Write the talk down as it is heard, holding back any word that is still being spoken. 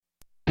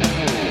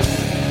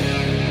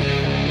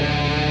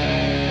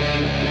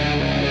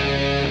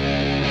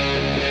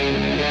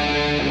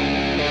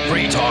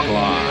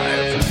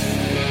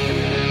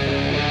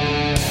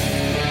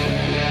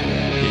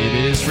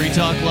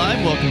Talk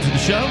Live. Welcome to the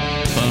show.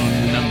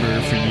 Phone number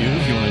for you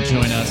if you want to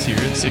join us here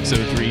at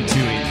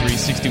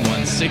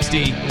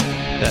 603-283-6160.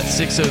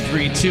 That's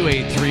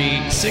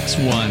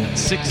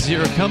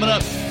 603-283-6160. Coming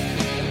up,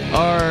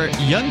 are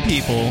young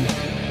people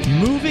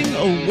moving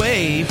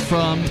away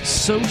from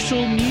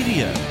social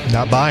media?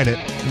 Not buying it.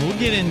 We'll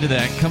get into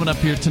that coming up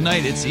here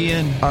tonight. It's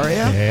Ian,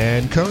 Aria,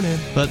 and Conan.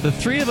 But the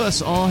three of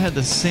us all had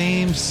the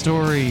same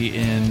story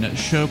in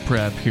show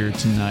prep here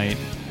tonight.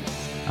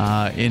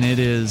 And it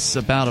is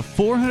about a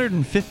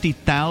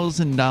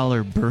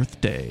 $450,000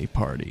 birthday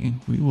party.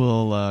 We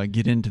will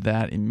get into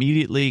that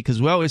immediately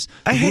because we always...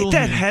 I hate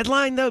that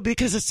headline, though,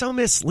 because it's so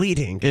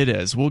misleading. It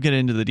is. We'll get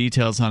into the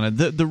details on it.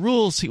 The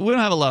rules, we don't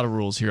have a lot of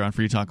rules here on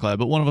Free Talk Live,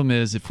 but one of them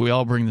is if we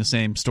all bring the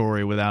same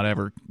story without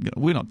ever...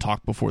 We don't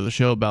talk before the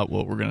show about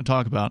what we're going to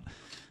talk about.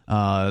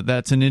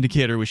 That's an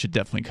indicator we should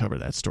definitely cover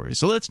that story.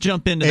 So let's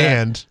jump into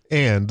that.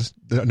 And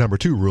the number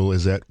 2 rule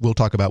is that we'll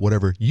talk about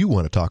whatever you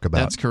want to talk about.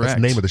 That's correct. That's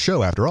the name of the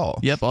show, after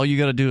all. Yep. All you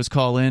got to do is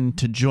call in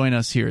to join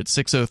us here at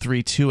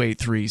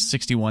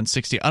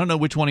 603-283-6160. I don't know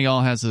which one of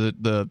y'all has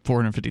the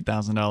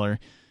 $450,000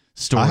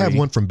 story. I have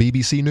one from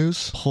BBC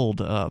News.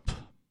 Pulled up.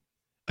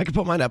 I can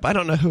put mine up. I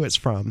don't know who it's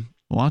from.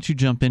 Why don't you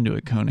jump into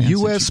it, Conan?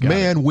 U.S.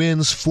 man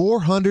wins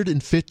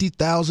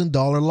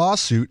 $450,000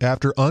 lawsuit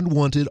after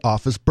unwanted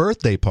office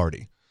birthday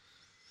party.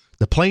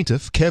 The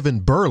plaintiff,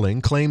 Kevin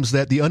Burling, claims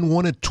that the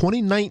unwanted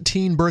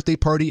 2019 birthday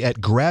party at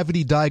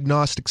Gravity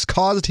Diagnostics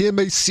caused him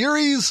a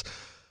series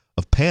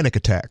of panic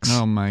attacks.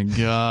 Oh, my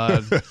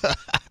God.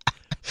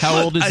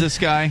 How old is this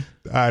guy?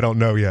 I don't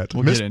know yet.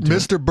 We'll get into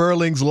Mr.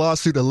 Burling's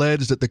lawsuit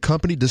alleged that the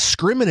company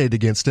discriminated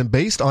against him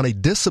based on a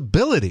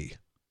disability.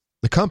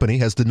 The company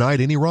has denied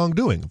any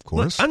wrongdoing, of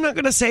course. Look, I'm not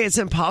going to say it's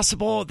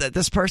impossible that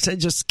this person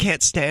just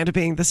can't stand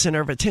being the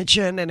center of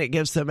attention and it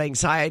gives them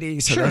anxiety,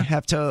 so they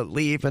have to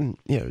leave and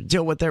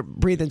deal with their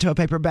breathe into a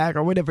paper bag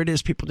or whatever it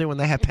is people do when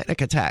they have panic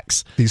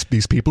attacks.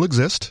 These people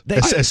exist,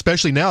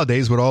 especially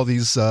nowadays with all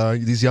these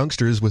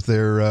youngsters with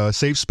their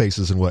safe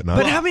spaces and whatnot.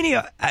 But how many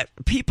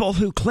people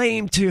who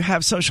claim to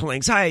have social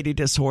anxiety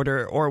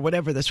disorder or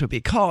whatever this would be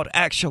called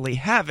actually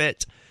have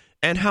it,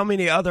 and how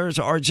many others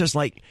are just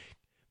like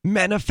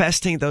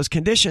manifesting those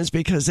conditions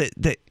because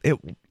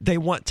they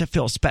want to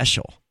feel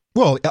special?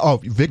 Well,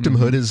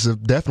 victimhood is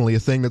definitely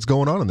a thing that's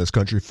going on in this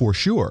country for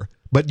sure.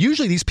 But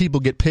usually these people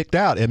get picked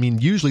out. I mean,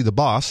 usually the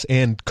boss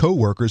and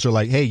coworkers are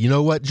like, "Hey, you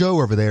know what? Joe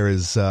over there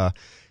is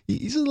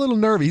he's a little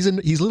nervous.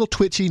 He's a little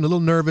twitchy and a little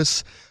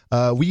nervous.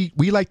 We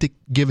like to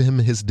give him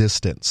his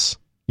distance."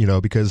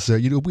 Because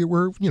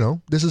we're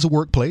this is a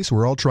workplace.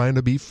 We're all trying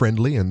to be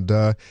friendly, and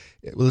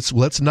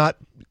let's not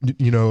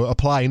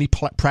apply any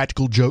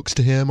practical jokes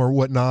to him or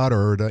whatnot,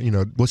 or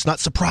let's not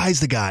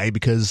surprise the guy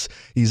because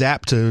he's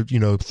apt to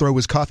throw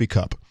his coffee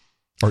cup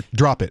or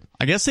drop it.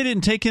 I guess they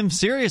didn't take him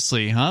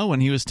seriously, huh?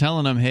 When he was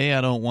telling them, "Hey,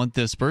 I don't want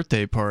this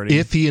birthday party."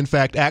 If he in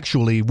fact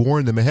actually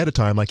warned them ahead of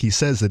time, like he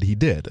says that he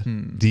did,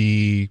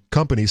 the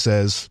company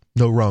says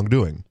no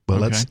wrongdoing.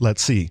 But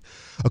let's see.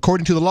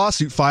 According to the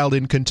lawsuit filed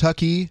in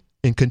Kentucky's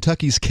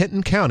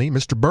Kenton County,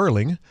 Mr.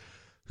 Burling,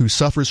 who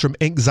suffers from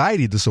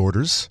anxiety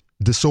disorders,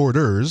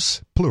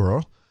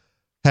 plural,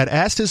 had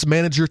asked his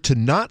manager to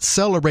not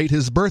celebrate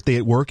his birthday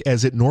at work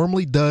as it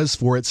normally does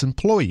for its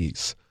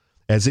employees,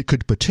 as it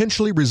could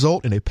potentially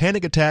result in a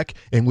panic attack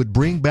and would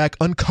bring back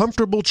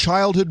uncomfortable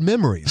childhood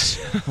memories.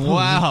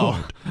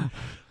 Wow.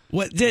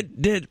 What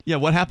did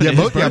what happened at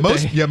his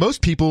birthday?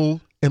 Most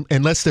people,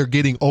 unless they're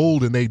getting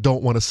old and they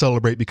don't want to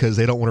celebrate because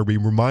they don't want to be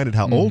reminded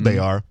how old they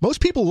are,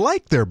 most people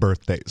like their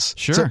birthdays.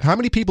 Sure. So how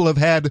many people have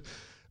had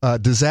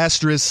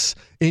disastrous,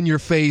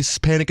 in-your-face,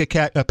 panic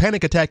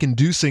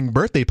attack-inducing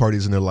birthday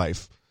parties in their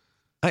life?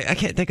 I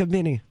can't think of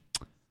many.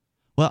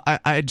 Well,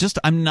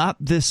 I'm not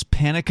this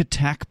panic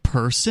attack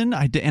person.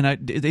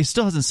 They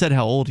still hasn't said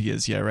how old he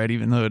is yet, right?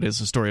 Even though it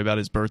is a story about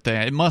his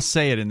birthday, it must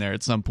say it in there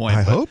at some point.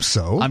 I hope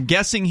so. I'm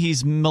guessing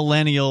he's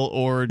millennial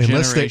or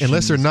generation.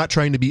 Unless they're not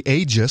trying to be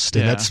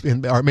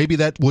ageist, or maybe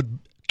that would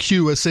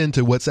cue us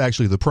into what's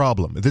actually the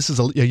problem. If this is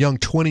a young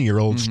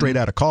 20-year-old straight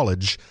out of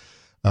college,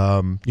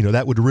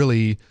 that would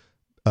really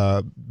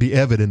be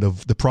evident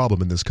of the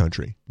problem in this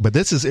country. But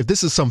if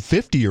this is some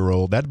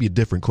 50-year-old, that'd be a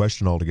different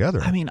question altogether.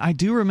 I mean, I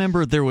do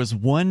remember there was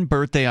one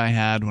birthday I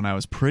had when I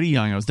was pretty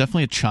young. I was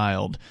definitely a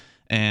child.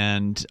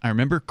 And I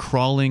remember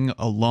crawling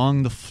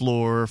along the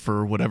floor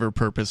for whatever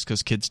purpose,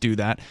 because kids do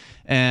that,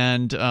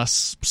 and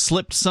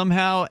slipped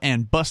somehow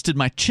and busted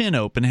my chin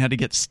open and had to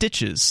get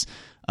stitches.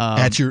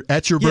 At your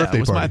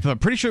birthday party. I'm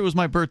pretty sure it was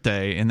my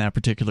birthday in that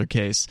particular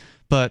case.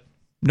 But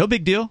no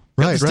big deal.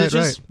 Right.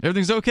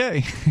 Everything's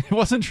okay. It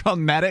wasn't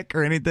traumatic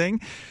or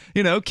anything.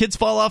 Kids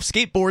fall off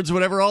skateboards,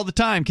 whatever, all the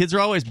time. Kids are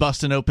always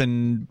busting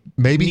open.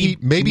 Maybe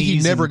he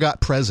never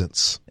got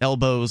presents,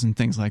 elbows and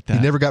things like that.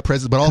 He never got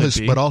presents,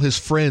 but all his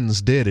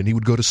friends did, and he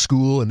would go to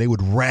school and they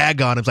would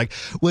rag on him. It's like,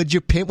 what'd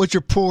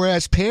your poor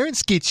ass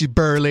parents get you,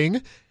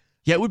 Burling?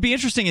 Yeah, it would be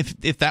interesting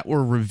if that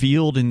were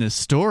revealed in this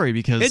story,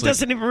 because it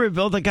doesn't even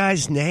reveal the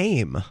guy's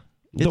name.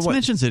 It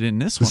mentions it in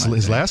this one.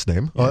 His last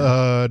name.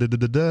 Yeah.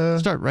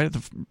 Start right at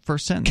the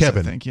first sentence.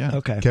 Kevin. I think. Yeah.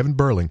 Okay. Kevin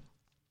Burling.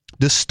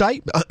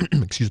 Despite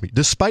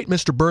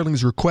Mr.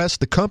 Burling's request,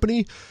 the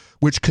company,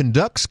 which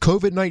conducts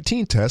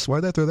COVID-19 tests,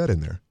 why did I throw that in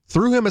there,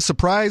 threw him a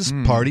surprise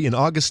party in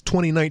August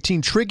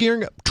 2019,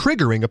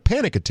 triggering a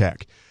panic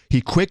attack.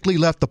 He quickly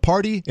left the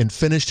party and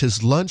finished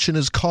his lunch in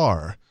his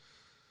car.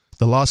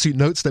 The lawsuit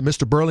notes that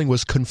Mr. Burling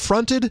was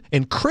confronted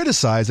and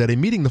criticized at a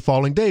meeting the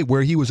following day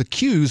where he was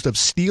accused of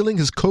stealing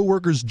his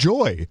coworker's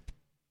joy.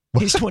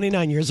 He's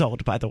 29 years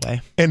old, by the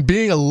way. And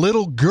being a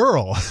little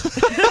girl. So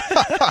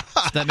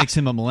that makes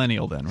him a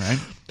millennial then, right?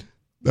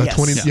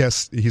 Yes.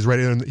 Yes, he's right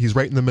in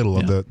the middle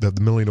of the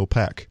millennial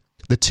pack.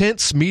 The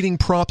tense meeting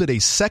prompted a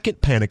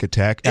second panic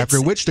attack,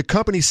 after which the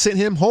company sent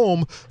him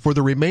home for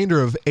the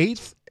remainder of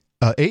 8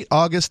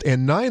 August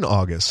and 9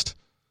 August.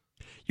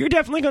 You're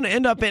definitely going to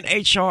end up in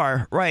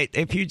HR, right,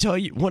 if you tell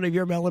one of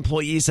your male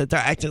employees that they're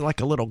acting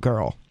like a little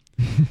girl.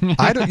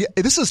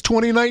 This is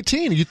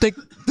 2019. You think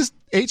this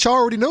HR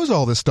already knows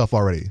all this stuff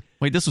already?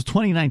 Wait, this was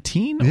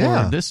 2019?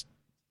 Yeah. Or this?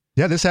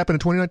 Yeah, this happened in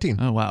 2019.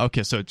 Oh, wow.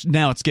 Okay, so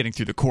now it's getting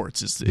through the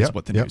courts is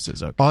what the news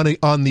is. Okay.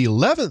 On the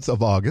 11th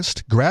of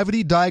August,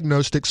 Gravity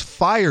Diagnostics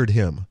fired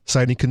him,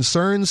 citing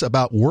concerns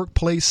about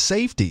workplace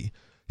safety.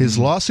 His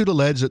lawsuit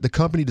alleged that the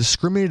company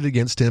discriminated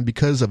against him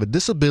because of a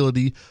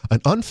disability and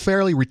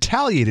unfairly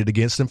retaliated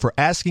against him for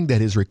asking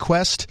that his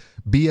request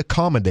be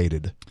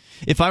accommodated.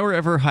 If I were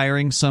ever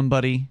hiring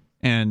somebody,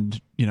 and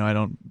I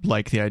don't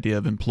like the idea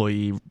of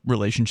employee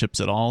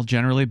relationships at all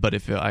generally, but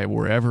if I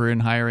were ever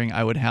in hiring,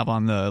 I would have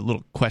on the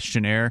little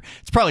questionnaire.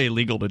 It's probably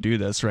illegal to do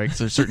this, right? Because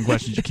there's certain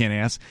questions you can't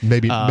ask.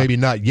 Maybe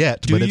not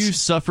yet. Do you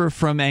suffer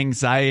from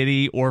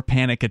anxiety or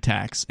panic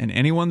attacks? And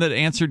anyone that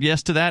answered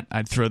yes to that,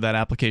 I'd throw that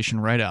application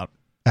right out.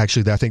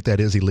 Actually, I think that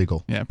is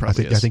illegal. Yeah,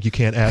 probably I think you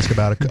can't ask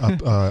about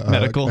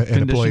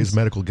an employee's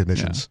medical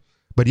conditions.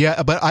 Yeah. But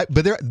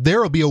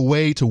there will be a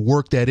way to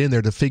work that in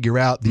there to figure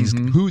out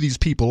who these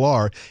people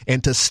are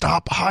and to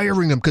stop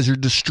hiring them, because you're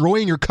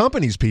destroying your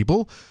companies,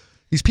 people.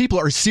 These people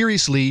are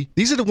seriously.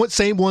 These are the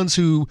same ones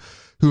who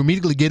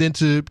immediately get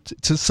into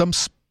some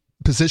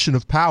position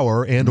of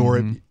power and or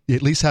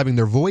at least having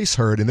their voice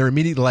heard, and they're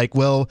immediately like,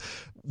 well,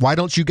 why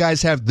don't you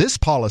guys have this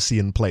policy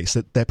in place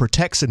that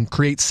protects and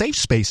creates safe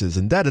spaces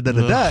and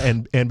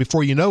da-da-da-da-da? And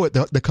before you know it,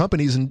 the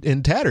company's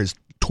in tatters.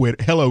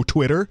 Hello,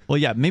 Twitter. Well,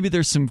 yeah, maybe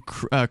there's some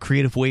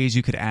creative ways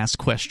you could ask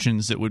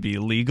questions that would be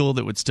illegal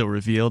that would still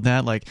reveal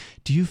that. Like,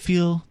 do you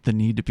feel the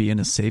need to be in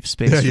a safe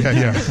space?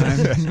 Yeah.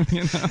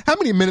 How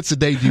many minutes a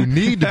day do you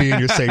need to be in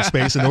your safe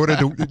space in order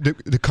to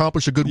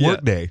accomplish a good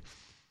work day?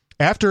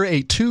 After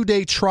a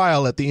 2-day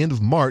trial at the end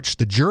of March,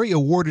 the jury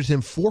awarded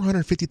him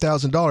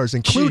 $450,000,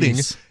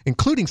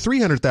 including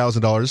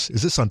 $300,000.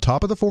 Is this on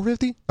top of the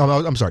 $450,000?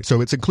 Oh, I'm sorry.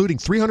 So it's including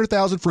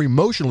 $300,000 for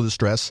emotional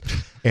distress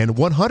and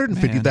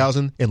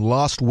 $150,000 in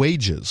lost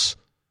wages.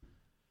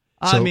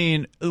 I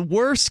mean,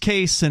 worst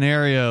case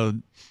scenario,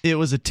 it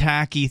was a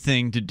tacky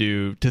thing to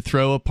do to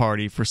throw a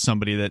party for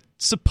somebody that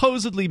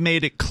supposedly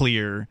made it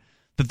clear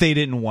that they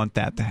didn't want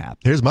that to happen.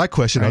 Here's my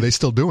question: Are they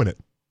still doing it?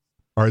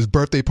 Are his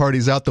birthday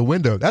parties out the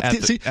window?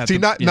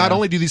 Not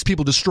only do these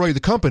people destroy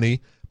the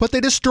company, but they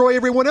destroy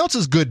everyone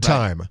else's good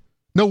time. Right.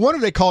 No wonder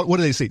they call it. What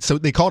do they say? So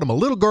they called him a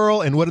little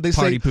girl, and what did they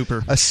say? Party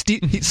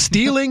pooper.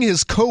 Stealing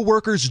his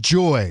coworker's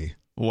joy.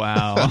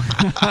 Wow.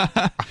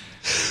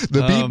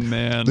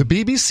 Man. The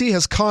BBC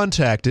has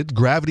contacted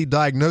Gravity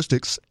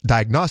Diagnostics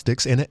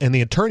and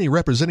the attorney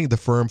representing the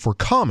firm for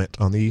comment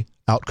on the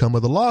outcome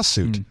of the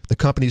lawsuit. The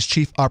company's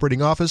chief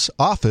operating office,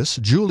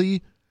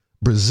 Julie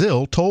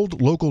Brazil, told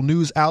local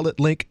news outlet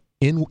Link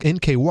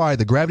NKY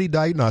the Gravity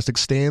Diagnostics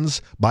stands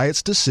by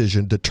its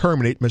decision to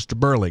terminate Mr.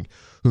 Burling,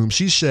 whom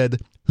she said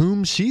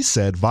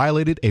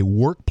violated a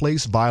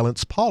workplace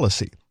violence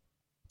policy.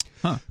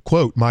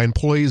 Quote, "My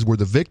employees were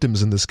the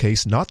victims in this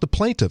case, not the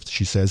plaintiff,"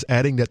 she says,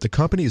 adding that the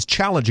company is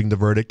challenging the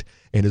verdict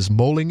and is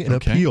mulling an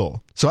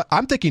appeal. So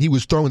I'm thinking he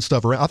was throwing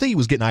stuff around. I think he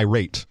was getting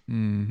irate.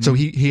 So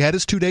he had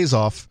his 2 days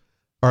off.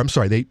 Or I'm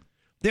sorry,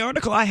 the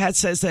article I had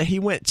says that he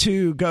went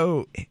to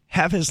go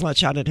have his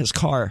lunch out in his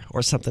car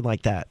or something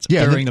like that.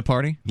 Yeah, during the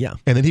party. Yeah,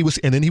 and then he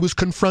was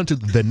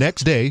confronted the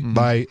next day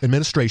by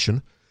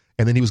administration,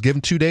 and then he was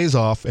given 2 days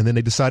off, and then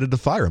they decided to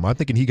fire him. I'm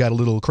thinking he got a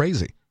little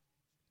crazy.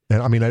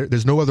 And I mean,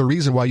 there's no other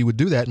reason why you would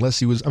do that unless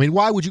he was. I mean,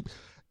 why would you?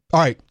 All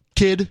right,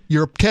 Kevin,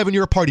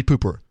 you're a party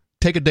pooper.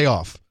 Take a day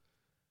off.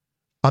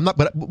 I'm not,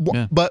 but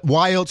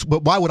why else?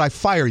 But why would I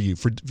fire you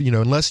for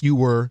unless you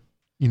were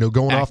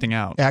acting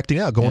out,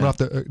 going off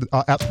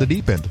the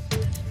deep end.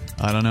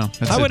 I don't know.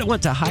 I wouldn't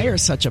want to hire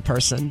such a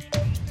person.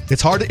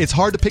 It's hard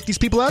to pick these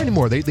people out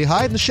anymore. They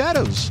hide in the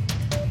shadows.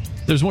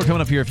 There's more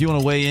coming up here. If you want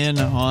to weigh in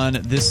on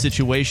this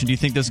situation, do you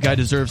think this guy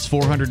deserves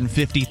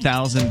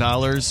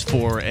 $450,000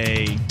 for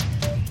a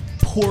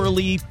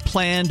poorly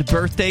planned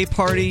birthday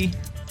party?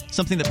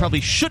 Something that probably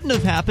shouldn't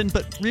have happened,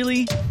 but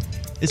really,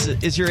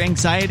 is your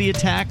anxiety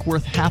attack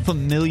worth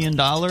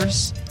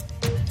 $500,000?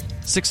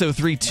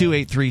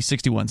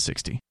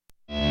 603-283-6160.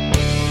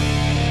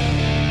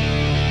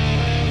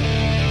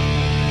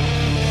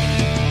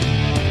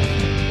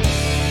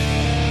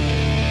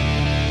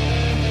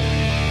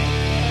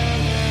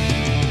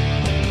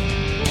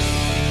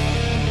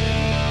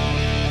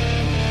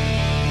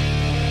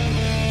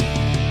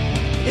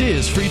 It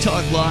is Free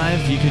Talk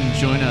Live. You can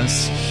join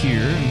us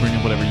here and bring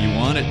up whatever you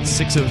want at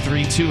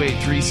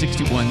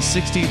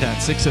 603-283-6160.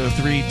 That's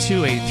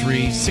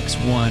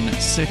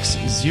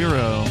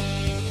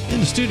 603-283-6160. In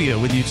the studio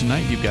with you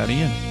tonight, you've got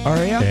Ian.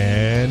 Aria.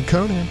 And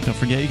Conan. Don't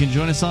forget, you can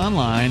join us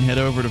online. Head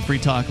over to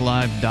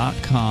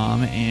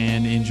freetalklive.com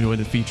and enjoy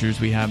the features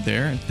we have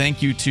there.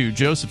 Thank you to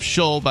Joseph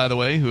Scholl, by the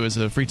way, who is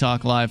a Free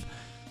Talk Live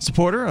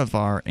supporter of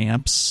our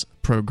AMPS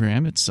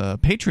program. It's a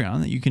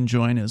Patreon that you can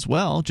join as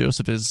well.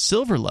 Joseph is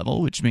silver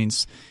level, which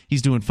means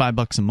he's doing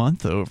 $5 a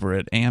month over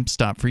at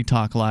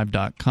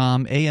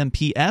amps.freetalklive.com.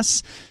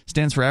 AMPS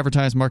stands for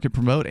Advertise, Market,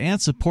 Promote,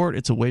 and Support.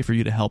 It's a way for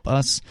you to help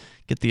us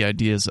get the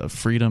ideas of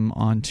freedom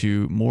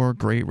onto more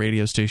great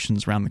radio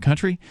stations around the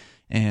country.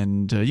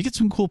 And you get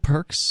some cool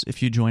perks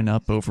if you join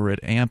up over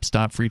at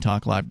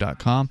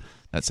amps.freetalklive.com.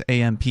 That's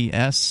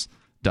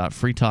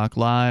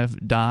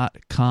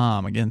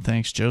amps.freetalklive.com. Again,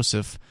 thanks,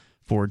 Joseph,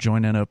 for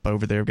joining up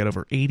over there. We've got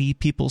over 80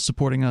 people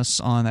supporting us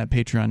on that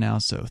Patreon now,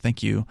 so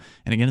thank you.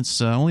 And again, it's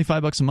only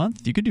 $5 a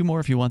month. You could do more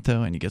if you want,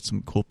 though, and you get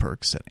some cool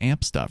perks at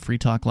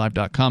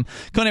amps.freetalklive.com.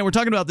 Conan, we're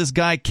talking about this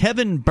guy,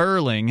 Kevin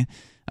Burling,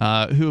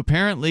 who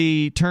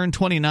apparently turned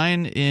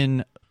 29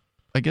 in,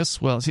 I guess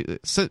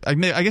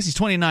he's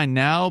 29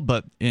 now,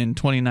 but in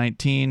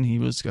 2019, he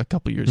was a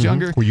couple years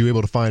younger. Were you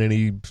able to find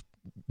any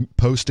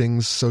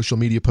postings, social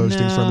media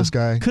postings from this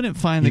guy? Couldn't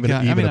find the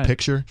guy. Even a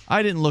picture?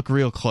 I didn't look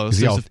real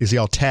close. Is he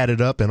all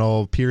tatted up and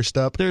all pierced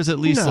up? There's at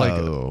least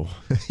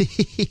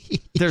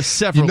there's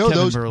several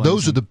Kevin Burlings.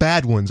 Those are the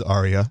bad ones,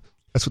 Aria.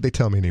 That's what they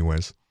tell me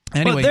anyways.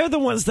 Anyway, well, they're the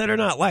ones that are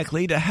not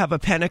likely to have a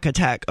panic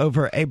attack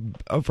over a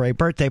birthday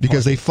party,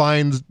 because they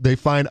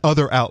find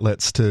other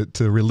outlets to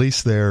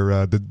release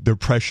their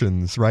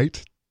depressions,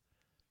 right?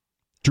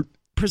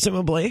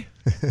 Presumably.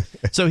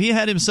 So he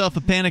had himself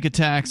a panic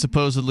attack,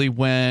 supposedly,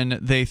 when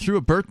they threw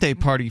a birthday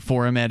party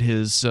for him at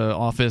his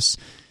office,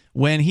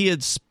 when he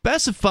had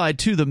specified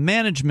to the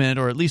management,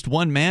 or at least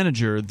one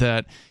manager,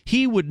 that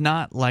he would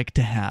not like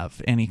to have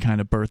any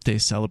kind of birthday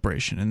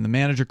celebration. And the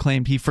manager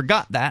claimed he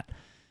forgot that,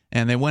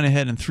 and they went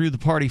ahead and threw the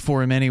party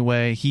for him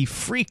anyway. He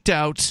freaked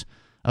out,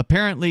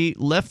 apparently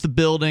left the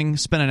building,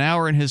 spent an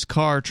hour in his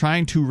car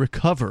trying to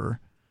recover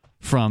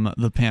from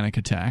the panic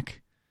attack,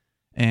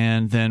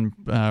 and then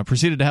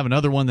proceeded to have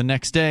another one the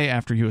next day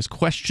after he was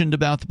questioned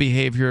about the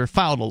behavior,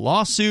 filed a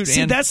lawsuit.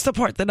 See, that's the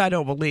part that I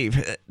don't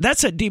believe.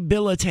 That's a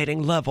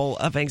debilitating level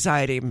of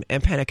anxiety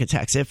and panic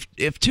attacks.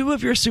 If two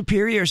of your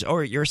superiors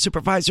or your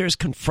supervisors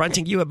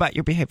confronting you about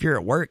your behavior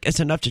at work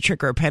is enough to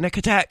trigger a panic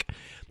attack,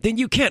 then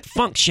you can't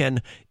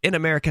function in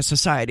American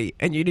society,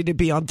 and you need to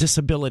be on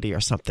disability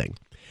or something.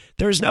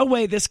 There's no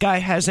way this guy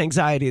has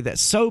anxiety that's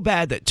so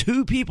bad that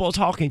two people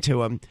talking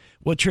to him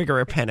will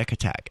trigger a panic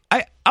attack.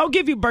 I'll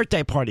give you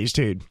birthday parties,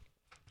 dude,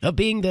 of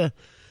being the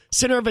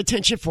center of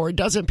attention for a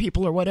dozen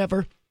people or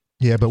whatever.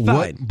 Yeah, but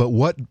Fine.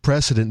 what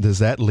precedent does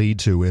that lead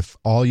to if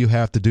all you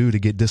have to do to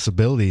get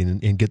disability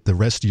and get the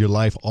rest of your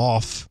life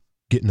off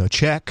getting a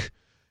check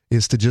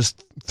is to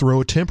just throw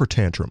a temper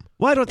tantrum?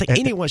 Well, I don't think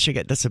anyone should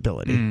get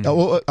disability. Right.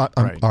 All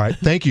right,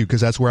 thank you,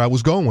 because that's where I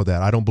was going with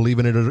that. I don't believe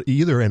in it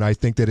either, and I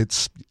think that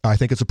it's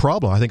a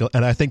problem.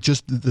 I think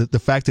just the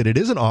fact that it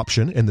is an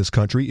option in this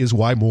country is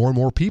why more and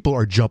more people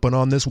are jumping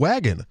on this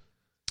wagon.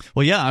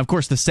 Well, yeah, of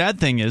course, the sad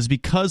thing is,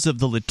 because of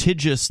the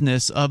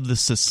litigiousness of the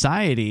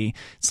society,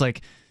 it's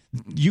like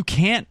you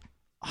can't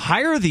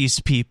hire these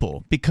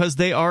people because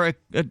they're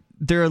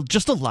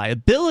just a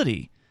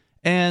liability.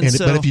 But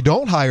if you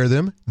don't hire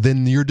them,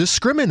 then you're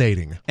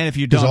discriminating. And if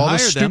you don't hire them, all the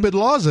stupid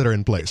laws that are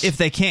in place. If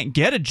they can't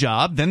get a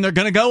job, then they're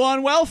going to go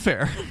on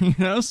welfare.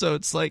 So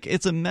it's like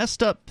it's a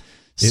messed up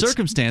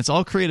circumstance,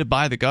 all created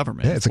by the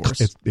government. Yeah,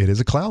 it is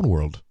a clown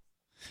world.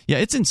 Yeah,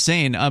 it's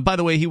insane. By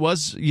the way, he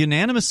was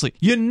unanimously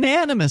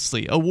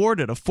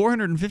awarded a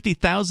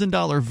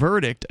 $450,000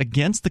 verdict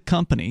against the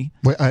company.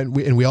 And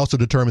we also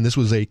determined this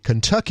was a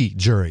Kentucky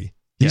jury.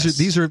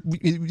 These are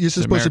you're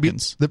supposed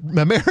Americans. To be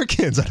the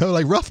Americans. I know,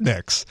 like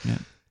roughnecks. Yeah.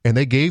 And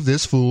they gave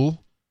this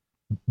fool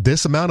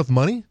this amount of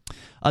money.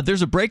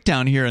 There's a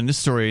breakdown here in this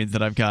story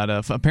that I've got.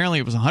 Apparently,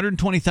 it was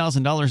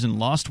 $120,000 in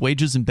lost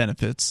wages and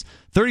benefits,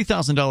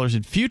 $30,000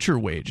 in future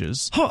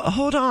wages.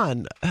 Hold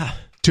on.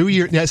 2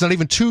 years. Yeah, it's not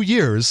even 2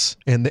 years,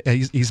 and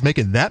he's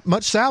making that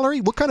much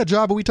salary. What kind of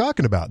job are we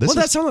talking about?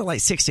 That's only like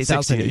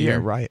 $60,000 a year,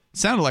 right?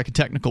 Sounded like a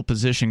technical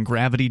position.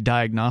 Gravity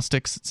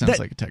diagnostics. It sounds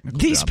like a technical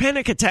These job.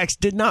 panic attacks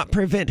did not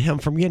prevent him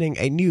from getting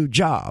a new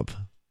job.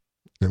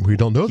 And we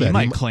don't know that. He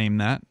might claim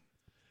that.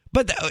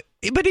 But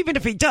even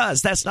if he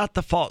does, that's not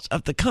the fault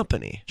of the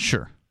company.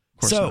 Sure. Of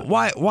course so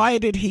not. why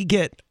did he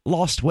get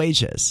lost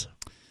wages?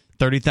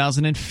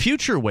 $30,000 in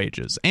future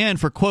wages,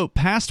 and for, quote,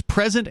 past,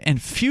 present,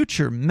 and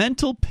future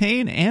mental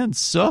pain and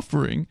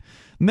suffering,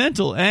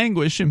 mental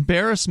anguish,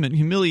 embarrassment,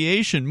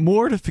 humiliation,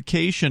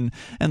 mortification,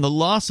 and the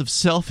loss of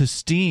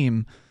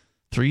self-esteem,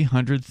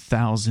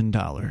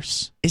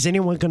 $300,000. Is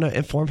anyone going to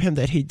inform him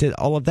that he did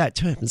all of that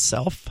to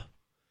himself?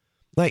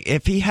 Like,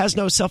 if he has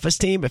no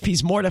self-esteem, if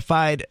he's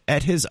mortified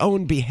at his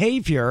own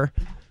behavior,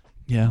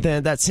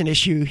 then that's an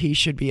issue he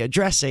should be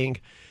addressing.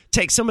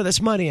 take some of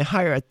this money and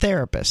hire a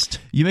therapist.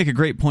 You make a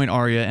great point,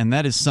 Arya, and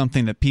that is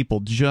something that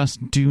people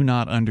just do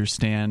not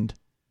understand,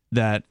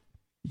 that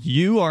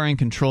you are in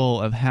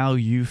control of how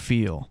you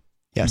feel.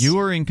 Yes. You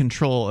are in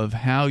control of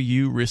how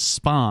you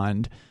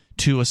respond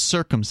to a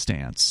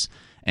circumstance.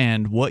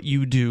 And what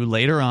you do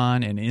later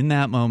on and in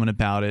that moment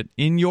about it,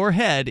 in your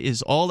head,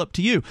 is all up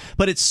to you.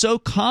 But it's so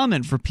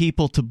common for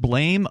people to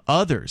blame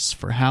others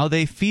for how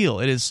they feel.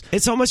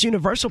 It's almost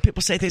universal.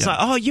 People say things like,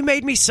 oh, you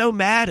made me so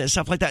mad and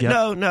stuff like that.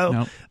 Yep.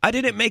 No, I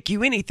didn't make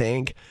you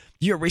anything.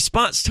 Your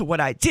response to what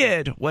I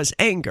did was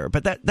anger.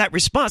 But that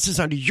response is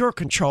under your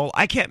control.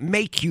 I can't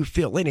make you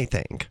feel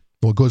anything.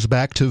 Well, it goes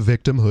back to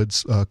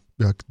victimhood's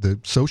the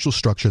social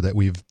structure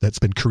that's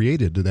been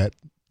created, that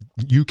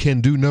you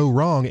can do no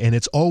wrong, and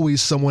it's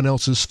always someone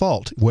else's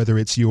fault, whether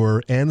it's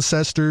your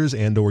ancestors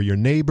and or your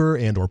neighbor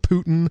and or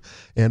Putin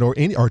and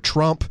or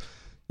Trump.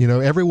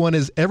 Everyone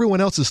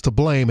else is to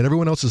blame, and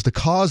everyone else is the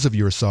cause of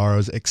your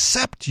sorrows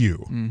except you.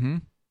 Mm-hmm.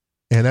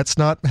 And that's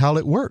not how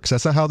it works.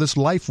 That's not how this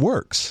life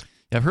works.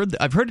 I've heard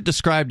it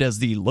described as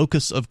the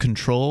locus of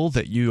control,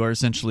 that you are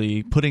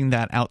essentially putting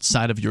that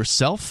outside of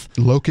yourself.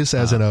 Locus,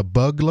 as in a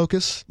bug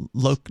locus?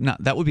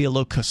 That would be a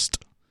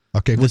locust.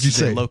 Okay, what'd you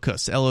say?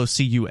 Locus,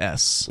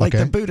 L-O-C-U-S. Like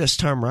the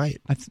Buddhist term,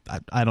 right?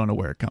 I don't know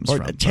where it comes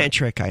from. Or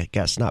tantric, I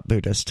guess, not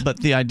Buddhist.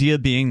 But the idea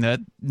being that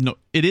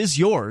it is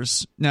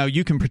yours. Now,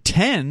 you can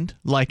pretend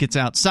like it's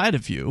outside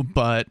of you,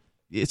 but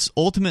it's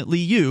ultimately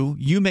you.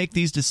 You make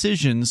these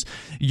decisions.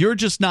 You're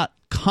just not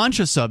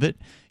conscious of it.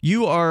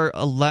 You're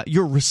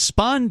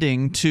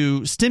responding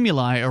to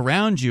stimuli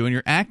around you, and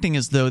you're acting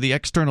as though the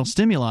external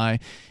stimuli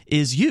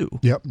is you.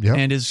 Yep.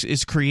 And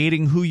is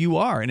creating who you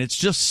are. And it's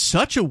just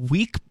such a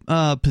weak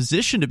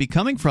position to be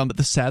coming from. But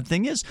the sad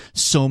thing is,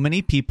 so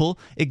many people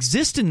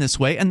exist in this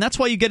way, and that's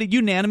why you get a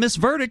unanimous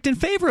verdict in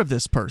favor of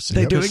this person.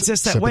 They do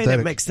exist that way, and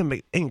it makes them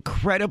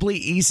incredibly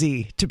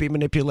easy to be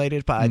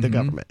manipulated by the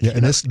government. Yeah,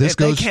 and this if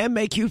goes. They can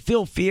make you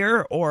feel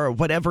fear or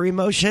whatever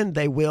emotion,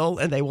 they will,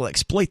 and they will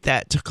exploit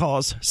that to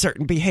cause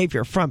certain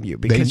behavior from you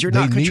because you're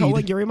not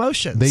controlling your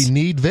emotions. They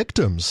need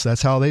victims.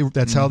 That's how they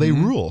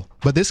rule.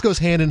 But this goes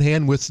hand in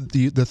hand with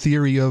the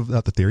theory of,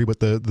 not the theory,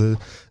 but the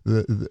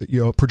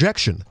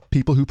projection.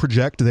 People who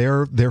project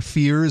their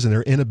fears and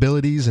their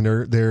inabilities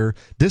and their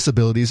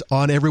disabilities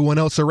on everyone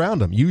else around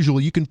them.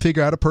 Usually, you can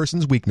figure out a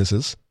person's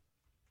weaknesses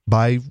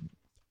by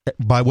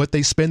what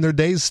they spend their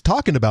days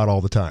talking about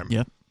all the time.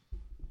 Yep.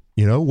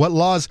 What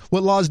laws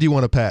do you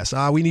want to pass?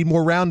 We need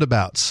more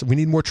roundabouts. We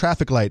need more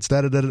traffic lights.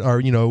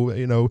 Or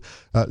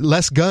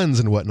less guns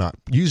and whatnot.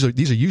 These are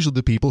usually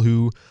the people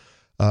who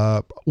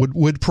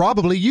would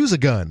probably use a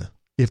gun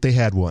if they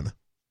had one.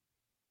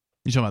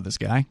 You talking about this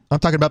guy? I'm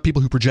talking about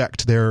people who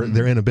project their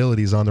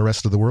inabilities on the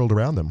rest of the world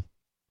around them.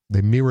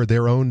 They mirror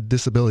their own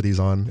disabilities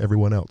on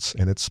everyone else,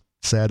 and it's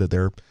sad that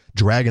they're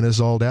dragging us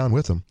all down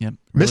with them. Yep,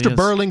 really Mr.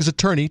 Burling's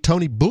attorney,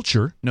 Tony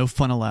Butcher, no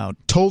fun allowed,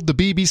 told the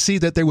BBC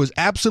that there was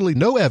absolutely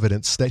no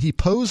evidence that he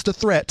posed a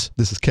threat,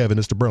 this is Kevin,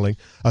 Mr. Burling,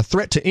 a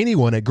threat to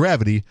anyone at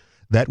Gravity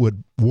that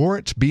would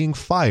warrant being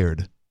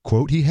fired.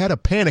 Quote, he had a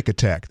panic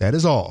attack, that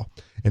is all.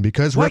 And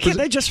because why can't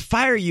they just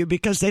fire you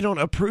because they don't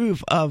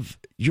approve of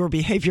your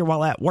behavior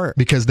while at work?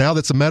 Because now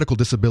that's a medical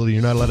disability,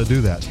 you're not allowed to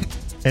do that.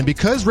 And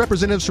because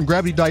representatives from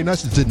Gravity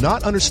Diagnostics did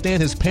not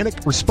understand his panic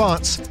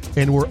response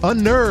and were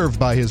unnerved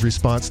by his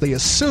response, they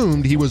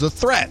assumed he was a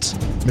threat,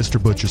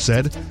 Mr. Butcher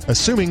said,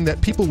 assuming that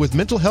people with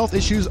mental health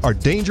issues are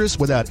dangerous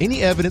without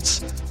any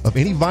evidence of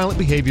any violent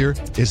behavior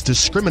is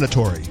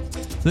discriminatory.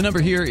 The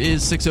number here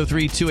is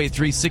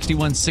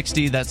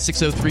 603-283-6160. That's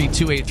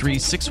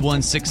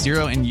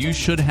 603-283-6160, and you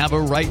should have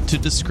a right to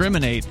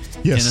discriminate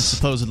in a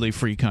supposedly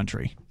free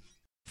country.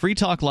 Free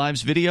Talk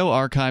Live's video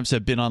archives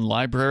have been on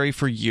LBRY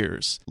for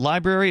years.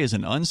 LBRY is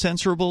an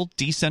uncensorable,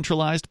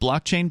 decentralized,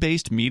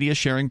 blockchain-based media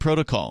sharing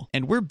protocol,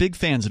 and we're big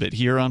fans of it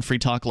here on Free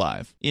Talk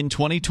Live. In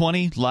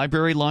 2020,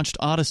 LBRY launched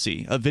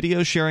Odysee, a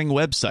video sharing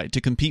website to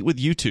compete with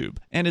YouTube,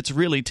 and it's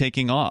really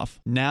taking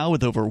off, now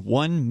with over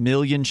 1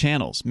 million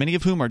channels, many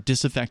of whom are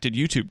disaffected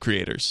YouTube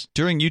creators.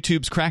 During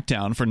YouTube's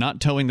crackdown for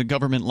not towing the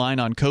government line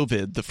on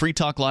COVID, the Free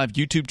Talk Live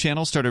YouTube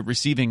channel started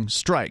receiving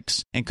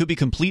strikes and could be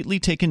completely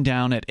taken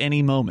down at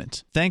any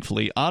moment.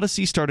 Thankfully,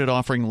 Odysee started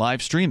offering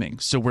live streaming,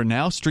 so we're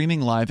now streaming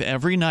live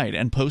every night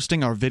and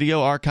posting our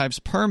video archives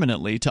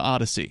permanently to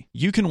Odysee.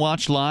 You can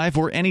watch live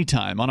or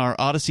anytime on our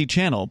Odysee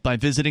channel by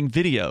visiting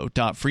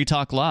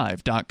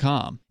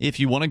video.freetalklive.com. If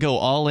you want to go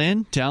all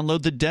in,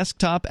 download the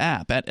desktop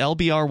app at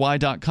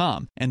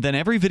lbry.com, and then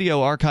every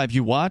video archive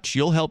you watch,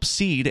 you'll help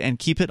seed and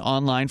keep it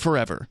online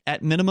forever.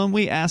 At minimum,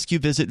 we ask you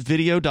visit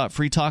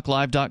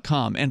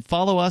video.freetalklive.com and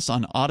follow us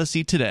on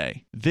Odysee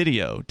today.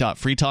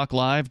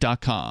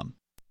 video.freetalklive.com.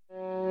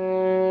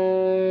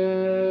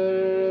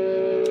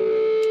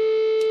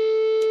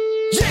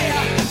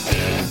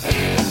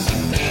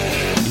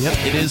 Yep,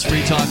 it is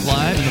Free Talk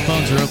Live, and the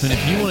phones are open.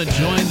 If you want to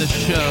join the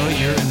show,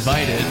 you're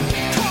invited.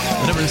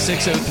 The number is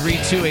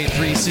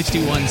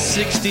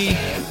 603-283-6160.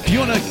 If you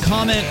want to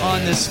comment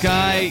on this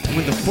guy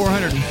with a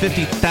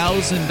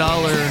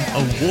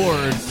 $450,000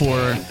 award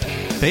for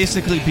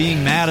basically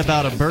being mad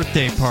about a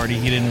birthday party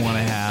he didn't want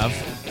to have.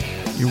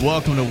 You're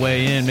welcome to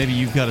weigh in. Maybe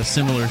you've got a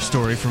similar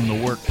story from the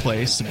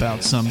workplace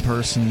about some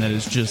person that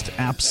is just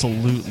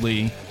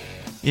absolutely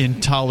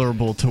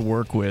intolerable to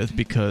work with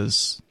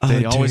because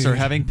they always are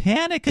having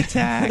panic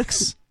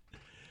attacks.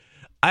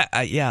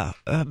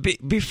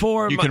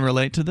 Before you can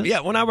relate to this?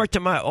 Yeah, when I worked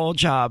at my old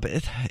job,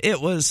 it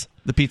was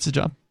the pizza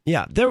job.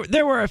 Yeah,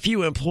 there were a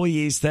few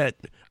employees that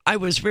I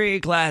was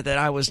very glad that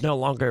I was no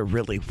longer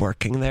really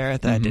working there,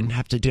 that I didn't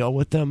have to deal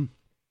with them.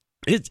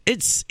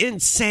 It's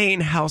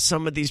insane how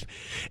some of these,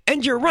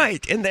 and you're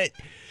right in that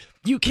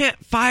you can't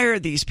fire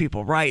these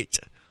people, right?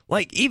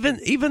 Like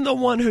even the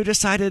one who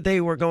decided they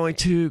were going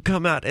to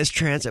come out as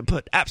trans and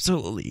put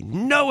absolutely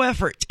no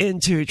effort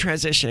into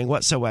transitioning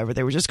whatsoever.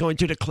 They were just going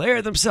to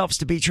declare themselves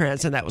to be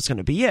trans and that was going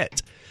to be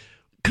it.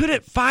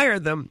 Couldn't fire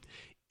them,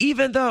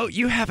 even though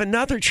you have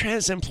another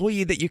trans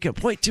employee that you can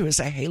point to and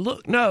say, hey,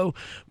 look, no,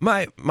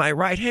 my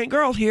right-hand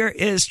girl here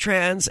is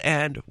trans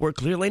and we're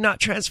clearly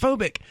not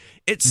transphobic.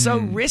 It's so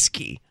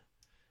risky.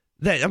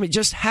 That, I mean,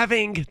 just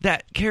having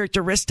that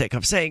characteristic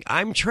of saying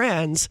I'm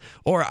trans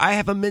or I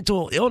have a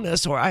mental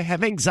illness or I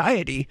have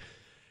anxiety,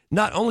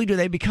 not only do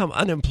they become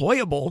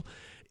unemployable,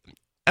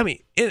 I mean,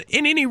 in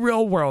any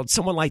real world,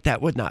 someone like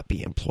that would not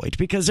be employed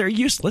because they're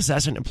useless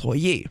as an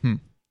employee.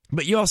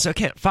 But you also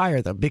can't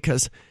fire them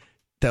because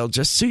they'll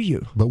just sue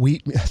you. But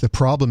the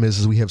problem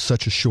is we have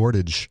such a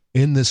shortage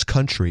in this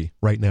country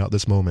right now at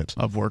this moment.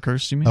 Of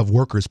workers, you mean? Of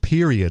workers,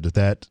 period.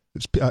 That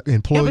but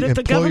if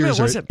the government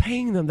wasn't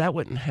paying them, that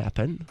wouldn't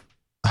happen.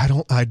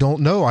 I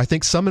don't know. I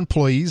think some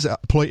employers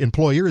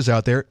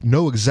out there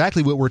know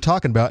exactly what we're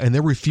talking about, and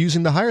they're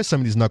refusing to hire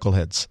some of these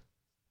knuckleheads.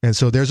 And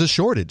so there's a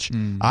shortage.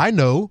 I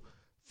know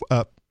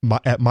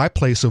at my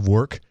place of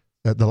work,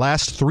 the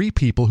last 3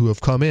 people who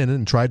have come in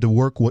and tried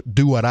to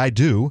do what I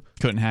do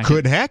couldn't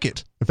hack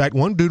it. In fact,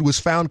 one dude was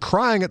found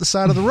crying at the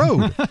side of the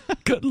road.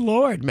 Good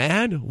Lord,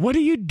 man. What do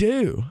you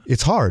do?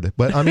 It's hard,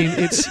 but I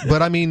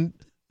mean,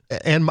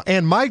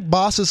 And my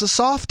boss is a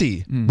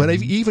softie, but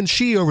even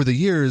she, over the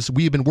years,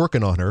 we've been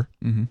working on her,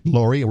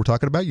 Lori, and we're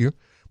talking about you.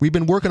 We've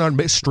been working on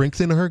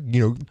strengthening her,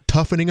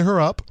 toughening her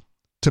up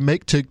to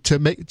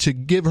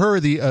give her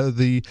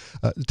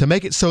to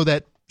make it so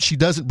that she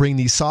doesn't bring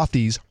these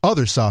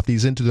other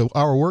softies into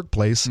our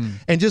workplace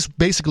and just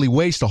basically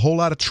waste a whole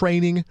lot of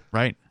training,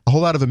 right? A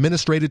whole lot of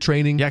administrative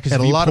training, and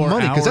a lot of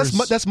money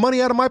because that's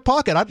money out of my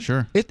pocket.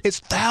 Sure, it's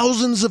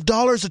thousands of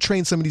dollars to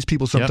train some of these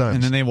people sometimes,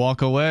 and then they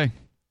walk away.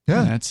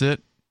 Yeah, that's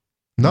it.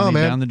 No, money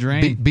man, down the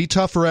drain. Be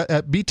tougher.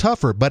 Be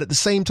tougher. But at the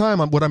same time,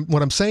 what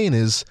I'm saying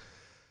is,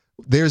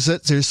 there's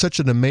such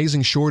an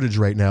amazing shortage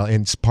right now,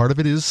 and part of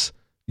it is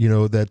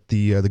that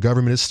the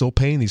government is still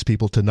paying these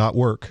people to not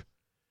work.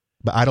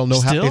 But I don't know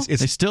how they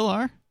still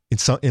are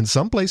in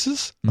some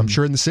places. I'm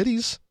sure in the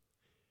cities.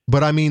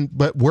 But I mean,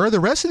 where are the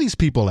rest of these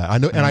people at?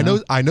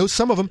 I know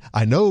some of them.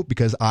 I know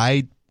because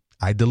I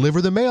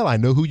deliver the mail. I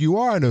know who you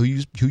are. I know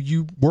who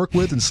you work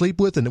with and sleep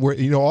with, and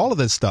all of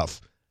this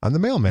stuff. I'm the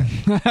mailman.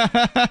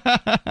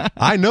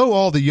 I know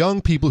all the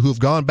young people who have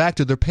gone back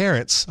to their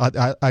parents.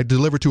 I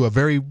deliver to a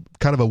very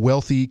kind of a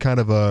wealthy, kind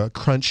of a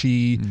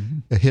crunchy,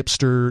 a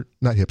hipster,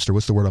 not hipster,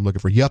 what's the word I'm looking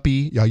for?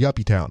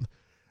 Yuppie town.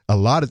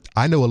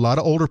 I know a lot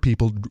of older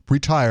people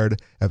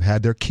retired have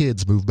had their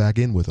kids move back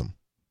in with them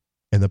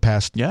in the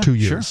past 2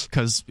 years.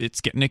 Because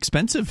it's getting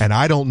expensive. And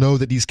I don't know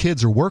that these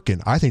kids are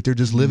working. I think they're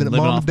just living at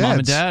mom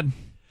and dad.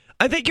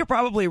 I think you're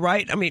probably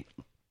right. I mean,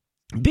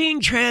 being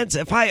trans,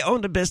 if I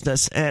owned a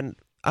business and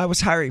I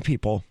was hiring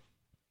people,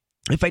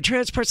 if a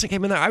trans person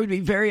came in there, I would be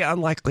very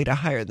unlikely to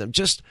hire them.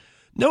 Just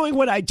knowing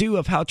what I do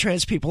of how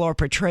trans people are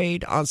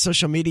portrayed on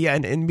social media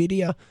and in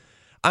media,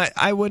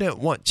 I wouldn't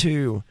want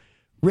to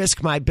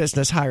risk my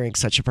business hiring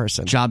such a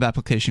person. Job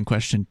application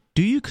question.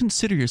 Do you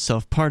consider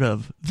yourself part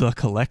of the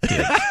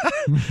collective?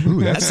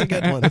 Ooh, that's a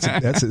good one.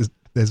 That's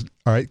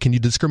all right. Can you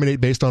discriminate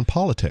based on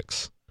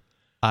politics?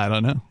 I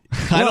don't know.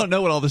 I don't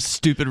know what all the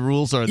stupid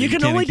rules are. That you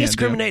can only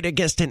discriminate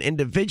against an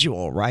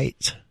individual,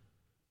 right?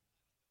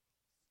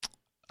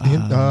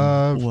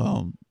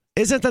 Well,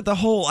 isn't that the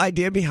whole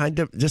idea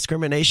behind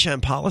discrimination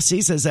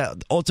policies? Is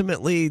that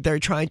ultimately they're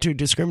trying to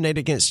discriminate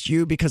against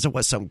you because of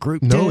what some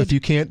group did? No, if you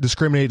can't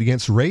discriminate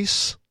against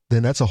race,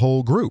 then that's a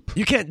whole group.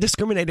 You can't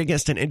discriminate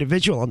against an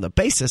individual on the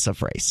basis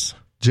of race.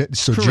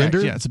 So correct.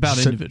 Gender, it's about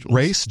individuals.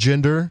 Race,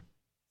 gender,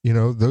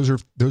 those are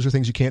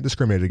things you can't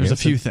discriminate against. There's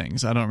a few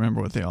things. I don't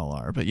remember what they all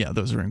are, but yeah,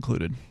 those are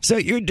included. So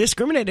you're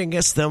discriminating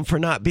against them for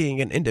not being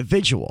an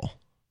individual.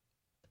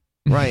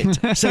 Right.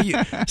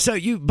 So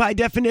you by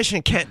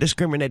definition can't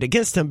discriminate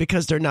against them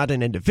because they're not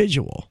an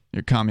individual.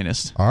 You're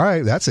communist. All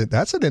right, that's it.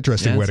 That's an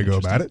interesting way to go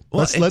about it.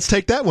 Well, let's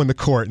take that one to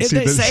court and if see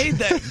they say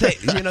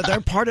that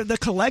they're part of the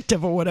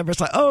collective or whatever. It's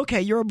like, oh,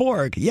 okay, you're a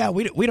Borg. Yeah,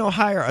 we don't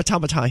hire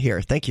automaton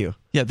here. Thank you.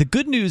 Yeah, the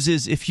good news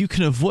is if you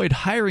can avoid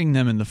hiring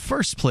them in the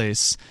first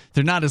place,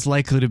 they're not as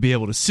likely to be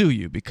able to sue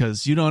you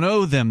because you don't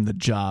owe them the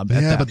job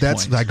at that but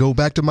that's point. I go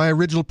back to my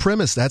original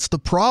premise. That's the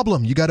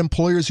problem. You got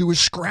employers who are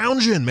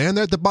scrounging, man.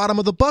 They're at the bottom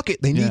of the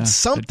bucket. They need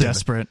something. They're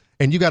desperate.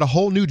 And you got a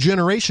whole new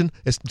generation,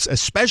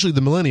 especially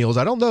the millennials.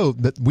 I don't know,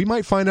 but we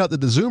might find out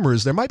that the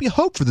Zoomers, there might be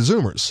hope for the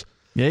Zoomers.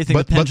 Yeah, you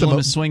think the pendulum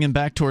is swinging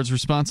back towards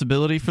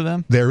responsibility for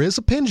them? There is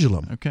a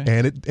pendulum, okay,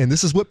 and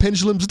this is what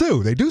pendulums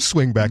do. They do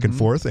swing back and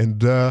forth,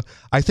 and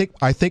I think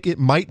it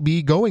might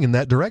be going in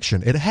that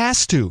direction. It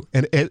has to,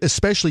 and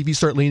especially if you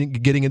start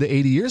getting into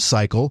 80 years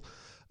cycle.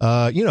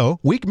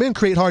 Weak men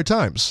create hard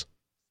times,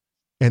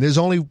 and there's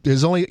only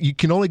you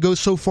can only go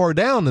so far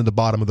down in the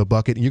bottom of the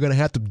bucket, and you're going to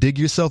have to dig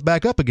yourself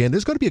back up again.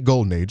 There's going to be a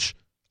golden age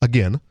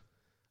again.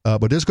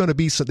 But there's going to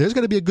be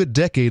a good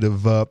decade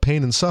of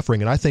pain and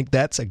suffering, and I think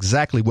that's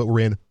exactly what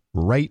we're in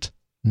right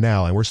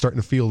now. And we're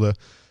starting to feel that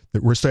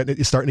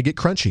it's starting to get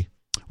crunchy.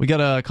 We got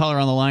a caller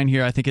on the line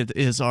here. I think it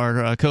is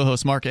our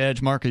co-host Mark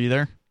Edge. Mark, are you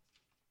there?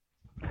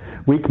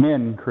 Weak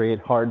men create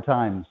hard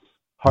times.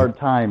 Hard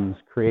times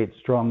create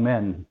strong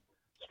men.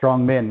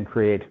 Strong men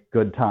create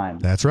good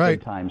times. That's right.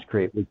 Good times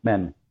create weak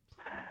men.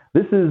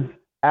 This is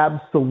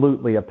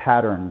absolutely a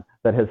pattern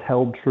that has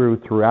held true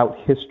throughout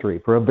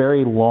history for a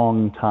very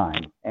long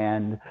time.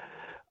 And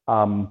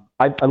I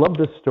love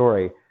this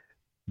story.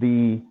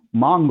 The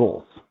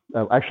Mongols,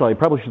 actually I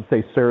probably should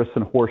say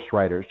Saracen horse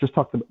riders, just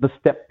talk about the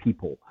steppe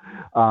people.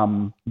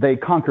 They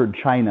conquered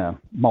China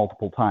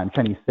multiple times,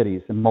 Chinese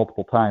cities and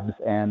multiple times,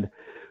 and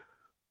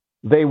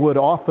they would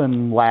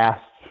often last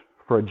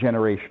for a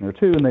generation or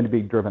two and then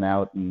be driven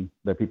out and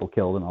their people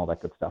killed and all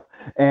that good stuff.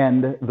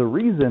 And the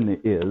reason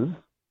is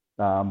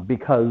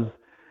because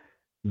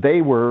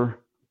they were,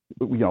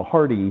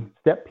 hardy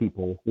steppe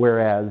people,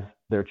 whereas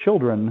their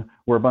children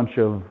were a bunch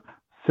of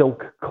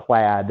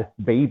silk-clad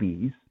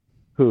babies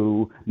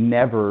who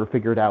never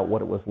figured out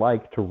what it was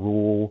like to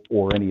rule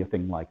or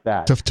anything like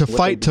that. To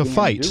fight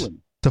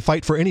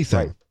for anything.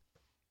 Right.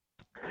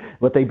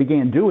 What they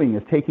began doing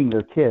is taking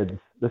their kids.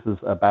 This is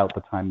about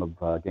the time of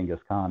Genghis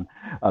Khan.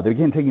 They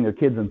began taking their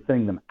kids and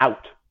sending them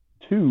out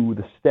to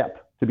the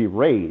steppe to be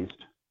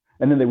raised,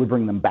 and then they would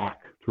bring them back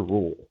to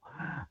rule.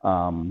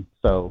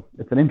 So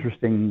it's an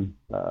interesting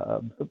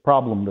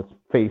problem that's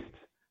faced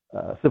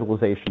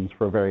civilizations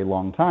for a very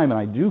long time, and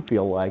I do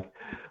feel like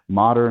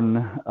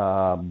modern,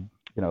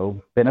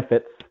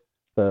 benefits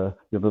the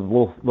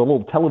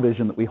little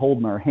television that we hold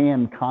in our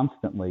hand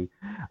constantly.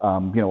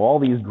 All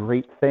these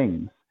great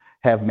things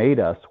have made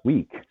us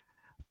weak,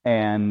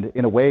 and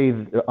in a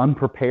way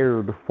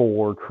unprepared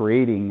for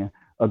creating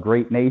a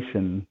great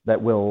nation that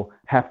will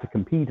have to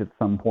compete at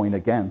some point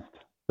against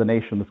the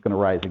nation that's going to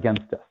rise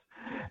against us.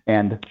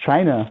 And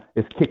China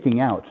is kicking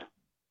out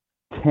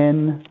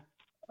 10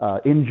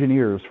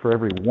 engineers for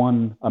every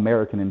one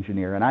American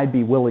engineer. And I'd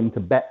be willing to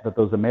bet that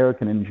those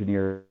American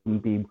engineers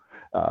wouldn't be,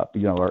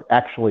 are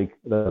actually,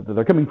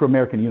 they're coming from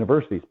American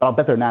universities, but I'll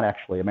bet they're not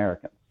actually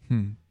Americans.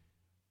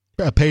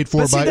 Paid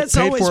for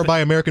by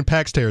American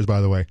taxpayers,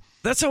 by the way.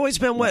 That's always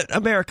been what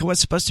America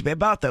was supposed to be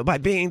about, though. By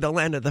being the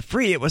land of the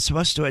free, it was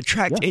supposed to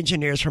attract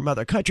engineers from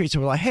other countries who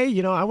were like,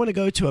 hey, I want to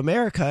go to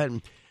America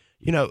and,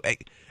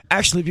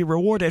 actually be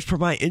rewarded for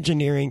my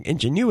engineering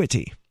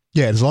ingenuity.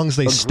 Yeah, as long as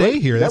they stay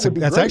here, that's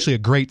actually a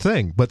great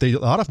thing. But a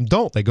lot of them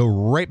don't. They go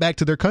right back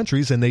to their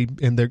countries, and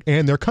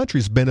their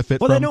countries benefit.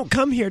 Well, they don't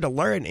come here to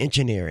learn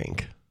engineering.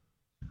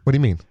 What do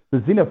you mean? The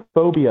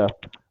xenophobia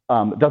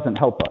doesn't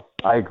help us.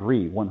 I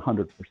agree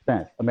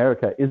 100%.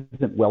 America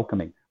isn't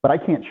welcoming, but I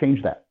can't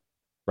change that,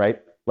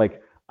 right?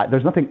 Like,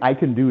 there's nothing I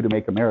can do to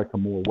make America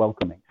more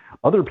welcoming.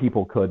 Other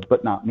people could,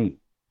 but not me.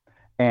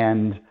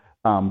 And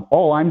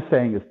all I'm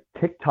saying is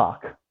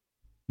TikTok,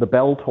 the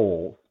bell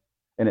tolls,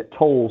 and it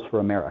tolls for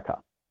America.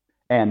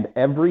 And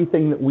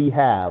everything that we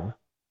have,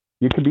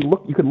 you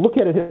can look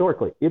at it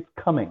historically. It's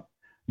coming.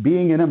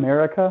 Being in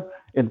America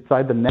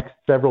inside the next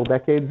several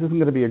decades isn't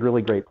going to be a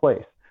really great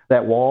place.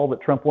 That wall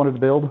that Trump wanted to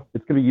build,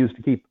 it's going to be used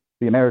to keep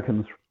the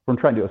Americans from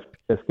trying to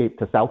escape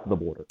to south of the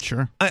border.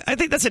 Sure. I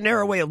think that's a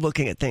narrow way of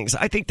looking at things.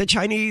 I think the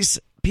Chinese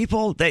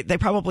people, they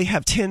probably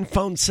have 10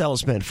 phone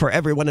salesmen for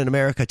everyone in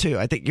America, too.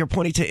 I think you're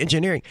pointing to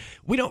engineering.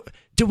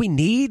 Do we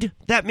need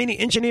that many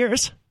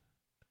engineers?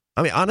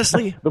 I mean,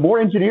 honestly, the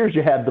more engineers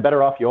you have, the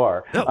better off you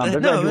are. Not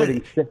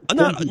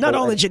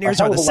all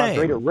engineers are the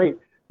same.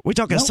 We're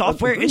talking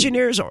software agreed.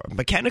 engineers or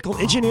mechanical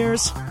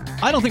engineers.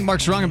 I don't think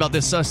Mark's wrong about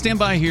this. Stand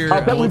by here.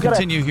 We'll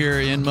continue here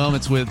in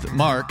moments with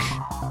Mark,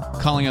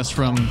 calling us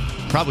from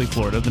probably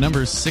Florida. The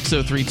number is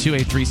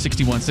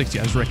 603-283-6160.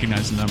 I just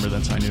recognized the number.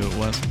 That's how I knew it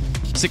was.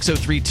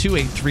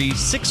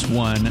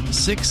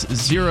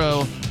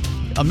 603-283-6160.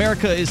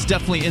 America is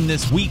definitely in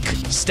this weak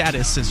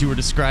status, as you were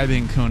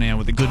describing, Conan,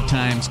 with the good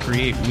times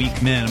create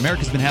weak men.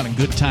 America's been having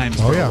good times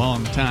for a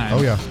long time.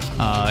 Oh, yeah.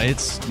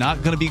 It's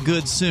not going to be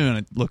good soon,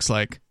 it looks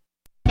like.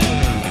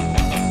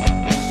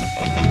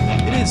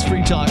 It is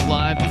Free Talk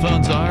Live. The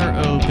phones are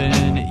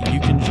open. You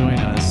can join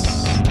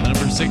us. The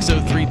number is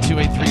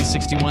 603-283-6160.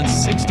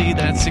 603-283-6160.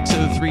 That's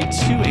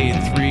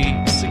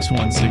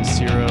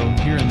 603-283-6160.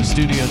 Here in the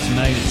studio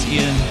tonight, it's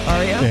Ian,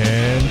 Aria,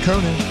 And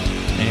Conan.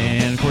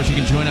 and of course you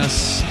can join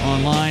us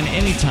online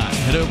anytime.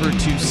 Head over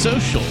to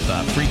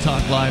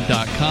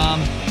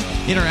social.freetalklive.com.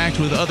 Interact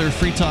with other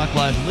Free Talk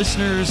Live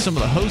listeners. Some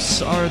of the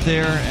hosts are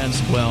there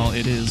as well.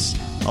 It is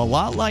a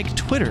lot like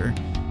Twitter,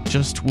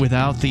 just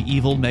without the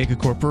evil mega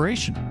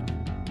corporation.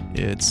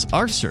 It's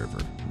our server.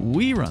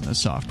 We run the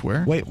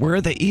software. wait, we're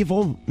the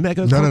evil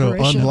mega No.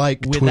 corporation?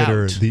 Unlike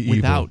Twitter, the evil.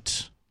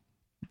 Without.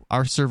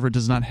 Our server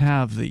does not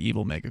have the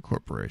evil mega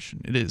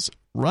corporation. It is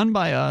run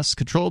by us,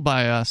 controlled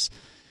by us,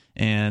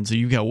 and so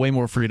you've got way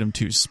more freedom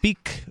to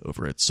speak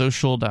over at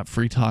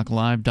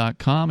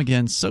social.freetalklive.com.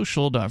 Again,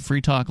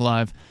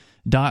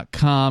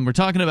 social.freetalklive.com. We're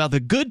talking about the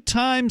good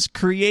times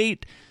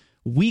create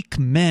weak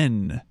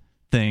men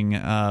thing.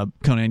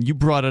 Conan, you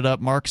brought it up.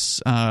 Mark's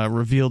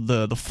revealed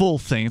the full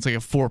thing. It's like a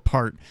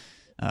 4-part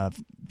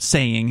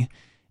saying.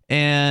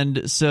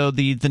 And so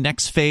the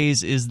next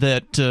phase is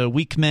that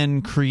weak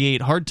men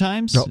create hard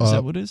times? No, is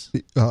that what it is?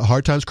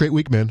 Hard times create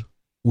weak men.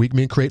 Weak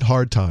men create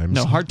hard times.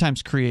 No, hard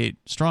times create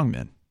strong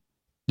men.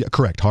 Yeah,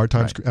 correct. Hard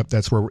times. Right.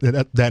 That's where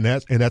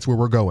that's where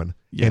we're going.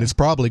 Yeah. And it's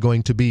probably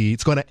going to be.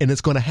 It's going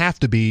to have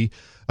to be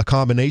a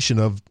combination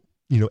of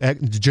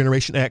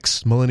Generation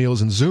X,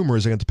 millennials, and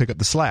Zoomers are going to pick up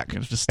the slack.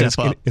 You're gonna have to step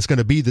up. It's going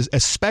to be this,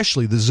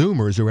 especially the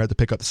Zoomers who have to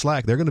pick up the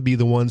slack. They're going to be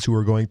the ones who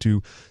are going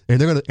to,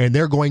 and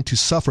they're going to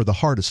suffer the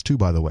hardest too.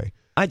 By the way.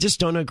 I just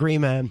don't agree,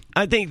 man.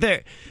 I think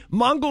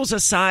Mongols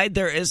aside,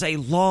 there is a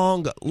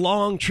long,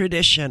 long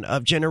tradition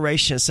of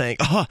generations saying,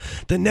 "Oh,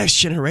 the next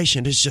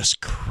generation is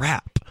just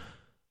crap."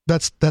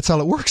 That's how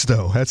it works,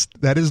 though.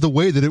 That is the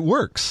way that it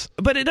works.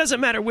 But it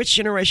doesn't matter which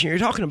generation you're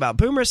talking about.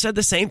 Boomers said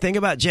the same thing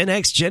about Gen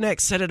X. Gen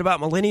X said it about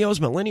millennials.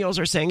 Millennials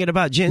are saying it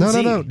about Gen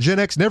Z. No. Gen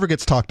X never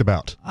gets talked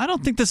about. I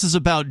don't think this is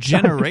about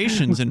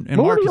generations. and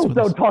Marcus Millennials with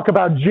don't talk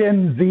about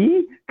Gen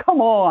Z. Come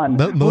on.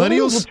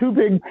 Millennials are too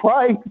big,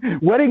 crying,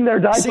 wetting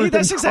their diapers See,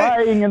 that's and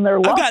exactly. crying in their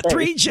I've lattes. got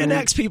 3 Gen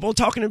X people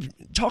talking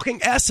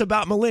S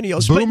about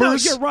millennials. Boomers, but no,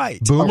 you're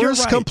right. Boomers You're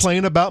right.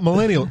 complain about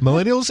millennials.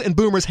 Millennials and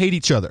boomers hate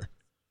each other.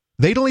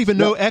 They don't even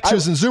know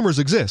Xers and Zoomers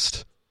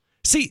exist.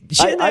 See,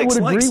 Gen I X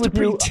would likes agree to with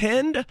you.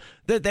 pretend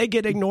that they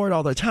get ignored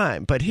all the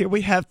time. But here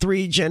we have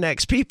 3 Gen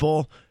X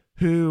people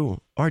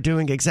who are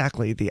doing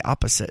exactly the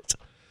opposite.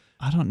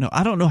 I don't know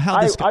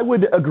how this. I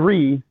would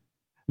agree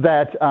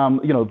that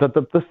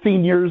that the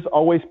seniors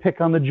always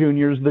pick on the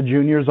juniors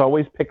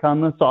always pick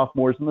on the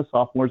sophomores, and the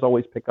sophomores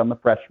always pick on the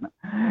freshmen,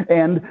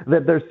 and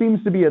that there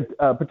seems to be a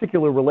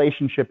particular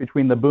relationship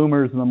between the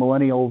boomers and the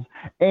millennials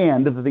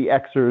and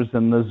the Xers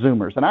and the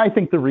Zoomers. And I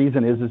think the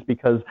reason is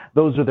because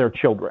those are their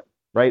children,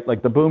 right?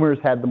 Like the boomers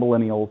had the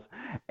millennials,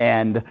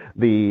 and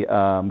the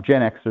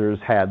Gen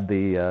Xers had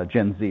the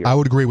Gen Z. I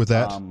would agree with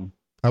that.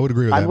 I would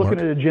agree with that. I'm looking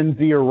at a Gen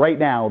Zer right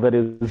now that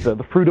is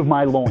the fruit of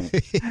my loins.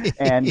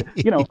 And,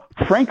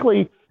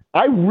 frankly,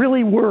 I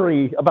really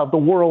worry about the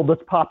world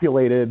that's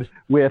populated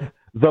with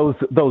those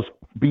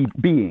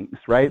beings,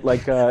 right?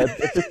 Like at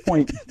this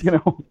point,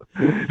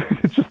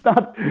 it's just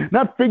not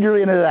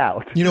figuring it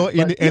out.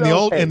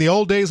 In the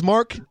old days,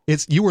 Mark,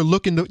 you were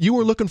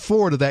looking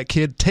forward to that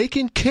kid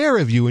taking care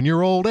of you in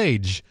your old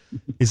age.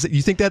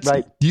 You think that's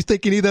right? Do you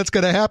think any of that's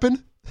going to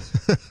happen?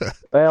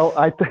 Well,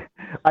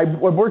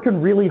 I'm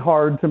working really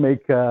hard to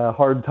make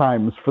hard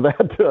times for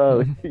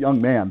that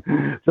young man,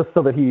 just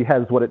so that he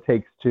has what it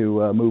takes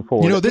to move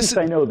forward.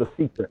 I know the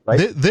secret,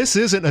 right? This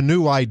isn't a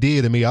new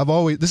idea to me.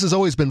 This has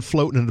always been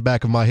floating in the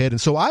back of my head,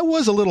 and so I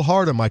was a little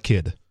hard on my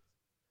kid.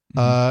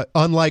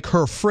 Unlike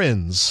her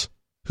friends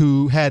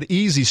who had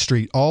Easy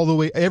Street all the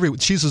way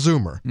she's a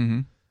Zoomer. Mm-hmm.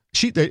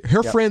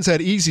 Her friends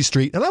had Easy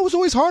Street, and I was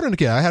always hard on the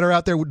kid. I had her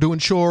out there doing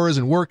chores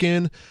and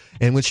working,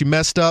 and when she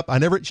messed up,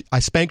 I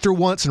spanked her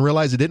once and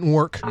realized it didn't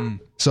work.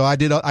 So I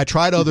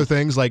tried other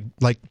things like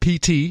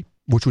PT,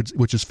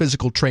 which is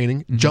physical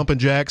training, jumping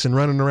jacks and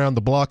running around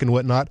the block and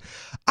whatnot.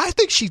 I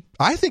think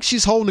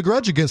she's holding a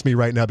grudge against me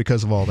right now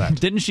because of all that.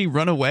 Didn't she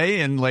run away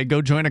and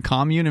go join a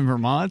commune in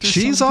Vermont?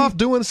 She's off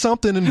doing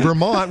something in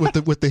Vermont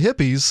with the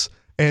hippies.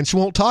 And she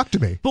won't talk to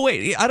me. But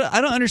wait, I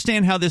don't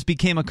understand how this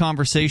became a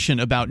conversation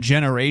about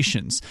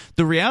generations.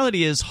 The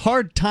reality is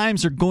hard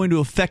times are going to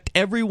affect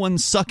everyone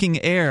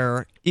sucking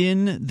air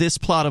in this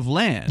plot of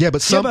land. Yeah,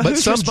 but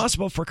who's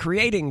responsible for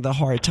creating the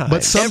hard times?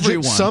 But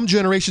some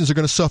generations are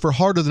going to suffer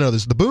harder than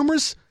others. The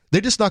boomers, they're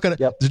just not going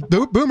to. Yep.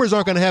 The boomers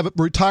aren't going to have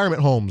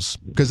retirement homes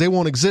because they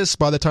won't exist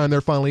by the time they're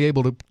finally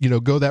able to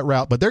go that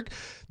route. But they're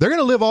going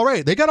to live all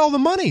right. They got all the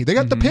money. They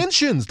got the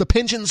pensions. The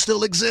pensions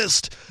still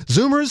exist.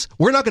 Zoomers,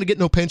 we're not going to get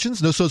no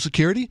pensions, no Social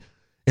Security,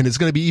 and it's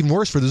going to be even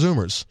worse for the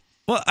Zoomers.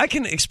 Well, I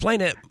can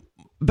explain it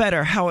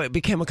better how it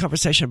became a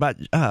conversation about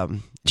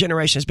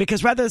generations,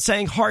 because rather than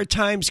saying hard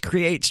times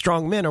create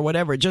strong men or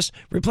whatever, just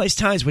replace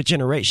times with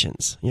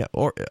generations,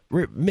 or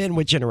men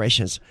with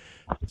generations.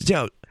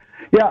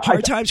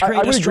 Hard times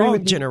create a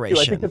strong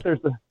generation. I think that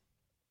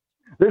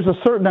there's a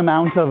certain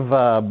amount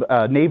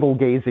of navel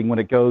gazing when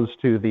it goes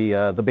to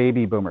the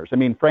baby boomers. I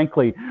mean,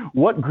 frankly,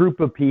 what group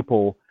of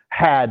people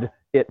had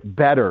it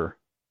better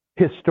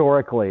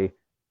historically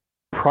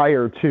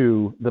prior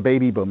to the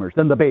baby boomers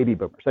than the baby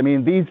boomers. I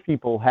mean, these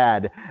people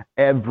had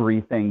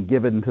everything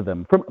given to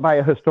them by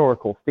a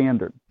historical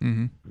standard.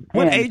 Mm-hmm.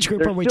 What And age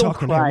group they're are we still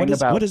talking here? crying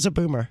about What is a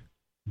boomer?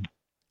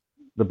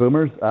 the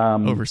boomers?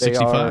 Over they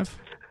 65?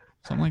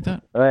 Something like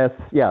that?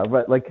 yeah,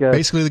 but like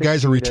Basically, the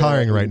guys are 60 to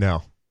retiring right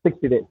now.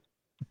 60 days.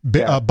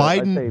 Yeah, so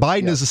I'd say,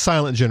 Biden yeah. is a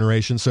silent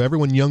generation, so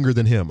everyone younger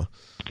than him.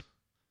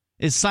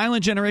 Is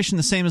silent generation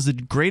the same as the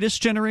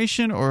greatest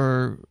generation,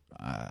 or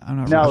I'm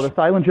not No, really the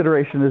silent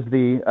generation is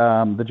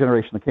the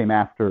generation that came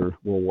after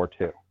World War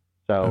II.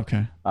 So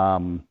Okay.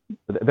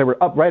 they were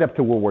right up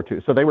to World War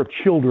II. So they were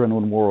children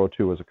when World War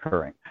II was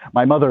occurring.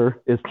 My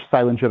mother is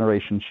silent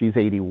generation. She's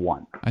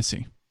 81. I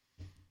see.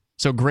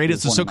 So the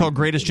so-called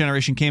greatest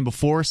generation came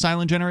before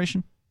silent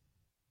generation?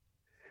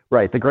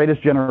 Right. The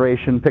greatest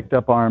generation picked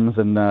up arms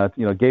and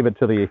gave it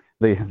to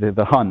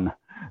the Hun,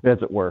 as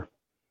it were.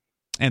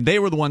 And they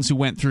were the ones who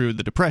went through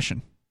the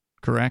Depression,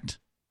 correct?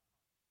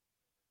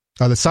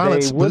 The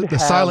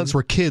silence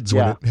were kids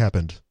when yeah. it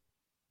happened.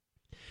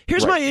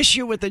 Here's Right. my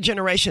issue with the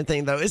generation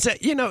thing, though, is that,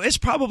 it's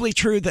probably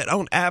true that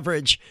on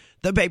average,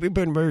 the baby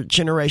boomer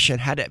generation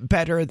had it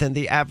better than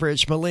the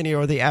average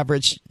millennial or the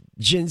average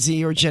Gen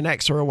Z or Gen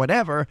X or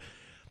whatever.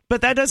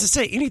 But that doesn't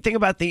say anything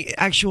about the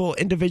actual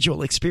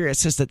individual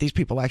experiences that these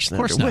people actually Of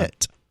course not.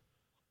 underwent.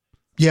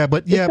 Yeah,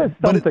 but It says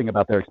something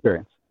about their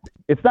experience.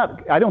 It's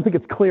not. I don't think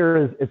it's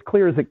clear as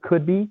it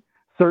could be.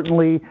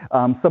 Certainly,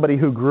 somebody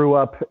who grew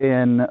up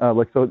in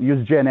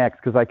use Gen X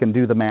because I can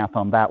do the math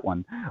on that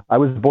one. I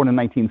was born in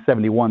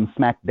 1971,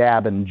 smack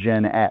dab in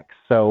Gen X.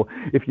 So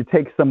if you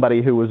take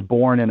somebody who was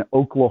born in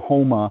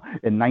Oklahoma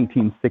in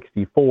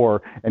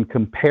 1964 and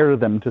compare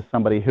them to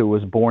somebody who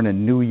was born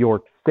in New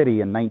York City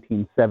in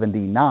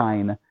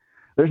 1979,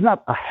 there's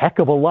not a heck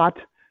of a lot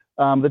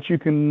that you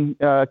can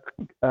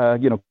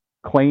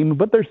claim,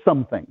 but there's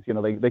some things.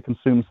 They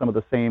consume some of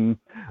the same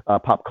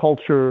pop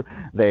culture.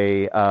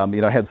 They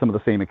had some of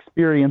the same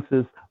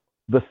experiences.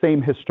 The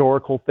same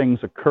historical things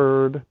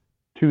occurred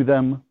to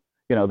them.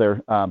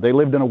 They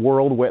lived in a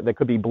world where they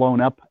could be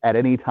blown up at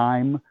any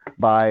time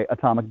by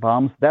atomic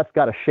bombs. That's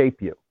got to shape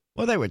you.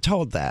 Well, they were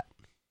told that.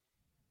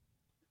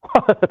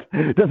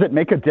 Does it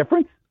make a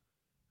difference?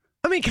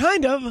 I mean,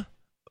 kind of.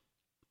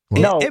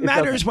 No, It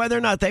matters doesn't. whether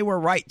or not they were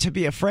right to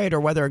be afraid or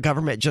whether a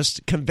government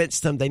just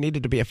convinced them they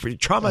needed to be afraid,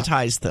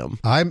 traumatized them.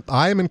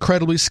 I'm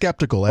incredibly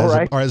skeptical,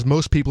 as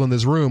most people in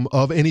this room,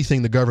 of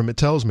anything the government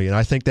tells me, and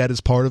I think that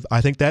is I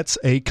think that's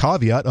a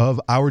caveat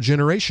of our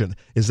generation,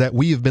 is that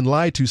we have been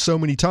lied to so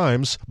many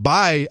times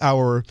by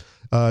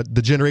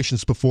the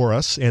generations before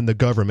us and the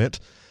government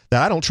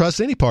that I don't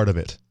trust any part of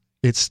it.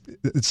 It's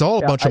all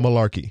a bunch of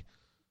malarkey.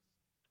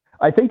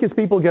 I think as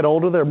people get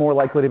older, they're more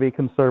likely to be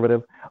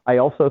conservative. I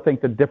also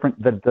think that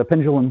the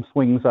pendulum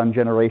swings on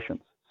generations.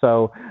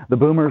 So the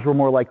boomers were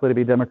more likely to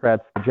be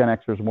Democrats. The Gen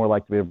Xers are more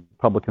likely to be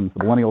Republicans.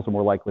 The millennials are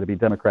more likely to be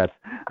Democrats.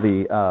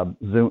 The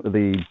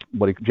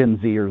Gen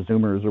Z or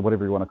Zoomers or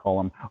whatever you want to call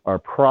them are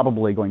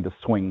probably going to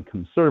swing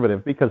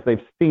conservative because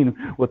they've seen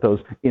what those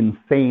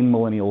insane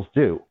millennials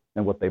do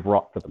and what they've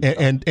wrought for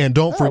themselves. And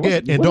don't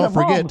forget,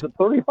 at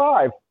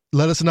 35.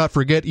 Let us not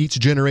forget each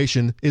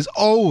generation is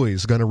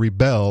always going to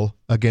rebel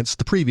against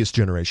the previous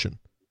generation.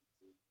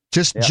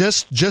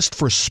 Just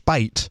for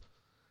spite.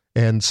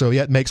 And so,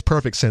 it makes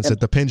perfect sense that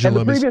the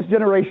pendulum and the previous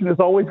generation is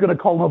always going to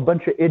call them a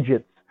bunch of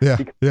idiots. Yeah.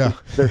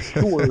 They're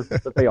sure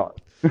that they are.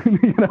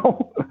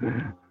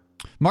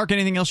 Mark,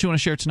 anything else you want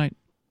to share tonight?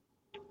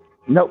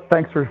 Nope.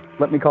 Thanks for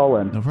letting me call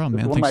in. No problem,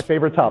 man. It's one of my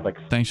favorite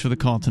topics. Thanks for the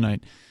call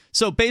tonight.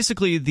 So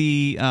basically,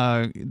 the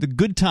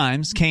good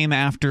times came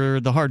after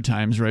the hard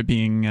times, right?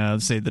 Being,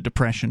 say, the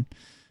Depression.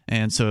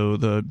 And so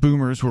the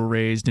boomers were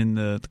raised in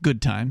the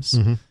good times.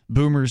 Mm-hmm.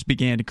 Boomers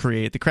began to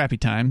create the crappy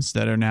times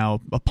that are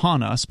now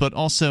upon us. But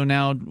also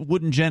now,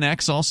 wouldn't Gen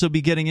X also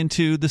be getting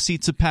into the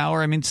seats of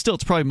power? I mean, still,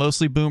 it's probably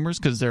mostly boomers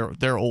because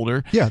they're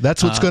older. Yeah,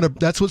 that's what's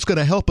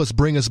gonna help us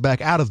bring us back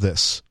out of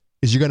this.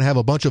 Is you're gonna have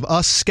a bunch of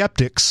us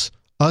skeptics,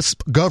 us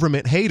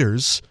government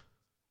haters,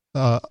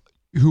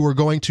 who are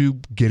going to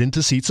get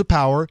into seats of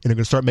power and are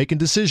going to start making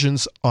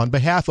decisions on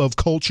behalf of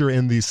culture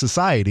in the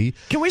society.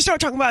 Can we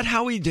start talking about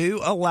how we do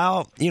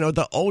allow,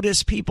 the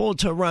oldest people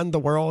to run the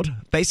world,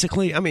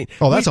 basically? I mean...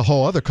 that's a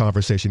whole other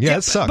conversation. Yeah,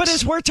 it sucks. But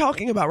it's worth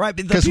talking about, right?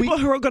 The people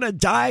who are going to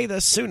die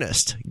the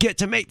soonest get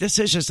to make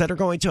decisions that are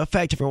going to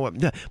affect everyone.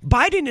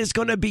 Biden is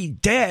going to be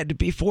dead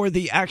before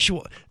the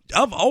actual...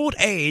 of old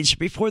age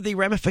before the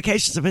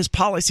ramifications of his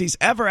policies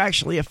ever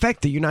actually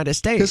affect the United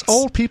States. Because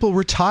old people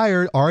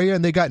retire, Arya,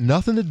 and they got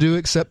nothing to do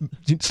except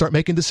start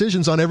making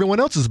decisions on everyone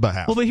else's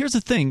behalf. Well, but here's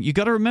the thing. You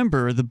got to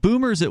remember, the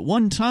boomers at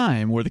one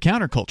time were the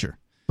counterculture.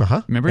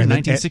 Uh-huh. Remember in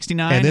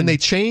 1969? And then they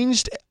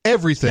changed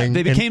everything.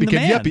 They became the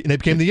man. They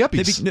became the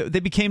yuppies. They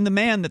became the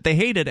man that they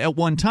hated at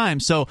one time.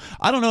 So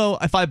I don't know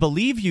if I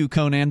believe you,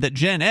 Conan, that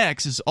Gen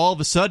X is all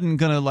of a sudden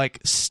going to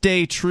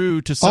stay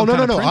true to some kind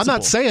of principle.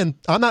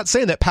 I'm not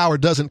saying that power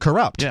doesn't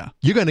corrupt. Yeah.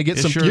 You're going to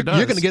get you're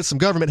going to get some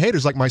government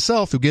haters like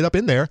myself who get up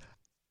in there,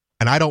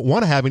 and I don't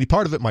want to have any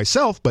part of it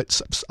myself, but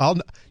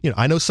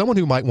I know someone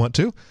who might want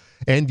to.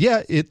 And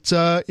yeah,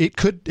 it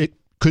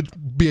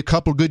could be a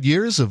couple good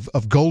years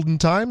of golden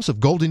times, of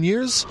golden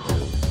years.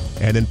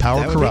 And then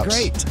power corrupts.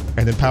 Great.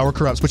 And then power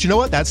corrupts. But you know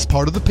what? That's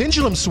part of the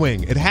pendulum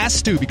swing. It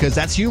has to, because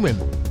that's human.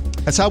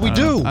 That's how we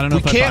do. I don't know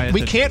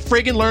we can't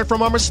friggin' learn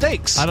from our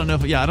mistakes. I don't know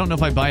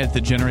if I buy it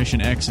that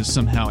Generation X is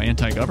somehow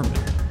anti-government.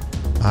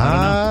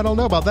 I don't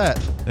know about that.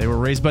 They were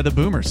raised by the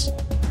boomers.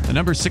 The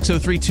number is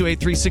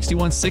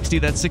 603-283-6160.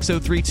 That's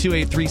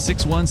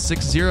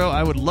 603-283-6160.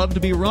 I would love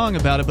to be wrong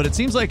about it, but it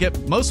seems like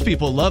most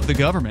people love the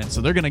government, so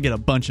they're going to get a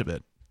bunch of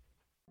it.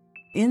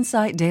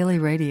 Insight Daily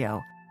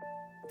Radio.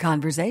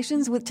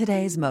 Conversations with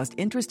today's most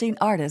interesting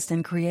artists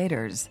and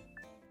creators.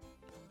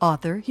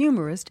 Author,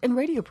 humorist, and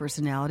radio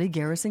personality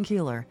Garrison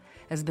Keillor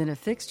has been a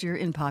fixture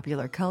in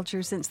popular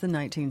culture since the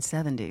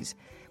 1970s,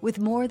 with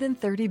more than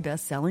 30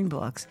 best-selling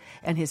books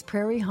and his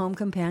Prairie Home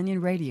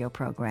Companion radio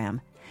program.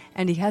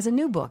 And he has a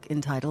new book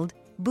entitled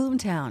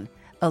Boomtown,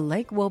 a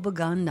Lake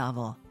Wobegon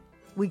novel.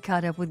 We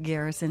caught up with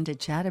Garrison to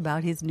chat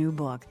about his new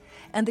book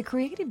and the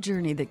creative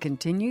journey that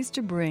continues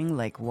to bring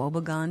Lake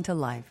Wobegon to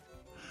life.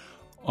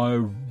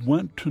 I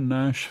went to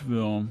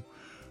Nashville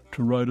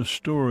to write a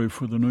story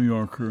for the New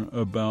Yorker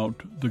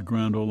about the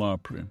Grand Ole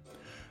Opry,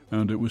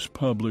 and it was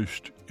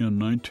published in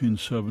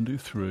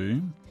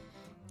 1973.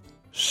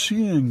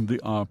 Seeing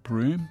the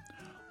Opry,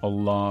 a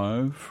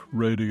live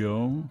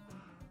radio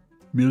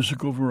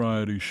musical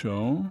variety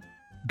show,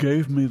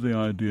 gave me the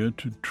idea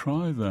to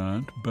try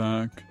that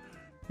back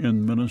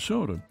in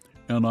Minnesota,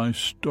 and I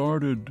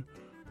started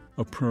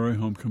a Prairie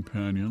Home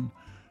Companion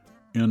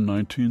in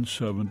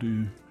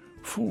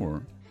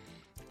 1974.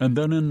 And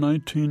then in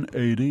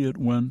 1980, it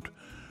went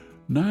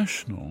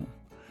national.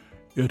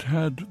 It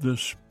had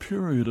this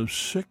period of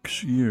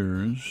 6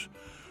 years,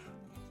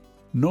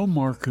 no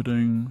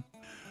marketing,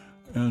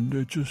 and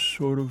it just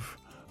sort of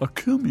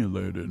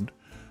accumulated,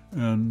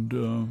 and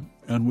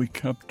we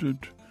kept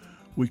it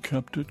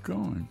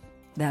going.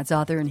 That's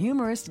author and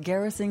humorist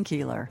Garrison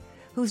Keillor,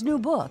 whose new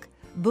book,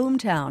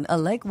 Boomtown, a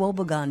Lake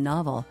Wobegon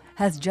novel,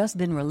 has just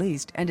been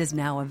released and is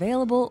now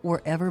available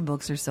wherever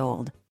books are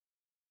sold.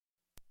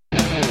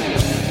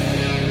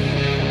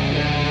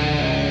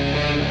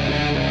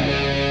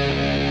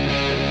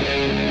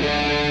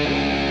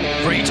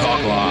 Free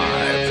Talk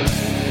Live.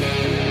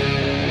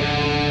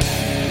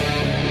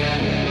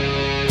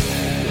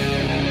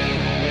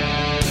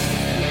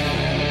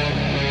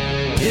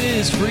 It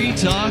is Free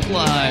Talk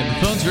Live.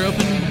 The phones are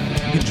open.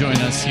 You can join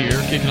us here,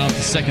 kicking off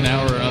the second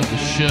hour of the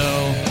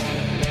show.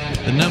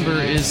 The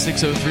number is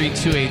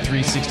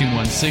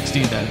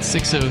 603-283-6160. That's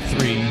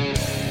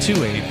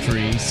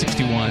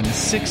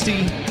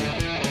 603-283-6160.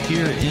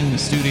 Here in the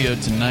studio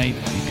tonight,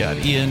 we've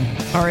got Ian,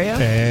 Aria,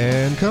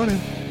 and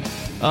Conan.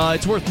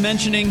 It's worth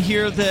mentioning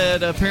here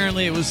that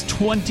apparently it was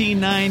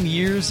 29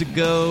 years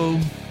ago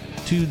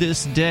to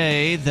this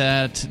day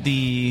that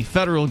the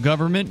federal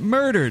government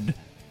murdered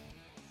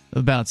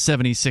about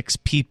 76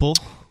 people.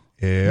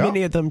 Yeah.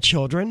 Many of them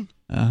children.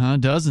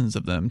 Dozens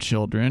of them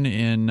children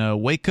in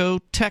Waco,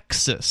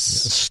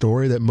 Texas. A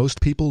story that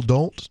most people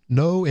don't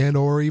know and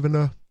or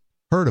even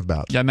heard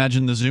about. Yeah, I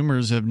imagine the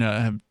Zoomers have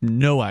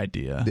no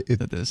idea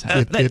that this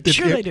happened. They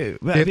do.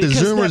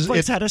 Because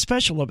Netflix had a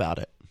special about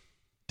it.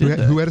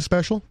 Who had a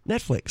special?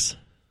 Netflix.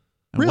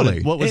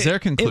 Really? What was their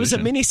conclusion? It was a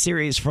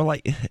mini-series for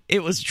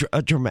it was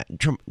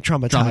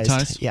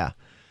traumatized. Yeah.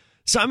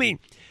 So, I mean,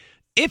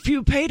 if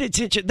you paid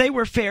attention, they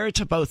were fair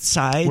to both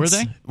sides. Were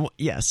they? Well,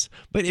 yes.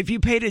 But if you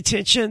paid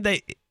attention,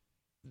 they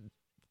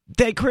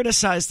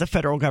criticized the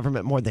federal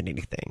government more than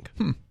anything.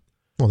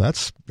 Well,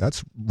 that's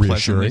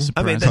reassuring.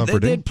 I mean, they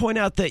did point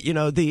out that,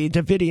 the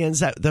Davidians,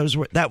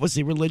 that was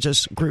the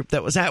religious group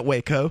that was at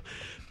Waco,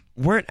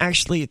 weren't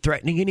actually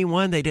threatening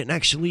anyone. They didn't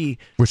actually,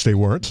 which they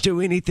weren't,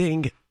 do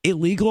anything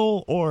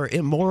illegal or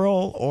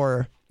immoral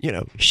or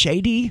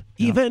shady.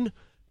 Even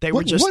they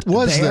were just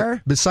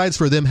there. Besides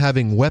for them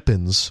having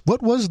weapons,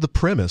 what was the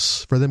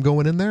premise for them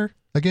going in there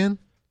again?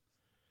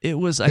 It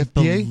was, I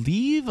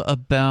believe,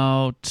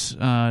 about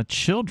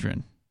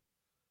children.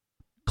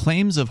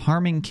 Claims of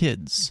harming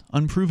kids.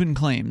 Unproven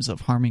claims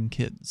of harming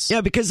kids.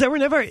 Yeah, because there were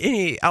never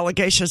any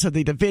allegations of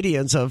the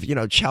Davidians of,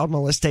 child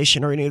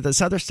molestation or any of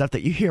this other stuff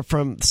that you hear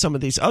from some of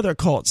these other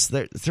cults.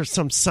 There's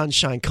some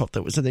Sunshine cult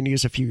that was in the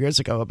news a few years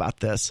ago about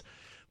this.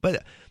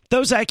 But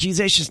those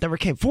accusations never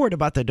came forward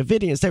about the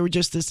Davidians. They were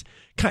just this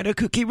kind of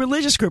kooky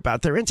religious group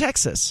out there in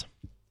Texas.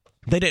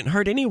 They didn't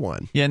hurt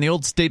anyone. Yeah, and the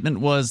old statement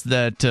was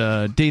that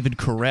David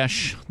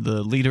Koresh,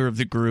 the leader of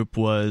the group,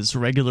 was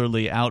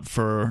regularly out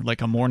for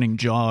like a morning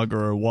jog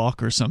or a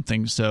walk or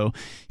something, so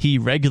he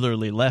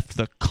regularly left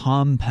the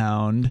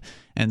compound,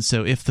 and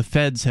so if the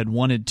feds had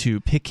wanted to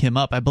pick him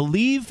up, I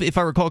believe, if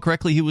I recall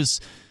correctly, he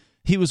was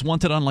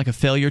wanted on like a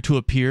failure to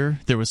appear.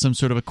 There was some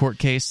sort of a court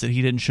case that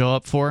he didn't show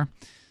up for.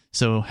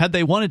 So had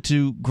they wanted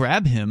to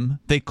grab him,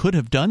 they could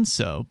have done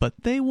so, but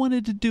they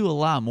wanted to do a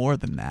lot more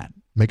than that.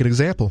 Make an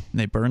example. And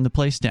they burned the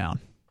place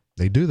down.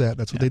 They do that.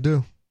 That's what they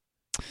do.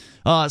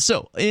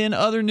 So, in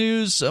other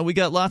news, we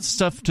got lots of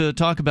stuff to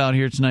talk about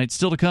here tonight.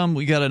 Still to come,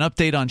 we got an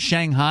update on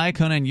Shanghai.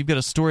 Conan, you've got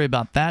a story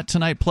about that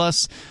tonight.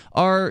 Plus,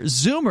 our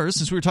Zoomers,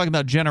 since we were talking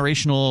about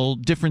generational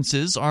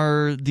differences,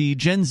 are the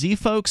Gen Z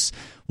folks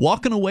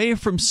walking away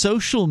from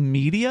social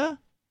media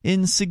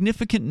in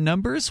significant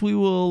numbers? We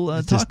will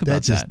talk about that.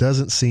 That just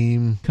doesn't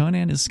seem...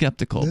 Conan is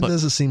skeptical. That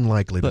doesn't seem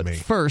likely to me. But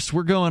first,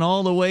 we're going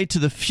all the way to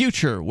the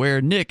future,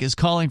 where Nick is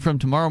calling from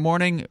tomorrow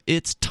morning.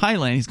 It's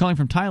Thailand. He's calling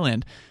from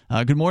Thailand.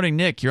 Good morning,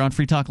 Nick. You're on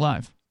Free Talk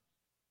Live.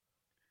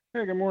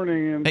 Hey, good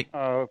morning. And,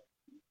 hey.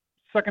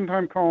 Second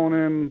time calling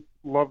in.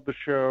 Love the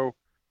show.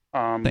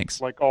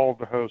 Thanks. Like all of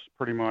the hosts,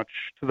 pretty much.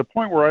 To the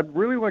point where I'd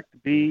really like to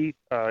be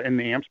in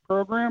the AMPS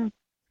program.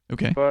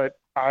 Okay. But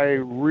I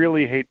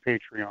really hate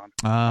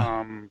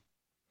Patreon.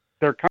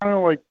 They're kind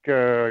of like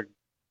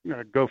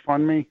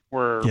GoFundMe,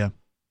 where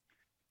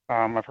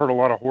I've heard a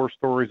lot of horror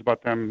stories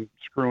about them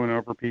screwing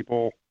over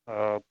people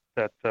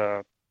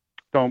that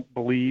don't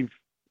believe,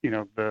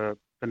 the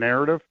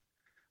narrative.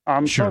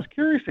 Sure. So I was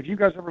curious if you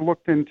guys ever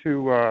looked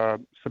into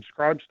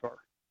Subscribestar.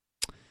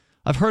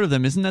 I've heard of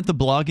them. Isn't that the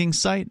blogging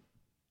site?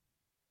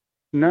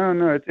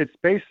 No, it's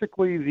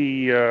basically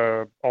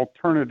the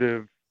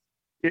alternative.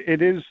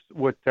 It is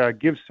what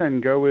Give,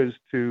 Send, Go is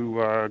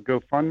to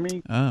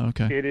GoFundMe. Oh,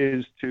 okay. It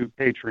is to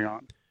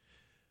Patreon.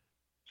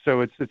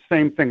 So it's the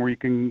same thing where you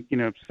can,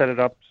 set it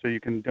up so you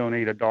can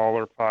donate $1,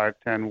 $5,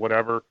 $10,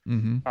 whatever.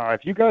 Mm-hmm.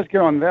 If you guys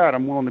get on that,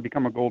 I'm willing to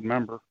become a gold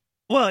member.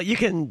 Well, you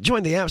can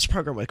join the AMPS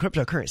program with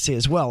cryptocurrency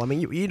as well. I mean,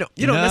 you don't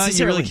necessarily...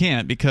 you really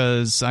can't,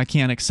 because I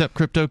can't accept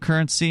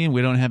cryptocurrency, and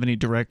we don't have any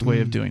direct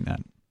way of doing that.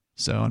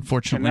 So,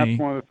 unfortunately... And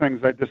that's one of the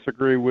things I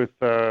disagree with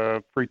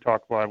Free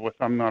Talk Live with.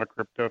 I'm not a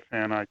crypto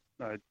fan.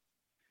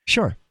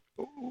 Sure.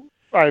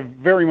 I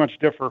very much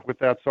differ with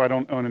that, so I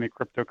don't own any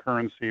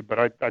cryptocurrency,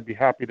 but I'd be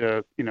happy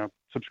to,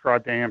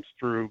 subscribe to AMPS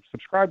through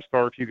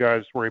Subscribestar if you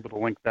guys were able to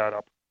link that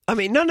up. I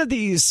mean, none of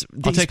these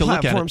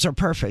platforms are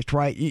perfect,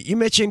 right? You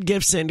mentioned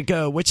Give, Send,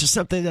 Go, which is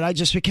something that I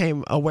just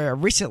became aware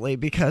of recently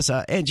because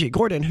Angie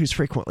Gordon, who's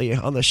frequently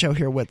on the show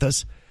here with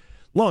us,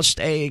 launched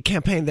a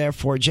campaign there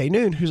for Jay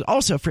Noon, who's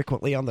also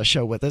frequently on the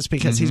show with us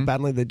because he's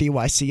battling the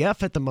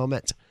DYCF at the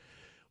moment.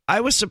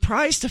 I was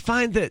surprised to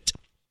find that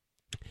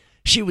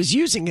she was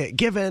using it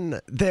given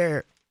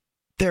their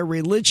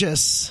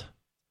religious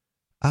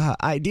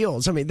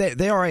ideals. I mean,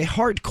 they are a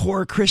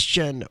hardcore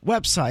Christian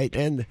website,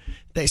 and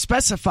they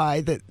specify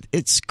that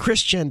it's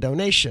Christian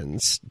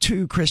donations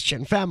to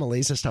Christian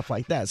families and stuff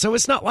like that. So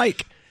it's not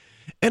like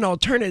an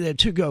alternative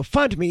to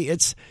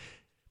GoFundMe.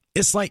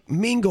 It's like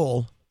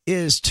Mingle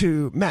is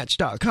to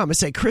Match.com.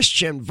 It's a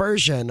Christian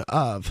version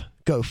of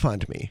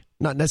GoFundMe,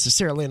 not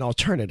necessarily an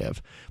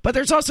alternative. But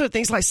there's also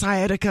things like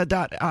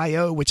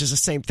Sciatica.io, which is the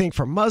same thing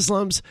for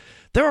Muslims.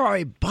 There are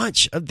a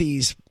bunch of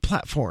these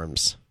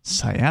platforms.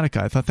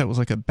 Sciatica? I thought that was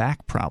like a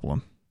back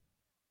problem.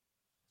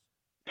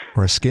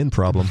 Or a skin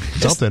problem.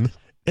 Something.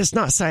 It's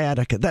not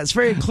sciatica. That's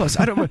very close.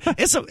 I don't know.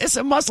 It's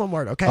a Muslim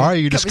word, okay? All right,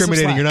 you're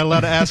discriminating. You're not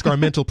allowed to ask our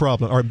mental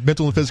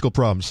and physical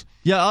problems.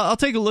 Yeah, I'll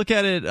take a look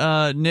at it,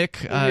 Nick.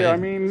 Yeah, I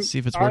mean, see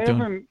if it's worth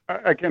doing.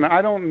 Again,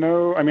 I don't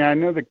know. I mean, I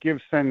know that Give,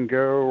 Send, Go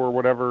or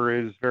whatever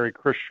is very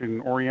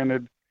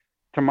Christian-oriented.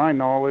 To my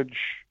knowledge,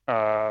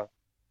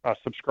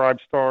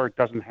 Subscribestar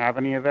doesn't have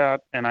any of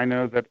that. And I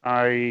know that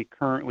I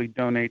currently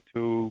donate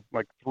to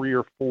like 3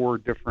 or 4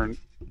 different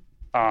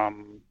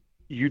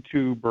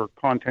YouTube or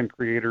content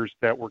creators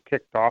that were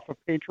kicked off of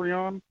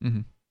Patreon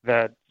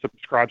that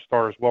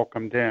Subscribestar is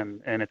welcomed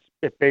in, and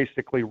it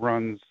basically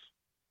runs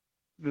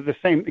the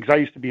same, because I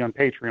used to be on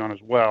Patreon as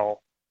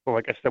well. But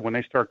like I said, when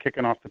they start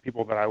kicking off the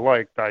people that I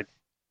liked, I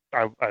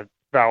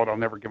vowed I'll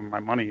never give them my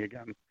money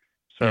again.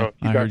 So if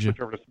you guys switch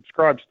over to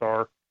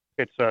Subscribestar,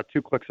 it's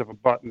 2 clicks of a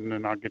button,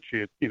 and I'll get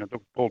you, the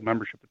gold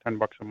membership at $10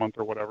 a month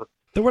or whatever.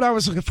 The word I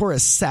was looking for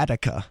is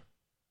Sciatica,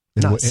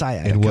 not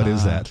sciatica. And what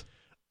is that?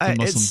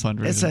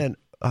 It's an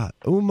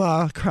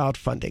Ummah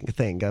crowdfunding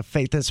thing, a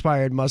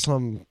faith-inspired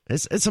Muslim.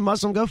 It's a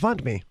Muslim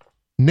GoFundMe.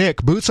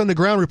 Nick, boots on the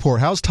ground report.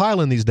 How's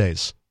Thailand these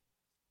days?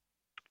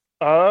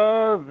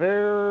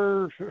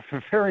 They're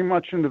very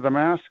much into the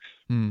masks.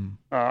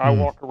 I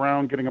walk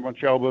around getting a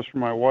bunch of elbows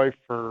from my wife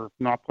for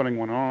not putting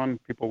one on.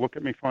 People look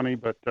at me funny,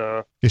 but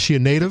is she a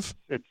native?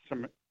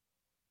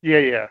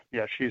 Yeah.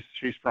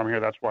 She's from here.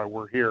 That's why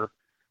we're here.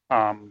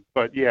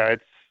 But yeah,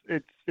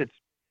 it's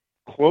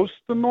close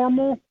to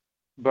normal.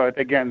 But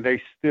again,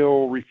 they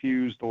still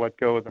refuse to let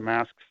go of the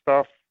mask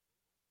stuff.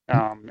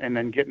 And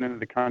then getting into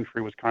the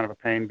country was kind of a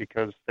pain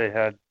because they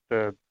had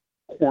the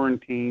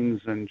quarantines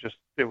and just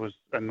it was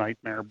a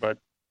nightmare. But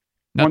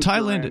now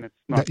Thailand,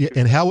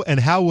 and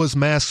how was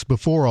masks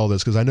before all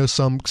this? Because I know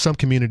some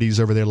communities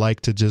over there like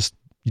to just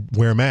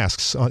wear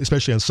masks,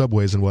 especially on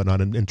subways and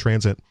whatnot in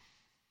transit.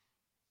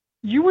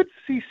 You would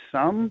see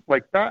some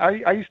like that.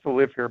 I used to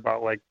live here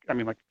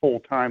full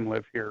time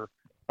live here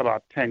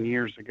about 10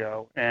 years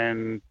ago,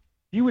 and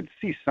you would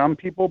see some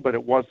people, but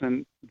it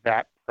wasn't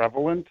that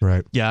prevalent.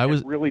 Right. Yeah,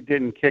 it really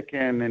didn't kick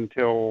in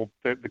until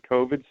the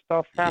COVID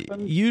stuff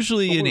happened.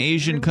 Usually in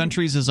Asian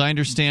countries, as I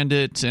understand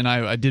it, and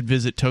I did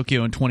visit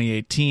Tokyo in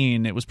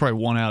 2018, it was probably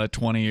 1 out of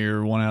 20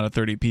 or 1 out of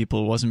 30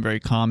 people. It wasn't very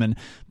common.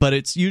 But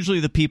it's usually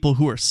the people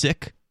who are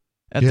sick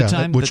at the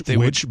time.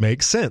 Which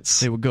makes sense.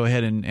 They would go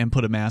ahead and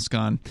put a mask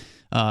on.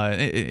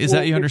 Is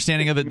that your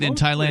understanding of it in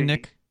Thailand,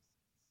 Nick?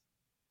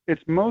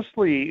 It's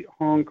mostly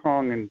Hong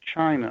Kong and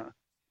China,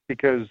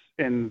 because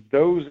in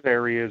those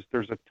areas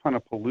there's a ton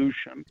of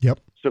pollution. Yep.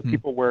 So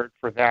people wear it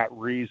for that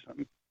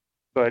reason.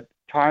 But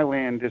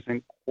Thailand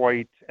isn't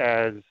quite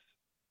as,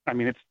 I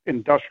mean, it's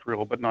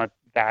industrial, but not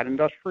that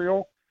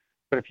industrial.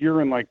 But if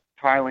you're in like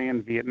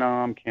Thailand,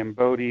 Vietnam,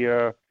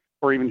 Cambodia,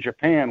 or even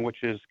Japan,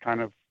 which is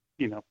kind of,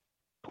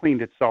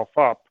 cleaned itself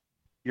up,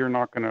 you're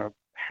not going to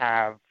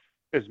have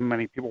as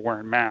many people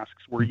wearing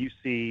masks. Where you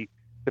see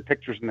the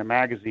pictures in the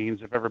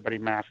magazines of everybody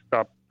masked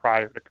up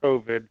prior to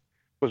COVID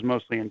was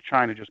mostly in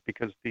China, just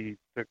because the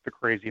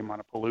crazy amount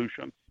of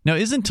pollution. Now,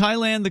 isn't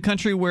Thailand the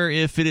country where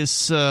if it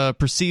is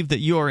perceived that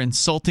you are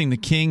insulting the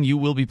king, you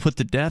will be put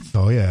to death?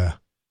 Oh, yeah.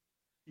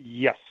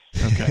 Yes.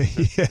 Okay.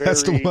 Yeah,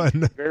 that's the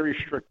one. Very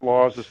strict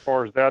laws as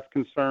far as that's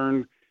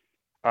concerned.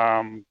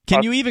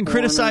 Can you even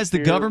criticize the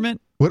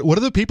government? What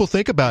do the people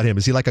think about him?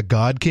 Is he like a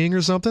god king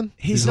or something?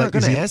 He's not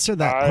going to answer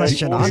that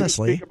question,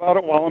 honestly. Speak about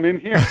it while I'm in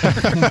here.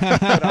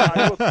 But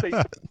I will say,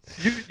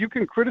 you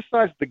can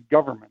criticize the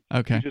government.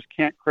 Okay. You just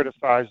can't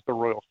criticize the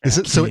royal family. Is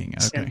it so?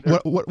 Okay.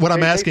 What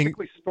I'm asking?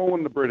 Basically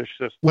stolen the British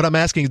system. What I'm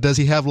asking is, does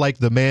he have like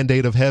the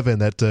mandate of heaven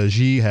that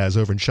Xi has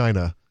over in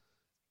China?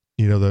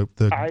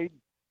 That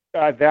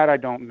I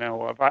don't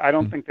know of. I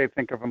don't think they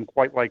think of him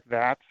quite like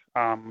that.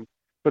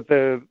 But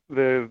the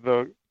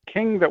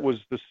king that was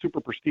the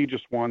super prestigious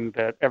one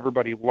that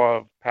everybody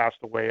loved passed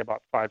away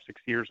about 5-6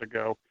 years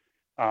ago.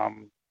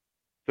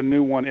 The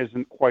new one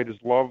isn't quite as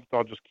loved.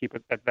 I'll just keep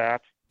it at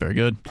that. Very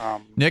good.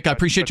 Nick, I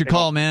appreciate your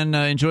call, man.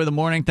 Enjoy the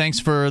morning. Thanks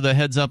for the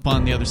heads up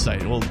on the other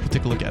side. We'll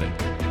take a look at it.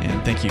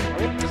 And thank you.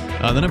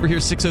 The number here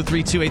is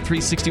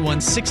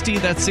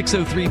 603-283-6160. That's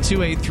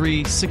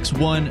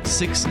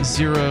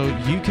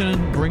 603-283-6160. You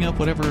can bring up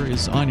whatever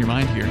is on your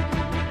mind here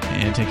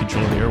and take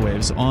control of the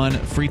airwaves on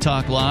Free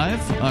Talk Live.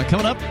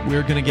 Coming up,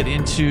 we're going to get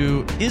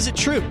into, is it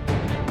true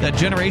that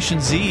Generation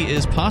Z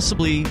is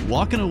possibly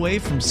walking away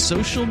from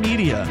social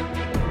media?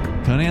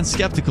 Conan's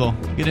skeptical.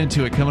 Get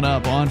into it coming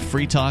up on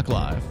Free Talk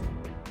Live.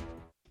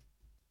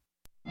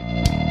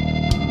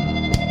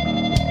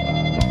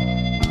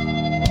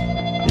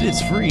 It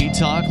is Free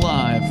Talk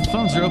Live.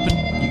 Phones are open.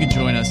 You can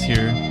join us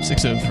here.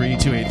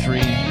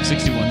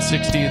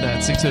 603-283-6160.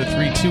 That's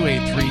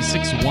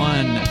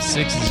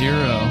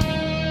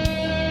 603-283-6160.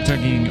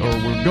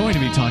 We're going to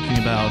be talking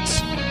about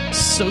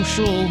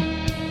social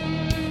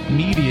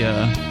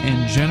media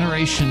and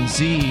Generation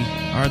Z.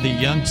 Are the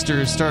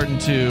youngsters starting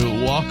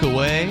to walk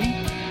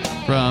away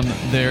from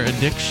their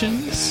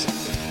addictions?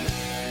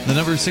 The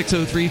number is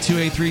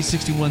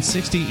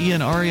 603-283-6160.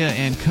 Ian, Aria,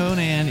 and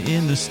Conan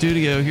in the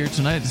studio here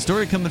tonight. The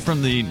story coming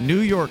from the New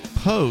York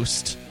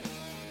Post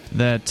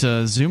that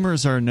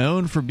Zoomers are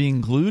known for being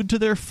glued to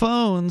their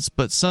phones,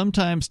 but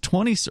sometimes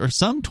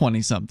some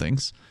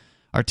 20-somethings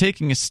are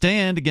taking a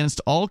stand against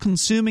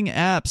all-consuming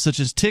apps such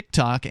as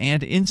TikTok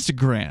and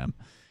Instagram,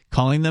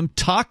 calling them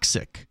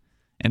toxic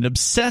and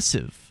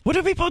obsessive. What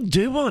do people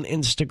do on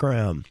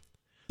Instagram?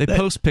 They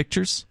post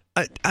pictures.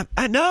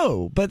 I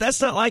know, but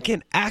that's not like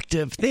an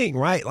active thing,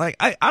 right? Like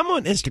I'm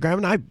on Instagram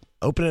and I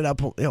open it up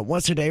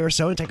once a day or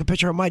so and take a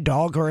picture of my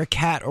dog or a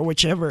cat or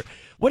whatever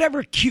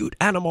cute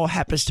animal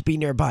happens to be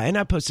nearby, and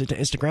I post it to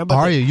Instagram. But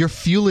Arya, you're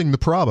fueling the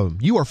problem.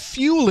 You are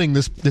fueling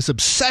this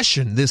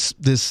obsession, this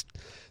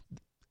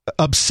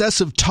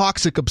obsessive,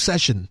 toxic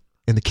obsession.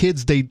 And the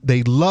kids,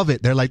 they love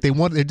it. They're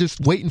just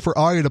waiting for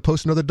Arya to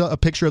post a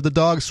picture of the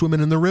dog swimming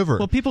in the river.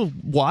 Well, people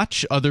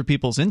watch other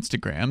people's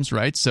Instagrams,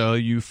 right? So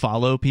you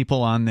follow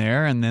people on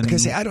there, and then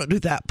I don't do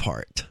that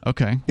part.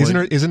 Okay,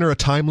 isn't there a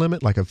time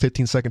limit, like a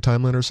 15-second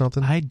time limit or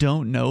something? I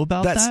don't know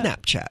about that. That's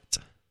Snapchat.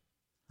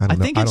 I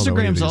think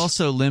Instagram's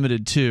also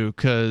limited too,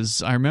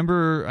 because I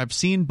remember I've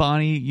seen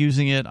Bonnie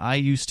using it. I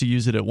used to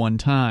use it at one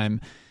time,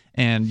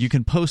 and you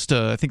can post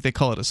I think they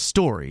call it a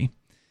story.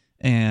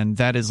 And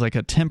that is like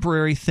a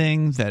temporary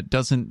thing that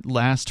doesn't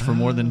last for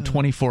more than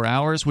 24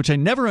 hours, which I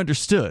never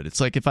understood.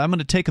 It's like, if I'm going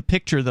to take a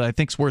picture that I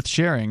think's worth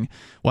sharing,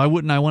 why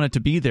wouldn't I want it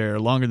to be there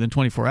longer than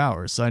 24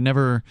 hours? So I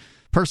never,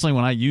 personally,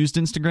 when I used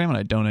Instagram, and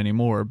I don't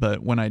anymore,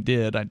 but when I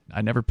did,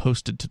 I never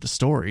posted to the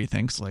story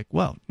things like,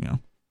 well,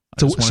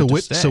 So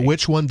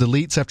which one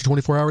deletes after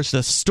 24 hours?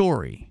 The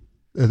story.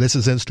 This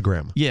is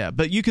Instagram. Yeah,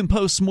 but you can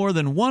post more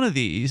than one of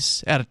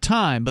these at a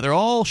time, but they're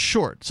all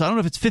short. So I don't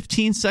know if it's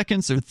 15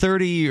 seconds or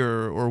 30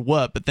 or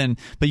what, but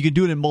you can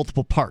do it in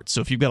multiple parts.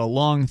 So if you've got a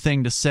long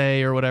thing to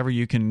say or whatever,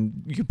 you can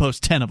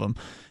post 10 of them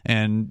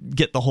and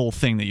get the whole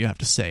thing that you have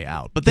to say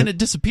out. But then it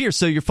disappears.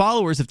 So your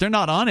followers, if they're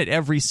not on it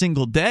every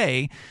single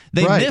day,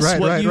 they miss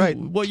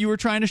what you were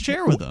trying to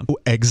share with them.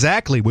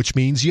 Exactly, which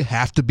means you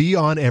have to be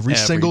on every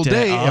single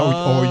day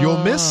or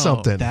you'll miss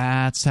something.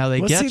 That's how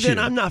they get you. Then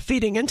I'm not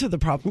feeding into the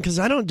problem, because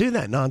I don't do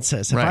that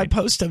nonsense. If Right. I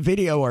post a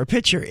video or a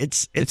picture,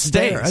 it's stays.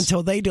 there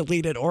until they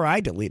delete it or I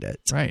delete it.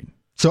 Right.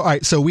 So, all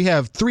right, so we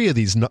have 3 of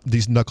these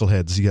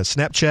knuckleheads. You got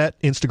Snapchat,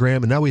 Instagram,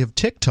 and now we have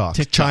TikTok.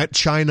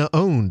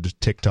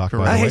 China-owned TikTok, by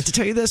the I way. hate to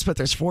tell you this, but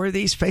there's 4 of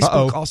these.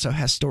 Facebook also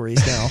has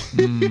stories now.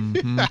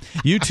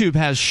 YouTube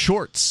has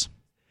Shorts.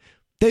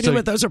 They do, So-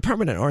 but those are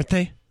permanent, aren't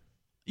they?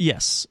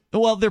 Yes.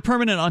 Well, they're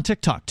permanent on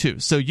TikTok, too.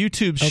 So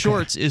YouTube's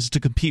Shorts is to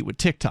compete with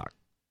TikTok.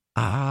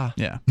 Ah.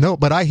 Yeah. No,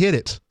 but I hit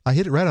it. I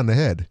hit it right on the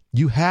head.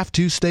 You have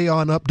to stay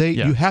on update.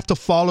 Yeah. You have to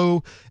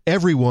follow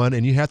everyone,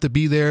 and you have to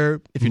be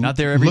there. If you're not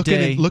there every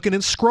day, looking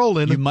and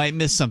scrolling. You might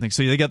miss something.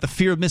 So they got the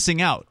fear of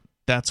missing out.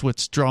 That's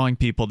what's drawing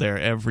people there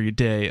every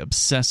day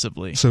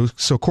obsessively.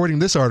 So according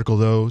to this article,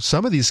 though,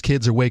 some of these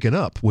kids are waking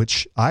up,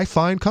 which I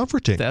find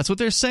comforting. That's what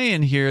they're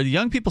saying here. The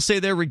young people say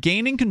they're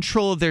regaining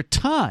control of their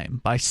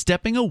time by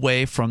stepping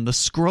away from the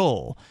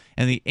scroll.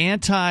 And the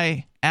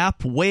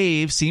anti-app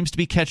wave seems to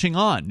be catching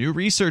on. New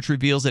research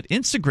reveals that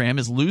Instagram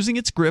is losing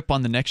its grip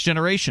on the next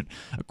generation.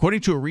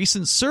 According to a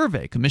recent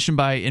survey commissioned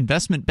by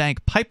investment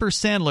bank Piper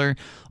Sandler,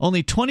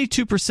 only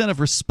 22% of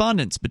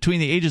respondents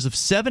between the ages of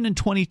 7 and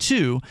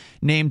 22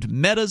 named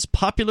Meta's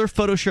popular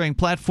photo-sharing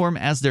platform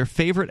as their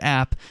favorite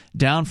app,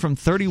 down from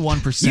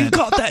 31%. You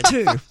caught that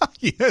too.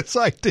 Yes,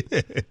 I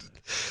did.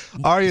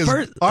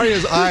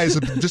 Arya's eyes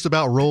have just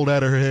about rolled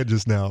out of her head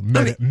just now.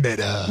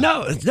 Meta.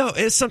 No,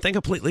 it's something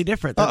completely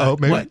different.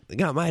 Maybe. What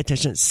got my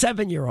attention?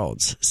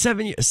 7-year-olds,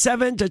 7 to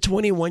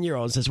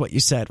 21-year-olds is what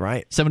you said,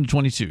 right? 7 to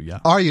 22, yeah.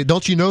 Arya,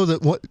 don't you know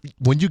that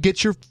when you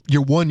get your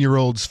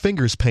 1-year-old's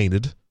fingers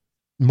painted,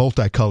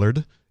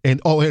 multicolored, and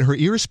her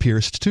ears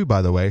pierced too,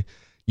 by the way,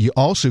 you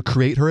also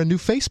create her a new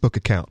Facebook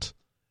account.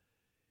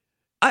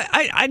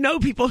 I know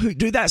people who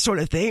do that sort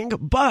of thing,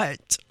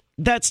 but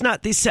that's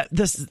not the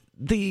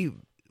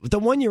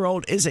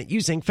 1-year-old isn't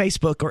using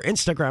Facebook or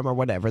Instagram or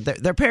whatever.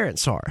 Their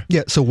parents are.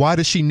 Yeah, so why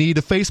does she need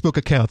a Facebook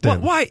account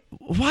then? Why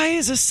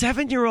is a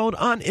 7-year-old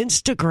on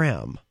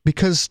Instagram?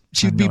 Because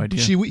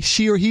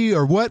she or he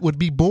or what would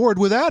be bored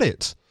without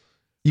it.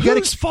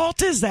 Whose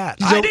fault is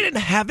that? I didn't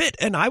have it,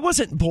 and I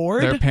wasn't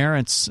bored. Their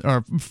parents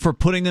are for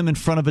putting them in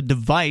front of a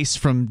device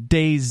from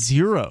day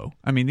zero.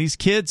 I mean, these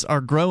kids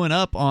are growing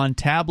up on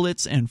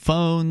tablets and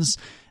phones,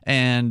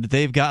 and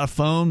they've got a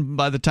phone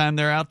by the time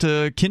they're out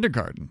to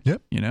kindergarten.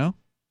 Yep. You know?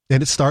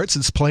 And it's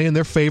playing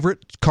their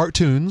favorite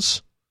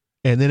cartoons,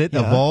 and then it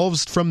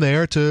evolves from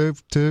there to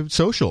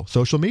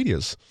social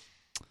medias.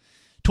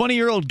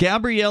 20-year-old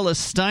Gabriella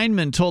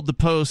Steinman told the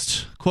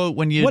Post, quote,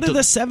 when you... What are do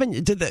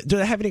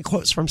they have any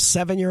quotes from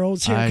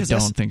 7-year-olds here? I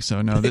don't think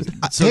so, no.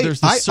 So hey,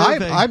 there's the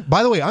survey...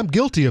 by the way, I'm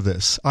guilty of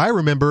this. I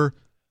remember...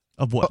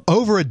 Of what?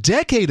 Over a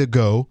decade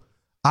ago,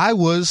 I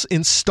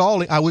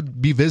would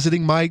be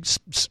visiting my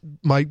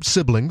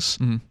siblings,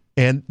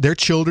 and their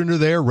children are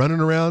there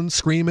running around,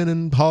 screaming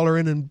and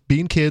hollering and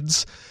being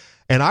kids.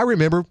 And I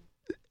remember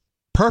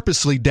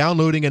purposely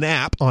downloading an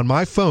app on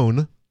my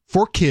phone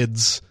for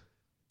kids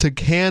to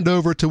hand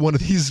over to one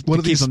of these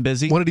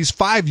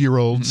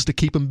 5-year-olds to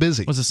keep them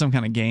busy. Was it some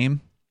kind of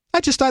game? I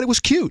just thought it was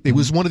cute. It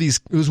was one of these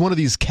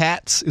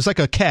cats. It was like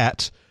a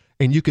cat,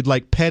 and you could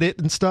like pet it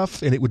and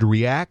stuff, and it would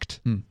react.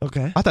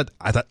 Okay.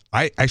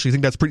 I actually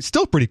think that's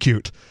still pretty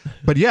cute.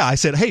 But yeah, I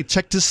said, hey,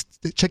 check this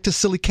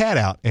silly cat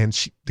out, and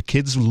the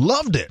kids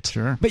loved it.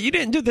 Sure. But you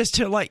didn't do this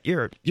to like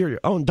your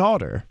own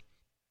daughter.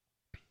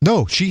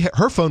 No,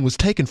 her phone was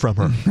taken from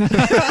her.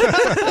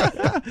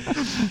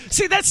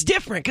 See, that's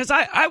different because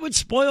I would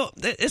spoil.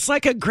 It's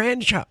like a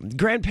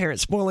grandparent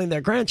spoiling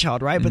their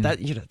grandchild, right? But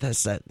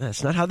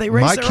that's not how they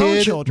raise their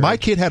own children. My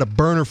kid had a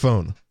burner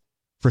phone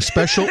for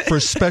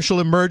special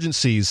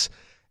emergencies,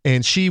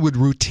 and she would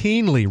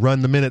routinely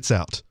run the minutes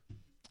out.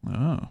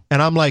 Oh, and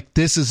I'm like,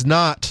 this is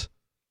not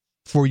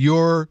for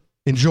your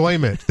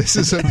enjoyment. This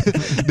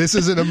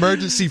is an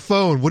emergency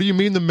phone. What do you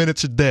mean the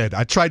minutes are dead?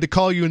 I tried to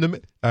call you in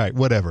the. All right,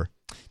 whatever.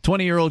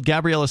 20-year-old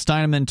Gabriella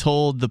Steinman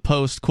told the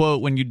Post,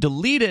 quote, when you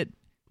delete it,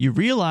 you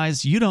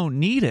realize you don't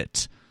need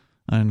it,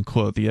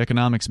 unquote. The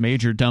economics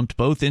major dumped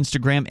both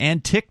Instagram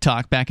and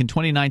TikTok back in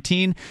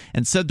 2019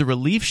 and said the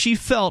relief she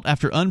felt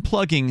after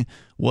unplugging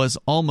was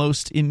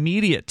almost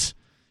immediate.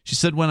 She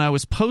said, when I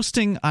was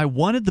posting, I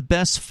wanted the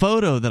best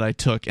photo that I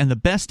took and the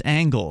best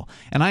angle,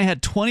 and I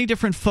had 20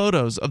 different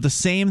photos of the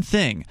same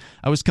thing.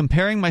 I was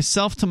comparing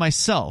myself to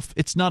myself.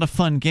 It's not a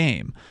fun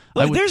game.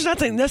 Look, there's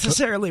nothing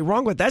necessarily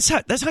wrong with that.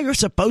 That's how you're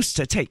supposed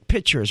to take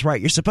pictures,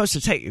 right? You're supposed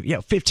to take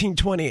 15,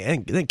 20,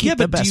 and then keep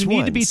the best ones. Do you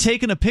need to be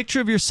taking a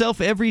picture of yourself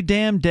every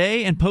damn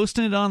day and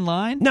posting it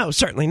online? No,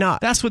 certainly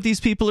not. That's what these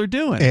people are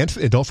doing.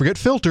 And don't forget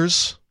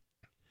filters.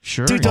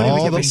 Sure. Dude, don't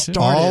even get me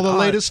started. All the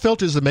latest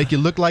filters that make you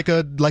look like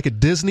a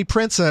Disney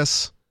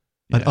princess,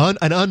 an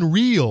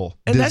unreal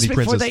and Disney that's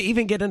before princess. they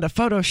even get into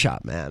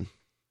Photoshop, man.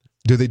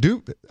 Do they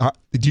do?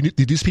 Do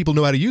these people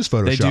know how to use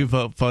Photoshop? They do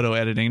photo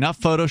editing, not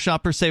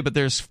Photoshop per se, but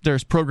there's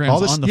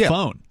programs on the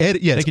phone.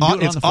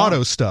 It's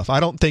auto stuff. I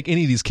don't think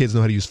any of these kids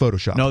know how to use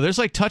Photoshop. No, there's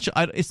like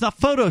it's not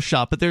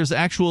Photoshop, but there's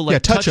actual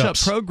touch-up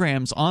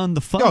programs on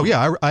the phone. Oh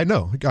yeah, I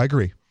know. I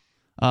agree.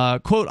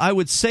 Quote, I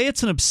would say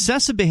it's an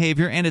obsessive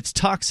behavior and it's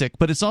toxic,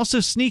 but it's also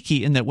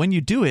sneaky in that when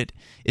you do it,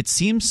 it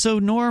seems so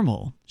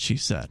normal, she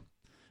said.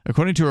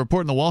 According to a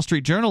report in the Wall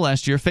Street Journal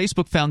last year,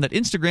 Facebook found that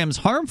Instagram is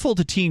harmful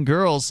to teen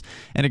girls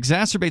and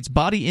exacerbates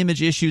body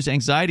image issues,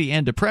 anxiety,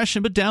 and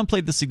depression, but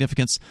downplayed the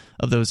significance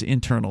of those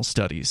internal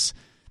studies.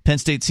 Penn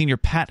State senior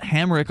Pat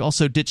Hamrick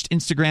also ditched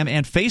Instagram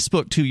and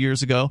Facebook 2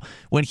 years ago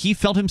when he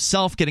felt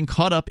himself getting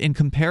caught up in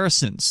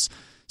comparisons.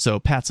 So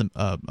Pat's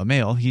a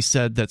male. He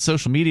said that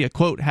social media,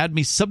 quote, had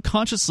me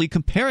subconsciously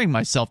comparing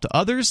myself to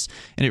others,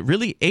 and it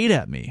really ate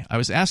at me. I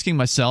was asking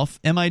myself,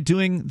 am I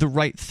doing the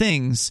right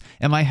things?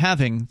 Am I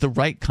having the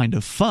right kind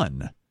of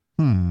fun?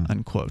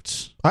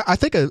 Unquote. I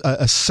think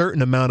a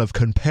certain amount of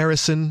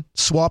comparison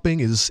swapping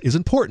is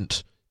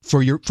important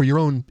for your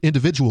own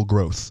individual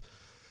growth.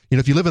 You know,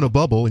 if you live in a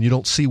bubble and you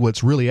don't see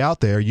what's really out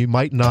there, you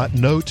might not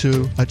know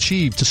to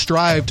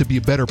strive to be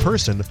a better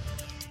person.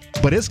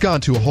 But it's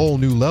gone to a whole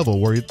new level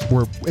where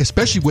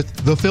especially with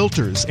the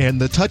filters and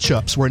the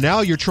touch-ups, where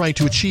now you're trying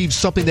to achieve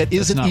something that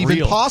isn't even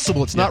real.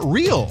 Possible. It's not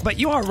real. But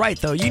you are right,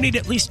 though. You need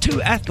at least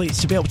 2 athletes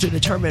to be able to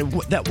determine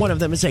that one of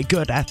them is a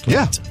good athlete.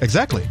 Yeah,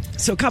 exactly.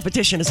 So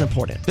competition is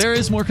important. There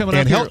is more coming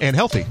up here. And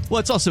healthy.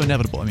 Well, it's also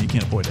inevitable. I mean, you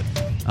can't avoid it.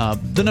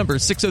 The number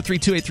is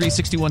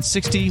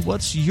 603-283-6160.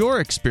 What's your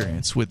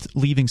experience with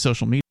leaving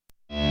social media?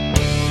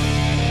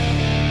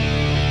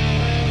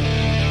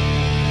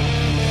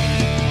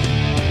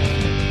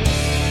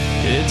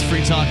 It's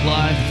Free Talk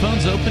Live. The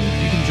phone's open.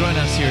 You can join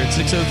us here at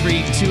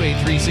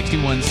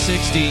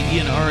 603-283-6160.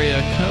 Ian,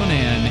 Aria,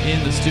 Conan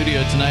in the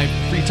studio tonight.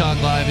 Free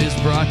Talk Live is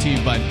brought to you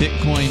by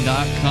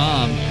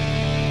Bitcoin.com.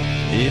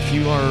 If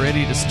you are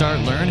ready to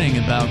start learning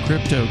about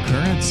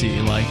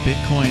cryptocurrency like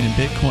Bitcoin and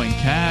Bitcoin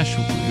Cash,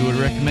 we would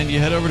recommend you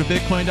head over to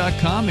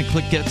Bitcoin.com and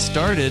click Get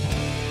Started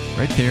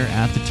right there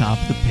at the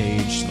top of the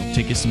page. It'll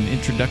take you some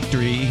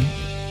introductory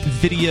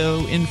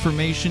video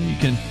information. You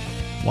can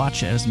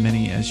watch as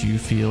many as you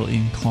feel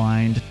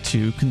inclined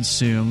to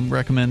consume.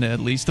 Recommend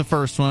at least the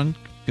first one.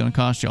 Going to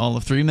cost you all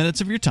of 3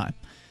 minutes of your time.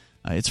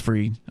 It's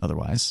free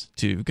otherwise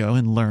to go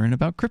and learn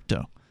about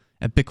crypto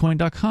at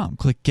Bitcoin.com.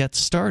 Click Get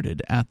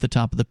Started at the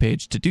top of the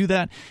page to do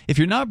that. If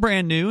you're not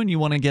brand new and you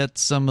want to get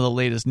some of the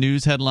latest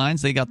news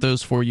headlines, they got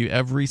those for you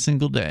every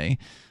single day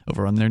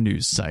over on their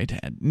news site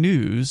at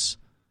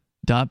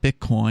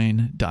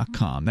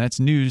news.bitcoin.com. That's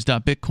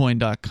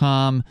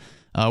news.bitcoin.com.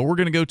 We're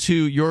going to go to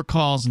your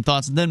calls and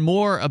thoughts, and then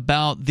more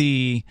about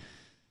the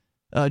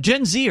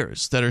Gen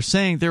Zers that are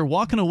saying they're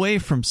walking away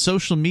from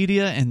social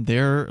media and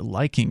they're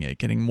liking it,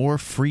 getting more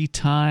free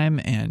time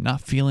and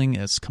not feeling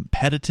as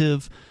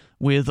competitive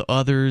with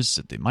others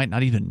that they might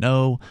not even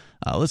know.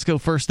 Let's go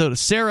first, though, to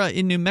Sarah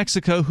in New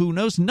Mexico, who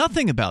knows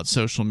nothing about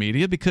social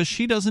media because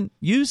she doesn't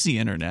use the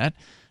internet.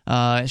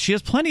 She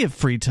has plenty of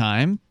free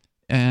time.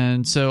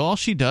 And so all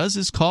she does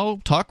is call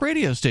talk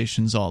radio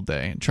stations all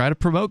day and try to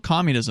promote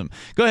communism.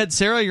 Go ahead,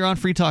 Sarah. You're on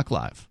Free Talk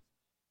Live.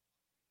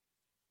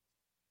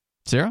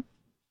 Sarah?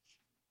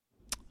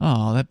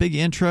 Oh, that big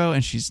intro,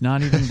 and she's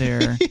not even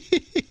there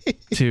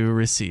to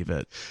receive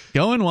it.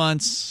 Going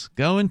once,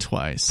 going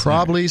twice.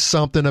 Probably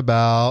something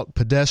about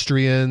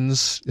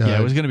pedestrians. Yeah,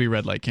 it was going to be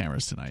red light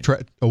cameras tonight.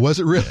 Was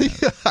it really?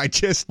 Yeah.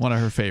 One of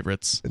her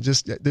favorites.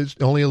 There's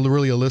only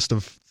really a list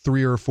of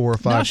 3 or 4 or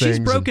 5 things. She's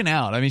broken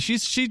out. I mean,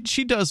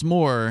 she does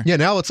more. Yeah,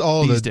 now it's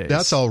all these days.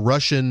 That's all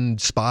Russian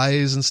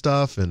spies and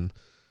stuff, and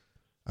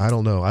I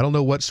don't know. I don't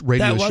know what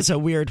radio. That was a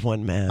weird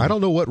one, man. I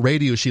don't know what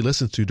radio she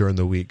listens to during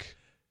the week.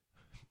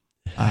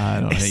 I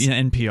don't know,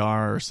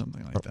 NPR or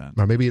something like that.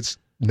 Or maybe it's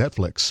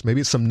Netflix.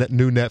 Maybe it's some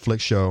new Netflix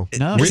show.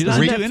 No, she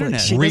doesn't do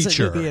internet. She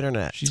doesn't do the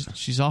internet.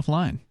 She's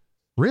offline.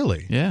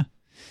 Really? Yeah.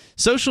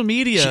 Social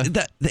media.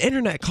 The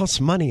internet costs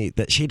money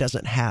that she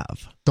doesn't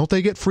have. Don't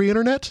they get free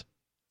internet?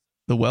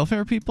 The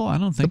welfare people? I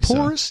don't think so. The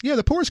poor's? Yeah,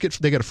 the poor's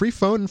get a free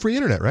phone and free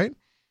internet, right?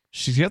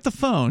 She's got the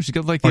phone. She's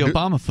got like the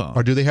Obama phone.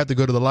 Or do they have to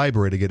go to the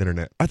library to get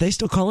internet? Are they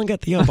still calling it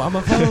the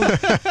Obama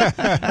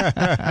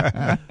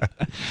phone?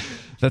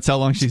 That's how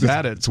long she's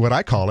had it. It's what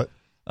I call it.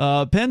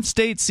 Penn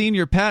State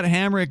senior Pat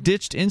Hamrick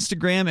ditched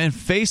Instagram and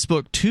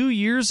Facebook 2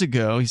 years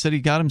ago. He said he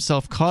got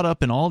himself caught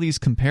up in all these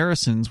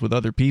comparisons with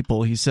other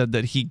people. He said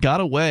that he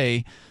got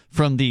away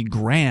from the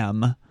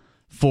gram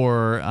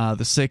for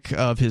the sake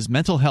of his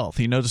mental health.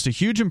 He noticed a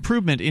huge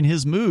improvement in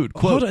his mood.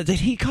 Quote, hold on, did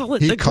he call it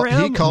the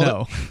gram?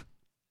 No.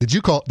 Did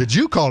you call it the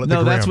gram?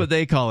 No, that's what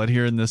they call it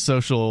here in the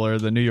Social or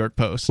the New York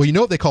Post. Well, you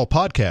know what they call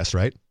podcasts,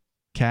 right?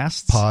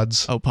 Casts?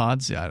 Pods. Oh,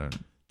 pods? Yeah, I don't know.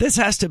 This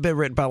has to have been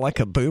written by like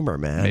a boomer,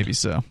 man. Maybe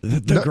so.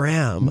 The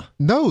gram.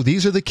 No,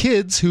 these are the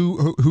kids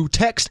who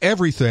text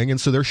everything,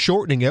 and so they're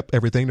shortening up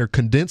everything. They're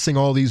condensing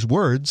all these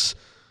words.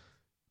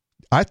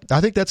 I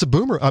think that's a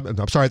boomer.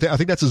 I'm sorry. I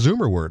think that's a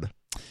Zoomer word.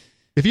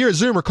 If you're a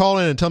Zoomer, call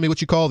in and tell me what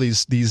you call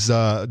these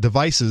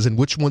devices and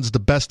which one's the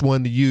best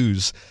one to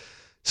use,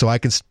 so I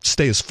can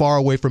stay as far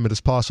away from it as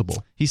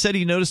possible. He said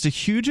he noticed a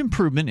huge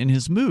improvement in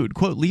his mood.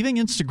 Quote, leaving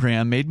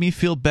Instagram made me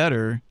feel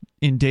better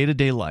in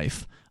day-to-day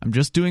life. I'm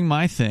just doing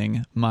my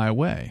thing my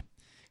way.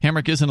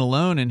 Hamrick isn't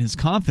alone in his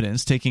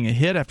confidence, taking a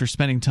hit after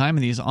spending time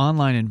in these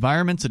online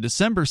environments. A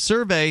December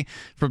survey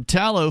from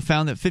Tallow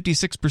found that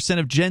 56%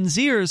 of Gen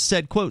Zers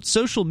said, quote,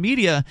 social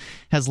media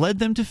has led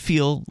them to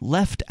feel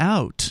left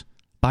out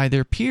by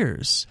their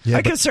peers. Yeah,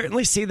 I can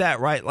certainly see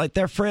that, right? Like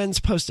their friends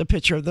post a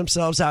picture of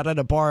themselves out at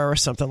a bar or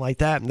something like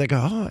that, and they go,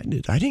 oh,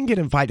 I didn't get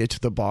invited to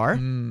the bar.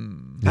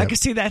 I can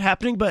see that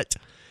happening, but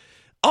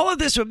all of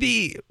this would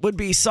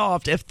be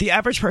solved if the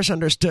average person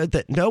understood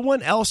that no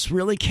one else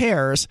really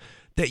cares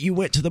that you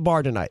went to the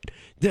bar tonight.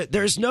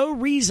 There's no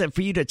reason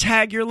for you to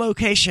tag your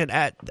location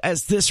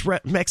as this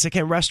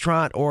Mexican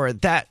restaurant or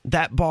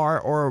that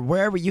bar or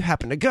wherever you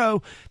happen to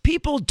go.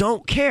 People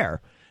don't care.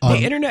 The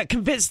internet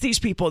convinced these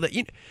people that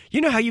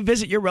you know how you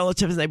visit your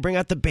relatives and they bring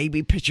out the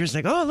baby pictures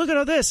and they go, oh, look at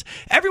all this.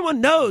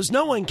 Everyone knows,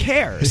 no one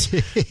cares.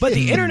 But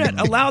the internet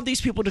allowed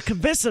these people to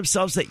convince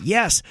themselves that,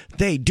 yes,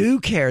 they do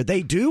care.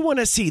 They do want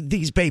to see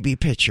these baby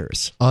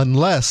pictures.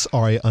 Unless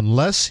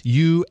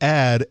you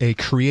add a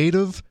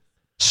creative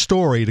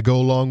story to go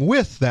along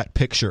with that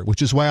picture,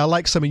 which is why I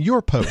like some of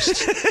your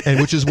posts,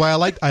 and which is why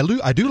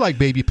I do like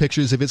baby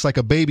pictures. If it's like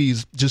a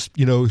baby's just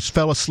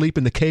fell asleep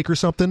in the cake or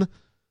something,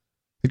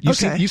 you've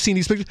seen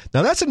these pictures.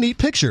 Now that's a neat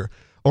picture.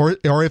 Or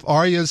if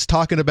Arya's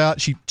talking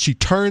about she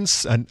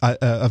turns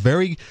a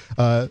very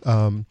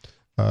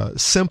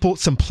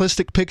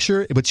simplistic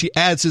picture, but she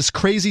adds this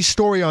crazy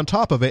story on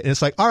top of it, and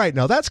it's like, all right,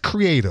 now that's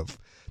creative.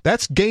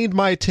 That's gained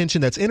my attention.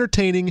 That's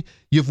entertaining.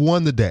 You've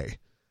won the day.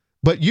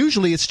 But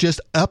usually it's just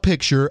a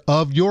picture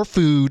of your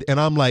food, and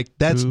I'm like,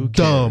 that's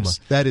dumb.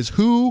 That is,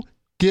 who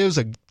gives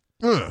a...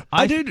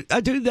 I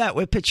do that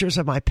with pictures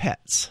of my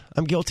pets.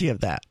 I'm guilty of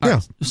that. Yeah.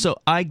 Right. So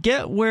I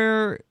get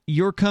where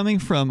you're coming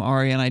from,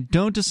 Ari, and I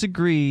don't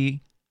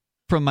disagree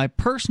from my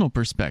personal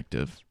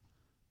perspective.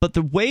 But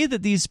the way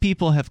that these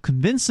people have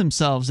convinced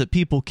themselves that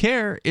people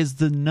care is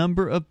the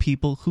number of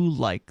people who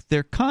like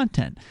their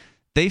content.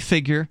 They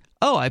figure,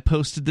 oh, I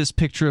posted this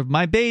picture of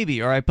my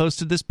baby, or I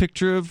posted this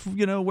picture of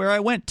where I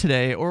went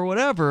today, or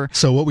whatever.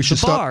 So what we should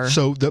stop.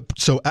 So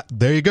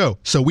there you go.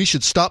 So we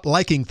should stop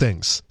liking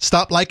things.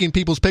 Stop liking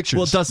people's pictures.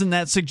 Well, doesn't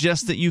that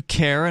suggest that you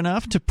care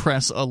enough to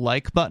press a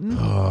like button?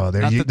 Oh,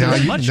 there you go.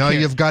 Now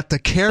you've got the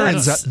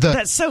Karens.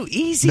 That's so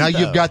easy. Now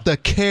you've got the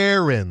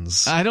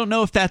Karens. I don't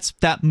know if that's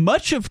that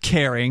much of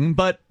caring,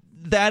 but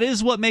that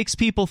is what makes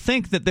people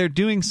think that they're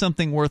doing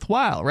something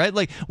worthwhile, right?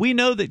 Like, we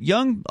know that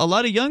a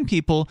lot of young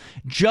people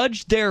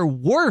judge their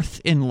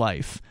worth in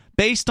life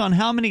based on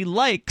how many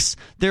likes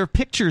their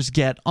pictures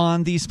get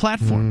on these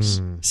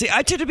platforms. See,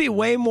 I tend to be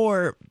way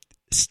more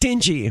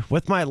stingy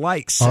with my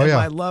likes and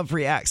my love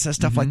reacts and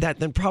stuff like that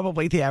than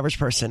probably the average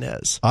person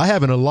is. I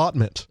have an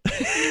allotment.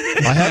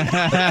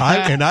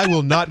 I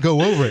will not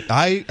go over it.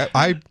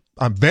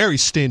 I'm very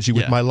stingy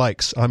with my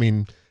likes. I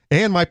mean...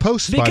 And my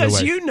posts, by the way.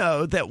 Because you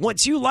know that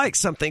once you like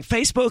something,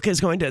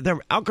 Facebook their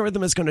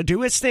algorithm is going to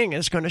do its thing and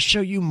it's going to show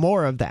you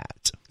more of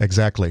that.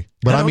 Exactly.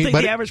 But I don't think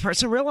the average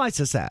person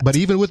realizes that. But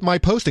even with my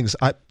postings,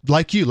 I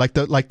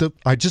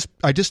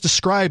just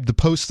described the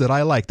posts that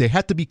I like. They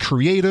have to be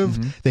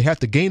creative, they have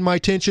to gain my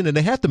attention, and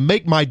they have to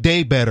make my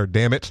day better,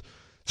 damn it.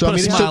 So put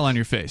a smile on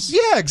your face.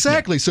 Yeah,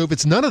 exactly. Yeah. So if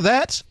it's none of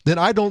that, then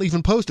I don't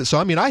even post it. So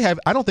I mean, I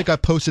don't think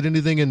I've posted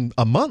anything in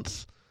a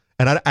month.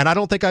 And I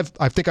don't think I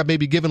think I've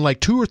maybe given like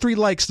 2 or 3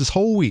 likes this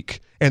whole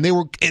week, and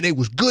it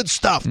was good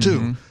stuff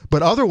too.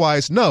 But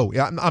otherwise, no,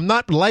 I'm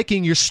not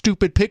liking your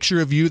stupid picture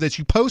of you that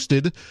you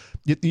posted.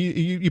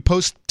 You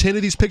post 10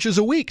 of these pictures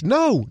a week.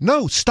 No,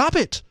 stop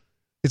it.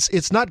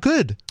 It's not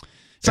good.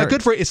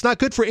 It's not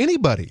good for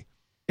anybody.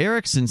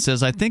 Erickson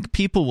says, I think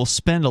people will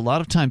spend a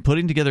lot of time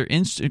putting together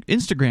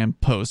Instagram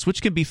posts,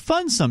 which can be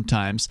fun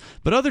sometimes,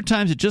 but other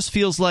times it just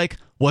feels like,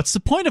 what's the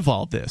point of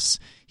all this?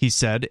 He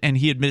said, and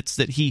he admits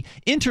that he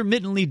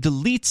intermittently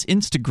deletes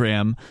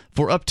Instagram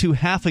for up to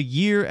half a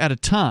year at a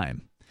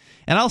time.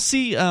 And I'll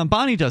see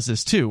Bonnie does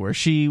this too, where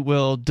she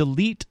will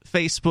delete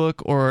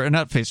Facebook or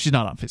not Facebook. She's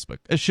not on Facebook.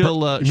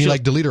 You mean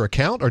like delete her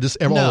account or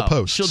just all the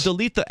posts? She'll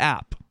delete the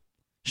app.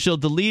 She'll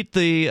delete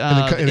the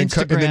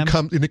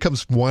Instagram, and it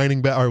comes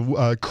whining back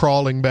or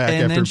crawling back,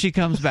 and then she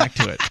comes back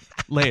to it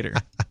later.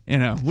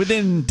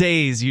 Within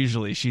days,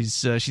 usually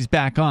she's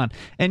back on,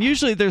 and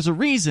usually there's a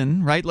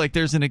reason, right? Like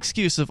there's an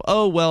excuse of,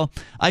 oh well,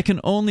 I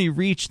can only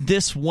reach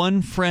this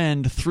one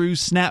friend through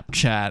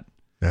Snapchat.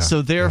 Yeah,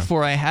 so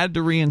therefore, I had to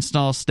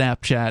reinstall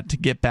Snapchat to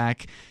get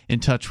back in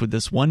touch with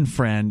this one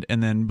friend,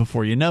 and then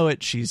before you know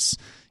it, she's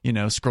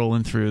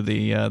scrolling through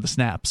the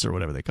snaps or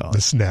whatever they call it.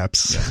 The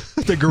snaps,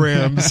 the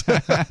grams.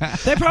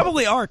 They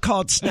probably are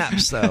called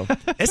snaps, though.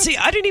 And see,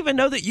 I didn't even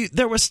know that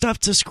there was stuff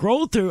to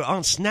scroll through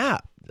on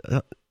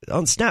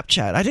on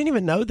Snapchat. I didn't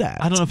even know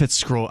that. I don't know if it's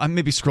scroll.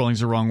 Maybe scrolling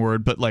is the wrong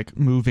word, but like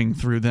moving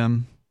through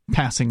them,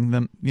 passing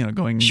them,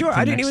 going. Sure,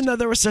 I didn't even know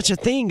there was such a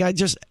thing. I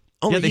just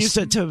only used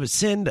it to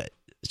send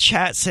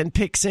chats and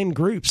pics in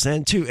groups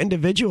and to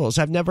individuals.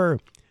 I've never...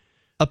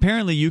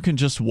 Apparently, you can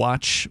just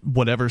watch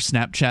whatever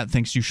Snapchat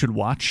thinks you should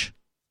watch.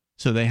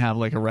 So they have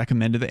like a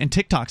recommended... And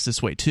TikTok's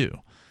this way too,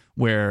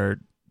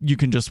 where you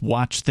can just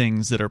watch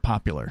things that are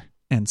popular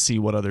and see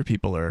what other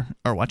people are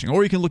watching.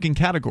 Or you can look in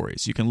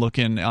categories. You can look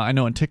in, I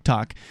know on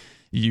TikTok,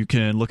 you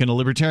can look in a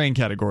libertarian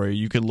category.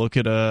 You can look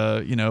at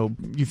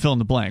you fill in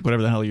the blank,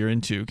 whatever the hell you're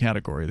into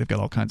category. They've got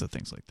all kinds of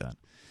things like that.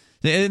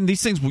 And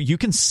these things, you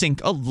can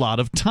sink a lot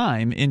of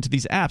time into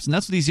these apps. And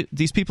that's what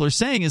these people are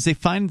saying, is they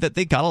find that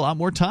they got a lot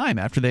more time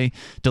after they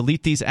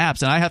delete these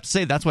apps. And I have to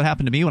say, that's what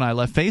happened to me when I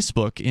left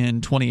Facebook in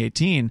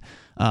 2018.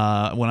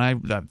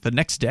 The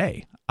next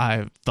day,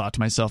 I thought to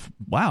myself,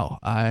 wow,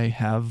 I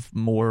have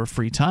more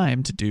free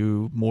time to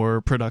do more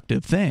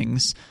productive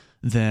things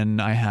than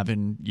I have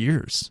in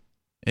years.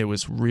 It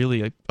was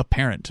really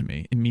apparent to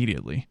me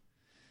immediately.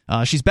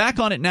 She's back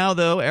on it now,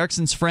 though.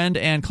 Ericsson's friend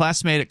and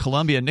classmate at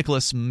Columbia,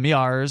 Nicholas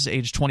Miars,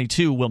 age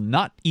 22, will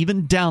not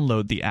even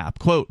download the app.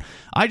 Quote,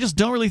 I just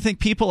don't really think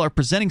people are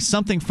presenting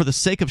something for the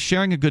sake of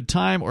sharing a good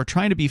time or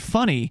trying to be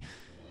funny,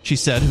 she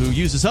said, who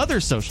uses other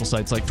social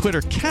sites like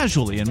Twitter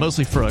casually and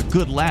mostly for a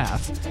good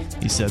laugh.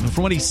 He said, but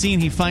from what he's seen,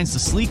 he finds the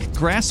sleek,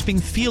 grasping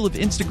feel of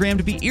Instagram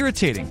to be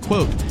irritating.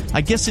 Quote,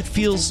 I guess it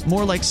feels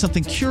more like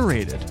something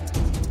curated,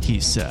 he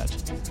said.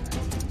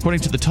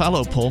 According to the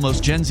Tallo poll,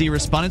 most Gen Z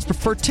respondents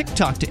prefer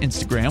TikTok to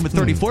Instagram, with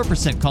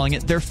 34% calling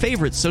it their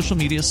favorite social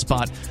media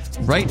spot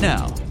right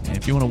now. And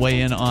if you want to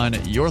weigh in on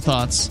your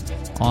thoughts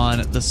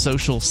on the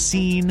social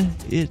scene,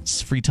 it's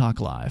Free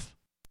Talk Live.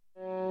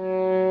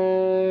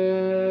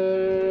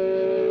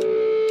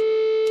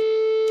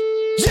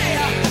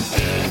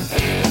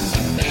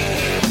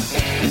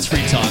 It's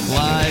Free Talk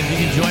Live. You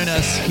can join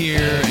us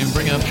here and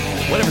bring up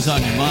whatever's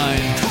on your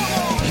mind.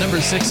 Number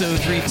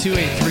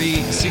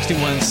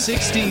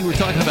 603-283-6160. We're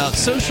talking about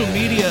social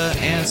media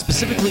and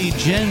specifically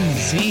Gen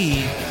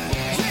Z.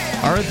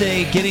 Are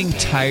they getting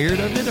tired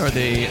of it? Are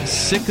they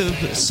sick of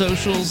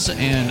socials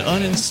and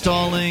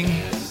uninstalling,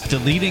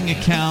 deleting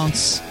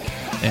accounts,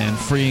 and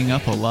freeing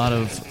up a lot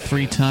of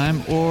free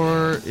time?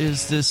 Or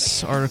is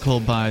this article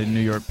by the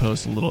New York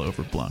Post a little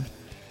overblown?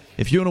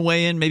 If you want to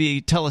weigh in,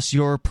 maybe tell us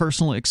your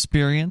personal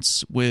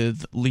experience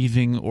with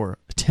leaving or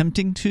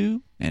attempting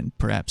to, and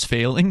perhaps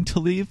failing to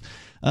leave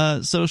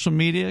social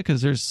media,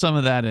 because there's some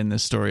of that in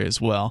this story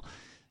as well.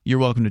 You're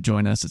welcome to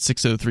join us at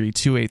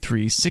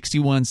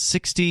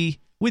 603-283-6160.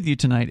 With you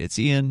tonight, it's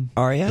Ian,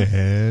 Aria,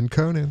 and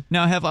Conan.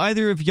 Now, have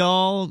either of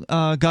y'all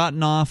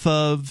gotten off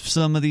of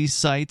some of these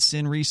sites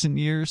in recent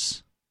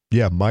years?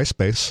 Yeah,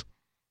 MySpace.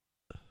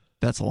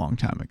 That's a long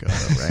time ago,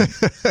 though, right?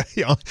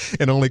 Yeah,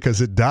 and only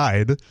because it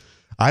died.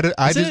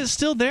 Is it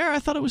still there? I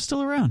thought it was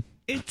still around.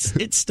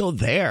 It's still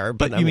there,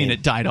 but you mean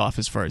it died off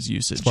as far as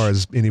usage? As far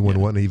as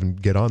anyone wanting to even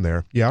get on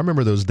there. Yeah, I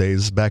remember those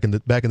days back in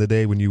the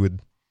day when you'd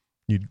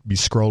be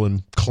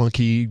scrolling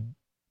clunky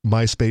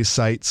MySpace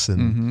sites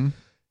and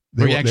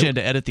where you actually had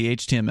to edit the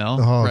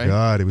HTML. Oh, right?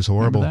 God, it was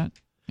horrible. Remember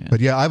that? Yeah.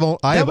 But yeah,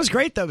 that was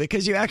great though,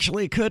 because you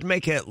actually could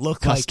make it look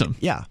custom.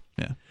 Yeah.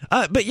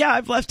 But yeah,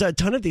 I've left a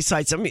ton of these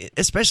sites. I mean,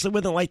 especially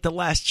within like the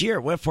last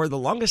year, where for the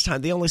longest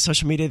time, the only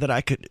social media that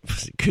I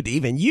could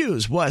even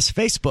use was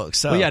Facebook.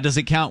 So, well, yeah, does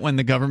it count when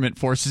the government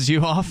forces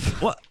you off?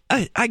 Well,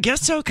 I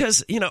guess so,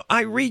 because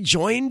I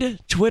rejoined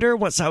Twitter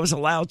once I was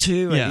allowed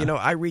to, and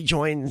I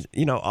rejoined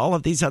all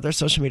of these other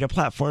social media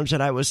platforms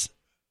that I was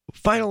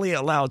finally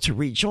allowed to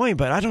rejoin,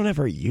 but I don't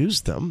ever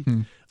use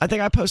them. I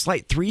think I post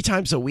like 3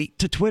 times a week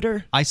to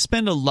Twitter. I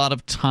spend a lot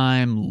of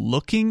time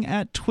looking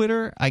at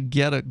Twitter. I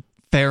get a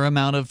fair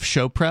amount of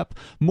show prep,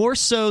 more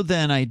so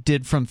than I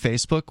did from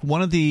Facebook.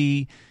 One of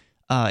the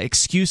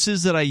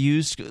excuses that I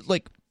used,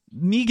 like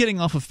me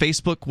getting off of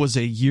Facebook, was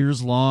a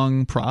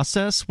years-long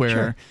process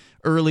where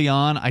early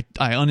on I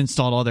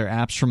uninstalled all their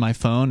apps from my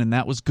phone, and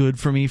that was good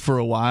for me for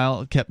a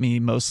while. It kept me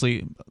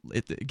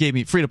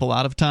freed up a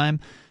lot of time.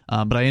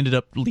 But I ended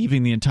up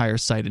leaving the entire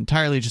site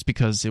entirely just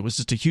because it was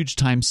just a huge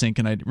time sink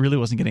and I really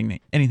wasn't getting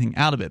anything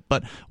out of it.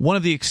 But one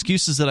of the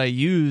excuses that I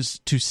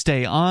used to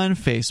stay on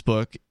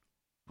Facebook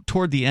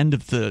toward the end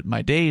of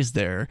my days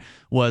there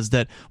was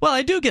that, well,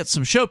 I do get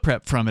some show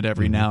prep from it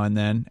every now and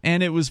then,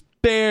 and it was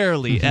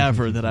barely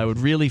ever that I would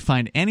really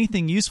find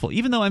anything useful,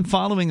 even though I'm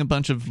following a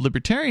bunch of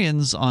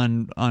libertarians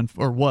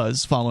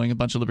was following a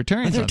bunch of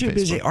libertarians on Facebook. They're too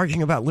busy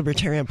arguing about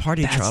libertarian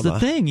party drama. That's the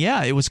thing,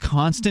 yeah. It was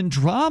constant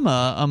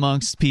drama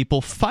amongst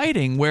people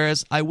fighting,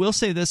 whereas I will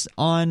say this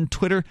on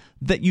Twitter,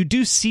 that you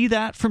do see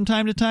that from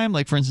time to time.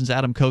 Like, for instance,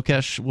 Adam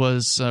Kokesh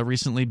was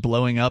recently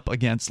blowing up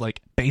against,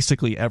 like,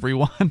 basically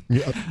everyone.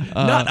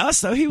 Not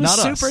us, though. He was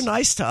super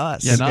nice to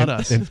us. Yeah, not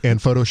us. And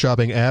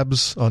photoshopping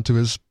abs onto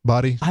his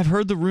body. I've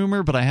heard the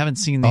rumor, but I haven't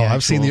seen the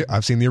actual...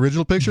 I've seen the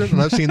original picture,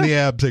 and I've seen the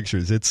ab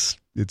pictures. It's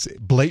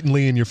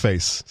blatantly in your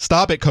face.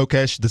 Stop it,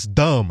 Kokesh. That's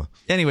dumb.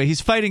 Anyway,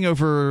 he's fighting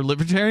over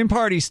Libertarian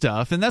Party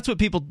stuff, and that's what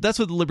the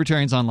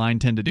libertarians online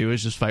tend to do,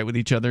 is just fight with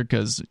each other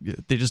because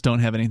they just don't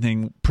have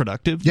anything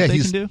productive that they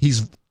can do.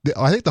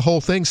 I think the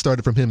whole thing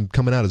started from him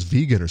coming out as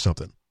vegan or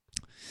something.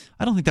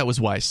 I don't think that was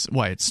why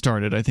it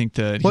started. I think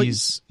that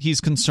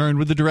he's concerned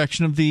with the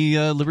direction of the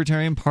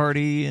Libertarian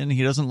Party, and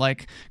he doesn't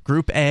like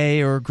Group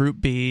A or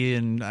Group B,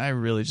 and I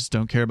really just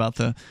don't care about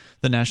the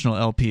National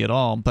LP at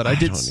all. But I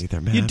don't either,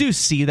 man. You do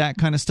see that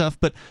kind of stuff,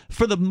 but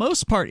for the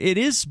most part, it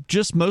is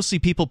just mostly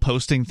people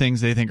posting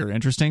things they think are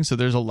interesting. So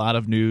there's a lot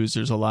of news,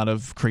 there's a lot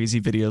of crazy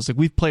videos. Like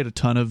we've played a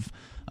ton of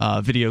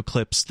video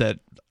clips that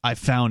I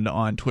found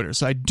on Twitter,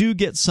 so I do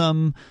get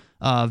some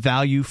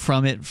value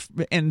from it.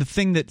 And the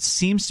thing that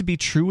seems to be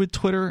true with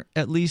Twitter,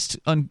 at least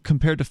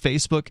compared to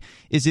Facebook,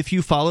 is if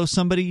you follow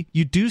somebody,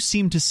 you do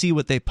seem to see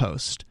what they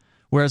post.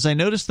 Whereas I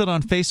noticed that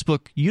on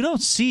Facebook, you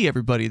don't see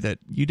everybody that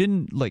you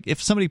didn't like.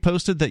 If somebody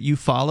posted that you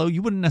follow,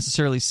 you wouldn't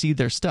necessarily see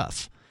their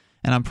stuff.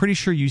 And I'm pretty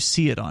sure you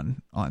see it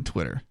on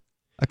Twitter.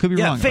 I could be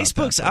wrong about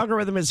Facebook's that,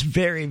 algorithm is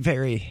very,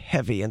 very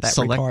heavy in that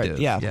selective, regard.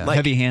 Yeah, like,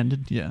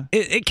 heavy-handed, yeah.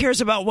 It cares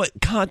about what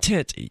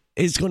content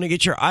is going to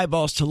get your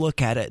eyeballs to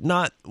look at it,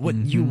 not what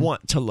you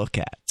want to look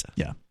at.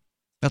 Yeah,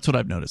 that's what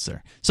I've noticed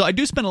there. So I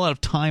do spend a lot of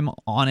time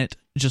on it,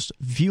 just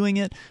viewing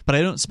it, but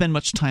I don't spend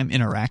much time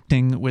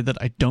interacting with it.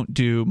 I don't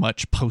do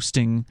much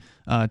posting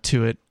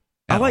to it.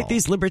 I like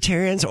these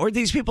libertarians or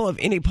these people of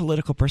any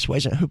political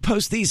persuasion who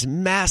post these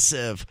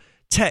massive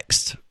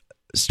text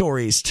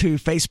stories to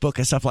Facebook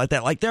and stuff like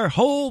that, like their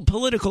whole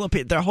political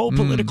opinion, their whole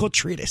political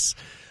treatise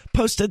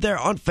posted there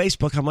on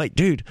Facebook. I'm like,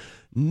 dude,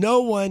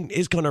 no one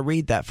is going to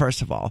read that.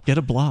 First of all, get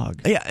a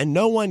blog. Yeah, and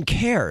no one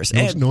cares.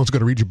 No one's going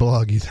to read your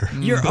blog either.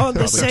 You're on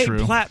the same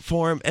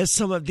platform as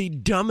some of the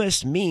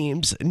dumbest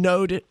memes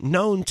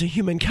known to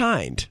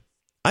humankind.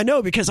 I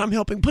know, because I'm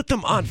helping put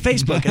them on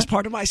Facebook as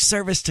part of my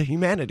service to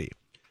humanity.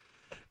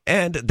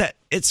 And that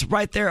it's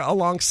right there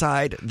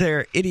alongside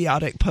their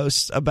idiotic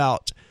posts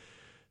about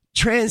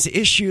trans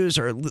issues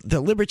or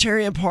the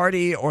Libertarian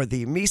Party or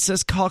the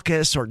Mises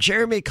Caucus or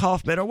Jeremy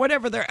Kauffman or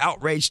whatever they're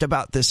outraged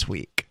about this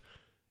week.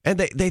 And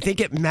they think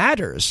it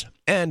matters.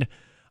 And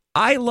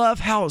I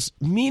love how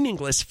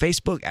meaningless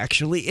Facebook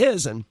actually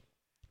is. And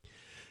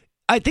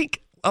I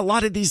think a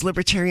lot of these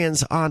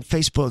libertarians on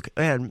Facebook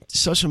and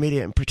social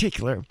media in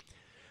particular,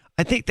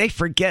 I think they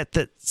forget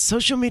that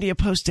social media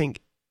posting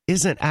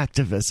isn't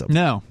activism.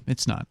 No,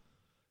 it's not.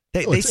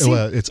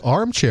 It's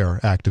armchair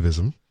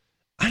activism.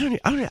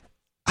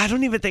 I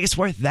don't even think it's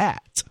worth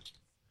that.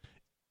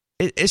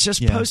 It's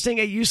just posting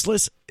a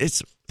useless.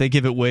 They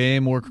give it way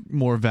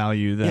more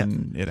value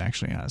than it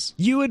actually has.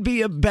 You would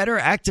be a better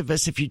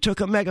activist if you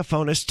took a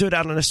megaphone and stood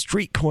out on a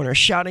street corner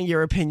shouting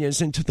your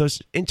opinions into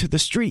the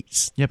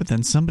streets. Yeah, but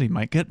then somebody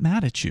might get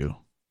mad at you.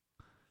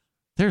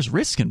 There's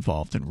risk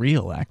involved in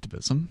real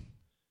activism,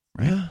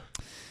 right?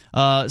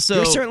 Yeah. So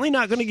you're certainly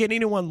not going to get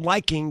anyone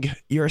liking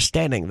your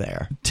standing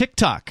there.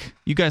 TikTok.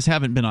 You guys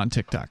haven't been on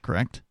TikTok,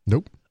 correct?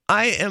 Nope.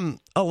 I am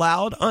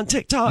allowed on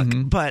TikTok,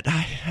 but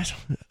I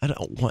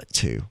don't want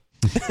to.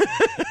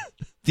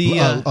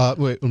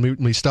 Wait, let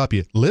me stop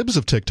you. Libs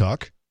of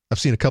TikTok. I've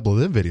seen a couple of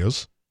them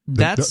videos.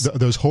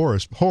 Those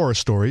horror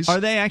stories. Are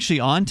they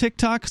actually on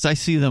TikTok? Because I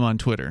see them on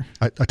Twitter.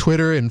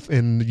 Twitter and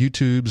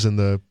YouTube's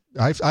and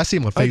I see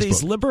them on Facebook. Are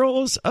these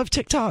liberals of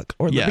TikTok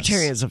or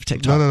libertarians of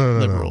TikTok? No.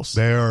 Liberals.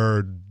 They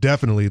are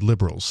definitely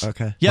liberals.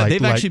 Okay. Yeah,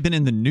 they've actually been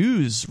in the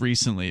news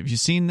recently. Have you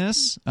seen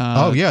this?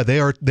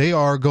 They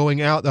are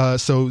going out.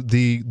 So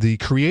the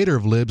creator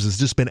of Libs has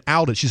just been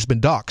outed. She's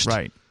been doxxed.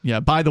 Right. Yeah,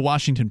 by the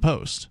Washington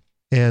Post.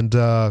 And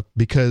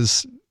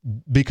because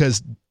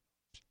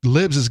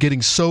Libs is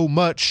getting so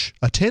much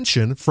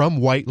attention from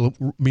white,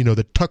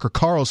 the Tucker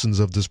Carlsons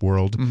of this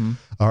world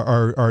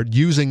are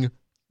using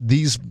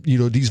these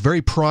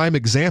very prime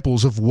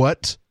examples of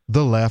what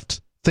the left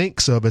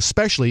thinks of,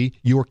 especially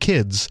your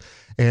kids,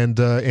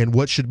 and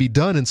what should be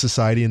done in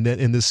society and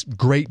in this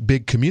great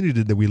big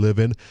community that we live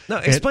in. Now,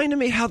 explain to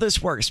me how this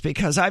works,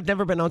 because I've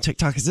never been on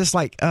TikTok. Is this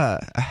like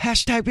a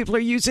hashtag people are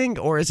using,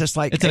 or is this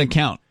like it's an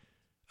account?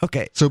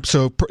 Okay. So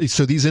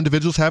these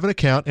individuals have an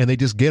account, and they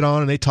just get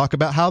on and they talk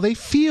about how they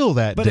feel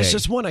that day. But it's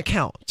just one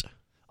account.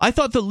 I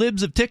thought the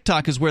Libs of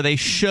TikTok is where they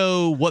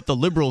show what the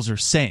liberals are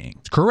saying.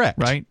 Correct.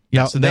 Right?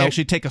 Yeah. So they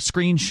actually take a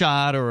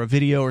screenshot or a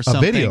video or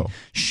something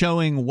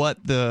showing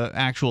what the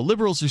actual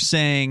liberals are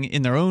saying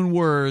in their own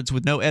words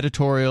with no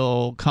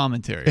editorial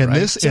commentary. And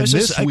right?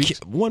 this week,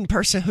 one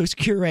person who's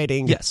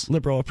curating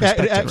liberal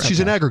perspective. She's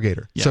an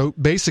aggregator. Yeah. So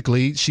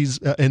basically, she's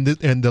and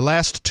the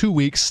last 2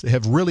 weeks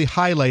have really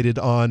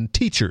highlighted on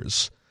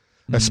teachers.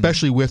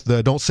 Especially with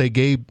the Don't Say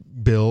Gay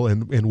bill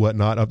and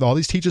whatnot, of all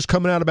these teachers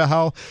coming out about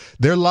how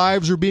their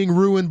lives are being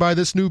ruined by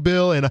this new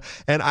bill, and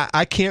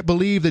I can't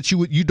believe that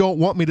you don't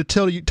want me to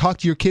talk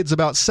to your kids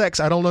about sex.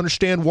 I don't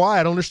understand why.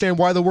 I don't understand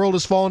why the world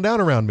is falling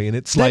down around me.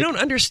 And they don't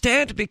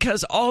understand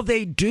because all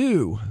they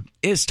do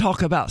is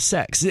talk about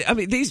sex. I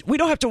mean, we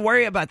don't have to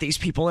worry about these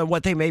people and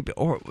what they may be,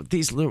 or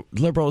these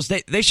liberals.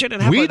 They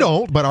shouldn't have. We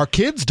don't, but our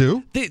kids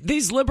do.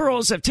 These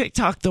liberals of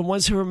TikTok, the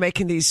ones who are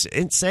making these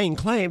insane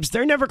claims,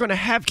 they're never going to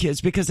have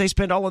kids because they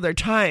spend all of their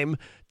time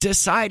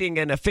deciding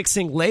and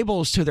affixing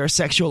labels to their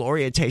sexual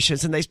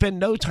orientations, and they spend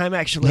no time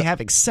actually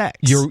having sex.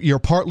 You're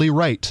partly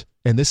right,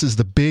 and this is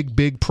the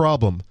big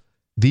problem.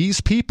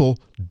 These people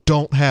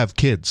don't have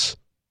kids.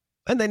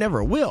 And they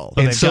never will.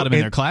 Well, they've got them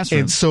in their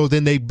classroom. And so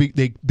then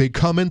they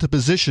come into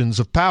positions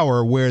of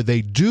power where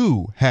they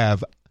do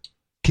have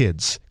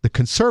kids, the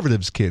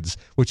conservatives' kids,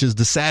 which is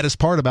the saddest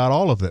part about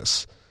all of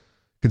this.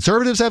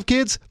 Conservatives have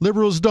kids,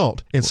 liberals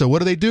don't. And so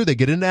what do? They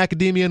get into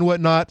academia and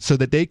whatnot so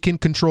that they can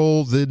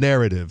control the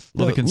narrative.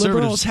 Well, the conservatives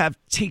liberals have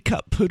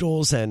teacup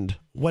poodles and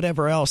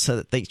whatever else so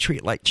that they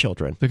treat like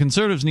children. The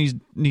conservatives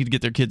need to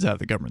get their kids out of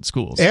the government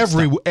schools.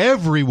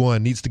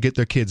 Everyone needs to get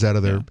their kids out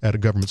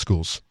of government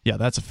schools. Yeah,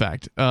 that's a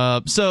fact.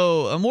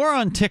 So more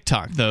on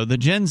TikTok, though. The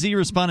Gen Z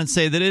respondents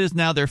say that it is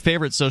now their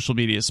favorite social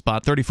media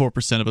spot.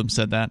 34% of them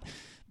said that.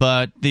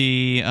 But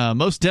the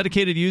most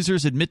dedicated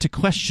users admit to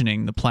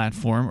questioning the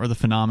platform or the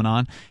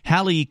phenomenon.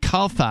 Hallie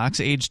Koufax,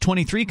 age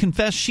 23,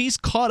 confessed she's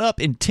caught up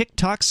in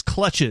TikTok's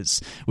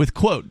clutches with,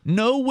 quote,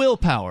 no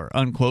willpower,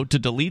 unquote, to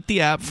delete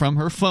the app from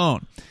her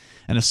phone.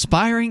 An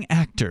aspiring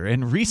actor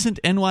and recent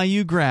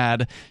NYU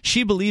grad,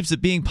 she believes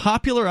that being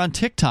popular on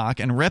TikTok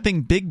and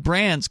repping big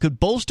brands could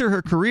bolster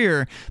her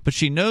career, but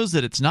she knows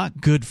that it's not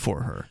good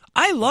for her.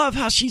 I love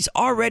how she's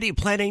already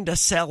planning to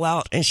sell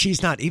out and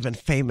she's not even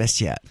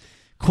famous yet.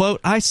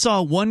 Quote, I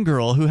saw one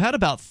girl who had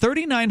about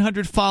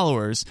 3,900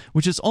 followers,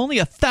 which is only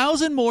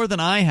 1,000 more than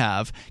I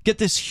have, get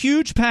this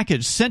huge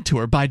package sent to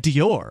her by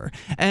Dior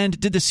and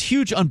did this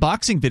huge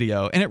unboxing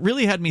video. And it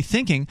really had me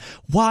thinking,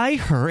 why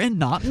her and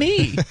not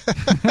me?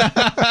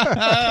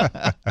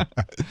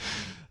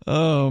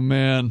 Oh,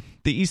 man.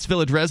 The East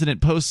Village resident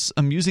posts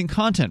amusing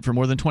content for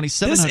more than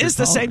 2,700 This is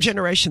the followers. same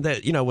generation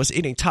that, was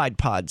eating Tide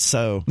Pods,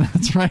 so...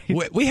 That's right.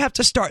 We have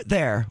to start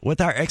there with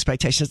our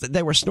expectations that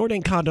they were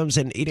snorting condoms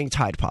and eating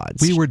Tide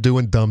Pods. We were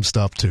doing dumb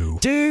stuff, too.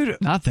 Dude.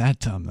 Not that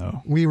dumb,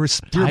 though. We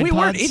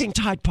weren't eating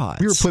Tide Pods.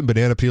 We were putting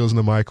banana peels in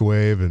the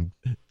microwave and...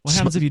 What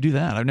happens if you do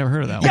that? I've never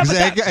heard of that one.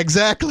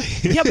 Exactly.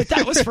 Yeah, but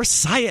that was for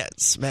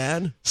science,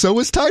 man. So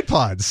was Tide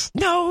Pods.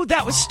 No,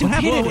 that was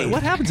stupidity.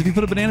 What happens if you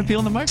put a banana peel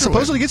in the microwave?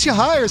 Supposedly gets you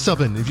high or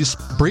something. If you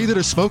breathe it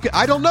or smoke it.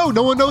 I don't know.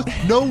 No one knows.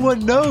 No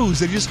one knows.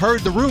 They just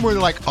heard the rumor.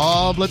 They're like,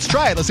 let's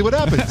try it. Let's see what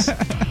happens.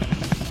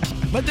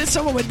 But then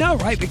someone would know,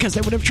 right? Because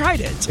they would have tried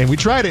it. And we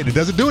tried it. It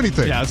doesn't do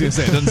anything. Yeah, I was going to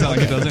say, it doesn't sound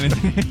like it does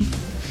anything.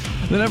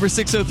 The number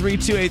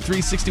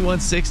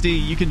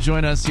 603-283-6160. You can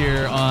join us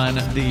here on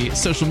the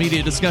social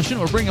media discussion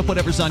or bring up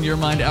whatever's on your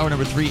mind. Hour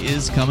number 3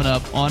 is coming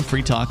up on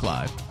Free Talk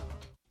Live.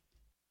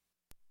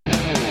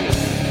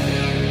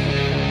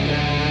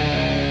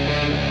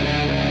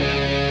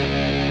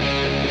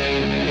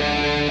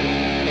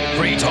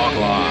 Free Talk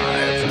Live.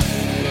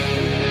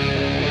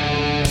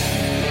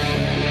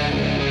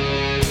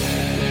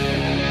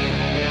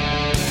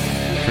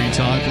 Free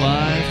Talk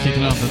Live,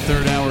 kicking off the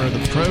third hour of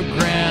the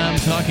program,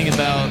 talking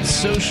about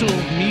social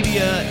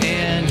media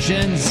and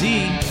Gen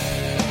Z.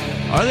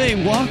 Are they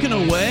walking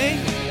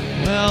away?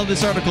 Well,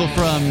 this article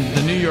from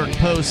the New York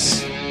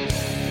Post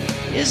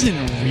isn't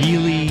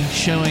really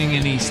showing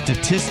any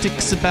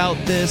statistics about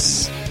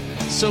this.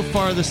 So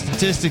far, the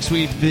statistics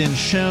we've been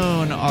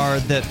shown are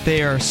that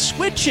they are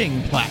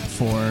switching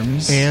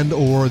platforms. And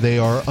or they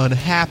are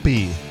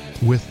unhappy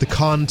with the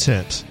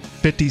content.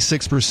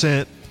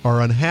 56%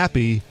 are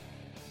unhappy.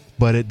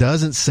 But it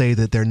doesn't say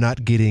that they're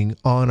not getting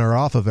on or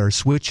off of or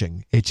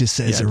switching. It just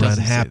says they're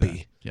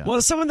unhappy. Yeah.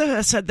 Well, some of them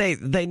have said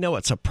they know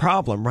it's a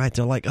problem, right?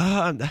 They're like,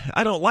 I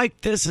don't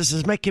like this. This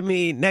is making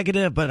me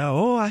negative, but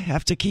I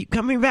have to keep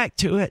coming back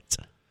to it.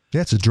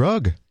 Yeah, it's a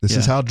drug. This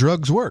is how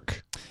drugs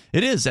work.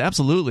 It is,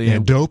 absolutely.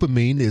 And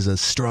dopamine is a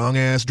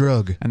strong-ass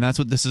drug. And that's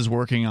what this is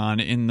working on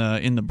in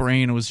the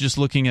brain. I was just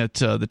looking at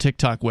the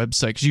TikTok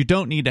website, because you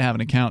don't need to have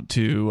an account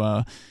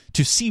to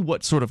see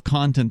what sort of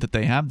content that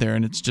they have there.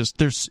 And it's just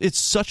it's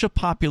such a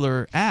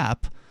popular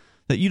app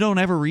that you don't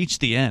ever reach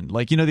the end.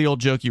 Like, the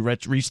old joke, you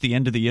reach the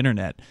end of the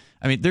internet.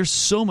 I mean, there's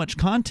so much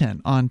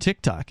content on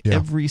TikTok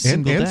every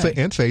single day.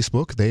 And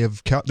Facebook,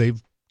 they've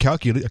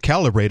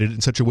calibrated it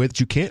in such a way that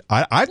you can't.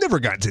 I've never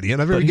gotten to the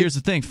end. Here's the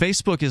thing: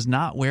 Facebook is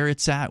not where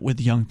it's at with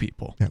young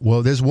people. Yeah,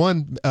 well, there's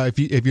one.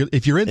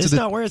 If you're into, it's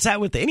not where it's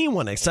at with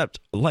anyone except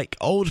like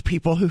old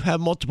people who have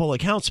multiple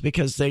accounts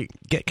because they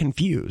get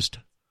confused.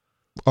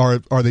 Or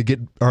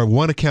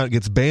one account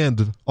gets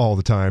banned all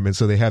the time, and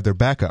so they have their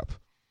backup.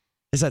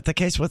 Is that the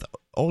case with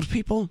old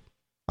people?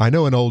 I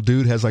know an old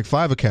dude has like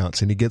 5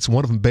 accounts, and he gets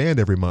one of them banned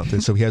every month,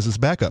 and so he has his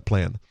backup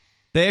plan.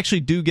 They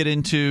actually do get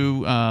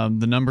into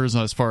the numbers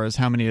as far as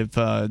how many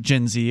of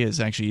Gen Z is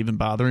actually even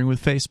bothering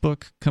with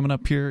Facebook coming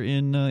up here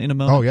in a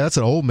moment. Oh, yeah, that's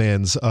an old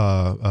man's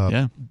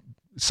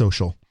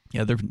social.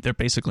 Yeah, they're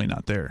basically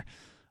not there.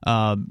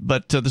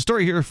 But the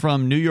story here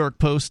from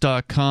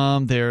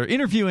NewYorkPost.com, they're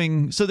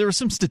interviewing, so there were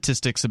some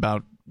statistics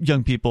about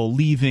young people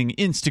leaving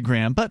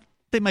Instagram, but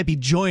they might be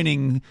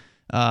joining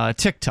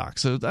TikTok.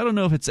 So I don't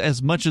know if it's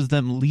as much as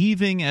them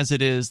leaving as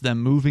it is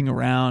them moving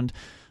around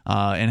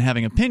and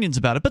having opinions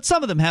about it. But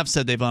some of them have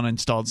said they've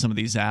uninstalled some of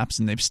these apps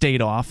and they've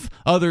stayed off.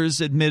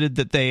 Others admitted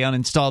that they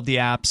uninstalled the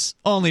apps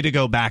only to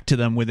go back to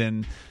them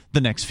within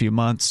the next few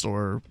months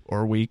or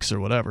weeks or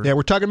whatever. Yeah,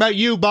 we're talking about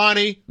you,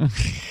 Bonnie.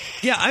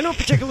 Yeah, I don't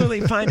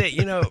particularly find it,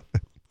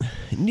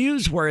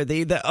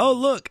 newsworthy that,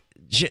 look,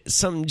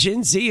 some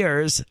Gen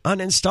Zers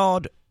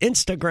uninstalled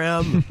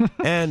Instagram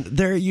and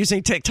they're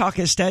using TikTok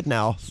instead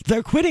now.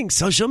 They're quitting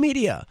social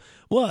media.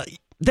 Well,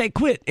 they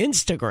quit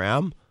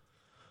Instagram,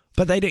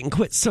 but they didn't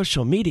quit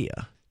social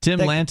media. Tim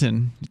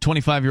Lanton,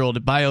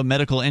 25-year-old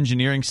biomedical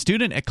engineering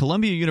student at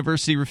Columbia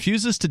University,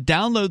 refuses to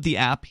download the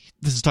app.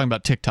 This is talking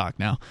about TikTok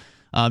now.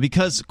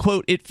 Because,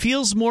 quote, it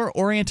feels more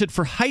oriented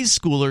for high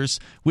schoolers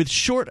with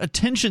short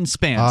attention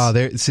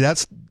spans. See,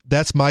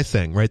 that's my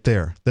thing right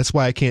there. That's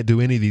why I can't do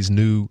any of these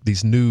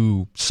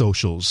new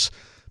socials,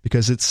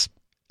 because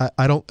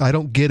I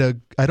don't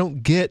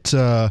get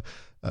to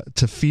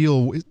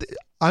feel.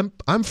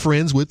 I'm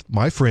friends with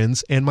my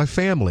friends and my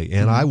family,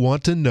 and I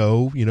want to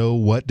know,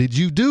 what did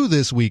you do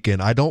this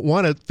weekend? I don't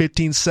want a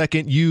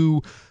 15-second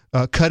you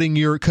cutting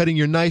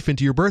your knife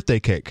into your birthday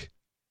cake,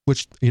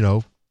 which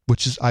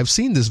is, I've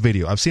seen this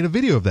video. I've seen a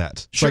video of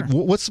that. It's sure. like,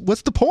 what's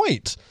the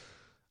point?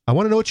 I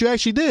want to know what you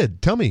actually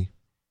did. Tell me.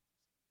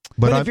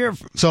 But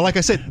like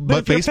I said, but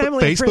if your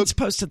family and friends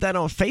posted that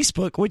on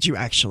Facebook, would you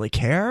actually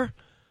care?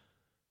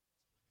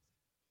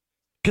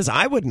 Because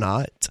I would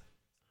not.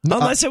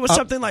 Unless it was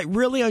something like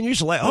really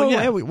unusual,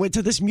 like, we went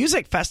to this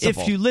music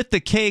festival. If you lit the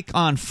cake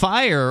on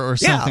fire or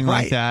something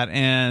like that,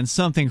 and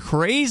something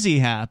crazy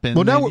happened.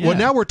 Well,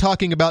 now we're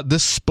talking about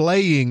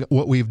displaying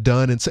what we've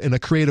done in a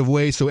creative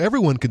way so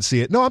everyone can see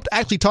it. No, I'm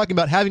actually talking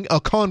about having a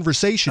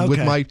conversation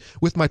with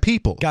my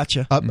people.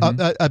 Gotcha.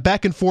 A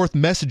back and forth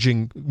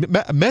messaging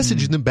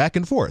them back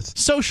and forth.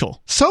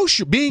 Social,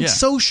 being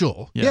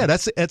social. Yeah,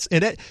 that's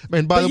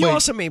and by the way, you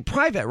also mean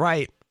private,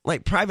 right?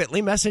 Like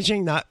privately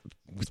messaging, not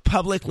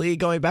publicly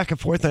going back and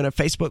forth on a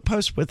Facebook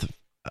post with.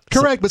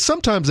 Correct, but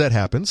sometimes that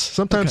happens.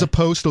 Sometimes a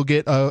post will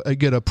get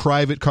a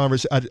private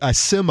a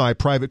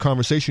semi-private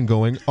conversation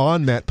going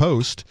on that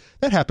post.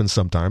 That happens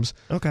sometimes.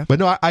 Okay, but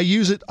no, I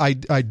use it.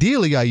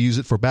 Ideally, I use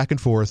it for back and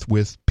forth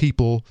with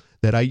people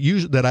that I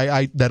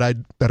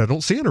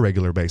don't see on a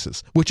regular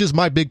basis, which is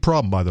my big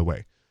problem, by the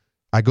way.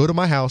 I go to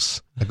my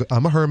house.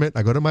 I'm a hermit.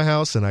 I go to my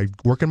house and I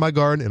work in my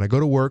garden and I go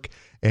to work,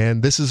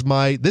 and this is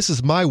my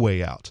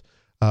way out.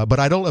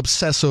 But I don't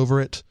obsess over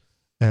it,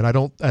 and I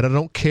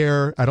don't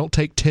care. I don't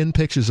take 10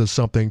 pictures of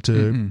something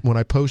when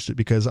I post it,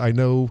 because I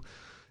know,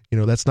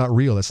 that's not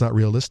real. That's not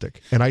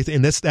realistic. And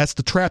that's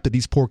the trap that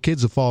these poor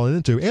kids have fallen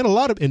into,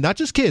 and not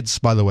just kids,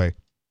 by the way.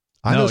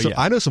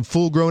 I know some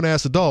full grown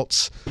ass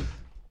adults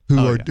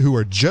who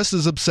are just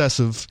as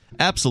obsessive,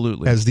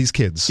 absolutely, as these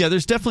kids. Yeah,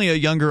 there's definitely a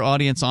younger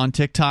audience on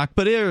TikTok,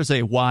 but there's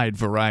a wide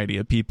variety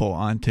of people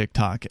on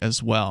TikTok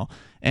as well.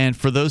 And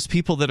for those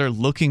people that are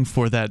looking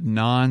for that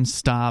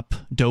nonstop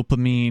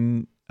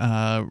dopamine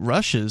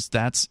rushes,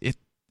 that's it.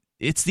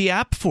 It's the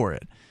app for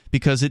it,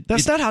 because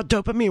that's not how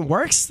dopamine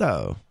works,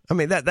 though. I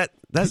mean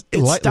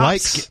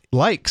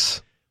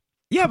likes.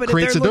 Yeah, but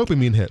creates a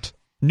dopamine hit.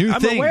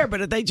 I'm aware,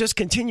 but if they just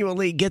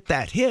continually get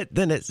that hit,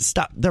 then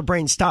their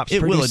brain stops.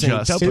 It will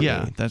adjust. Dopamine.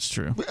 Yeah, that's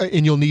true.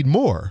 And you'll need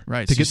more,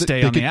 right? To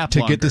stay on the app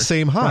to get the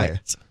same high.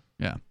 Right.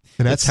 Yeah.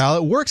 And that's how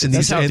it works. And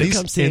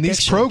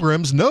these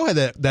programs know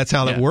that's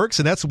how it works,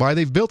 and that's why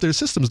they've built their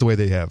systems the way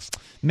they have.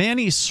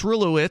 Manny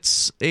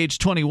Srulowitz, age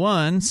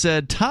 21,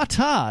 said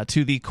ta-ta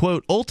to the,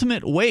 quote,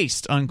 ultimate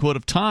waste, unquote,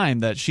 of time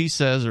that she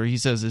says, or he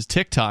says, is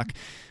TikTok.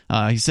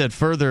 He said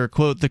further,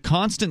 quote, the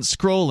constant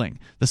scrolling.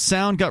 The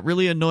sound got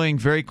really annoying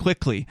very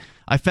quickly.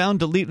 I found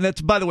delete. That's,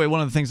 by the way,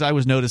 one of the things I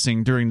was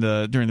noticing during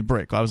the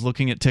break. I was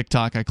looking at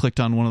TikTok. I clicked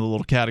on one of the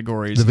little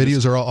categories. The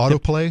videos are all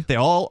autoplay? They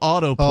all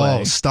autoplay.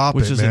 Oh, stop it,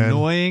 man. Which is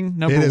annoying,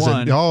 number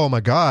one. Oh, my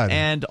God.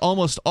 And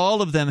almost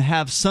all of them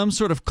have some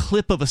sort of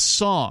clip of a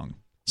song.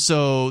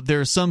 So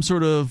there's some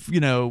sort of,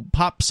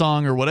 pop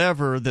song or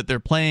whatever that they're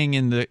playing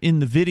in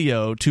the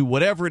video to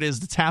whatever it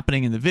is that's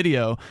happening in the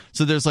video.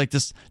 So there's like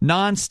this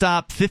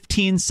nonstop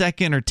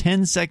 15-second or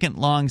 10-second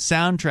long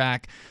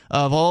soundtrack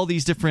of all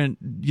these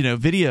different,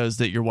 videos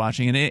that you're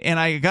watching. And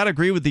I got to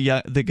agree with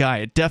the guy.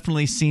 It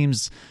definitely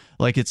seems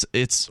like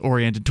it's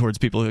oriented towards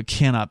people who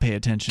cannot pay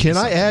attention. Can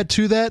I add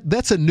to that?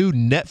 That's a new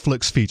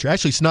Netflix feature.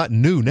 Actually, it's not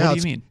new now.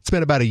 What do you mean? It's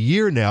been about a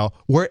year now,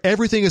 where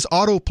everything is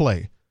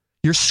autoplay.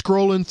 You're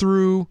scrolling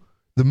through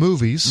the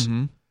movies,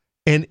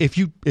 and if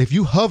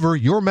you hover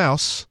your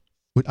mouse,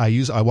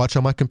 I watch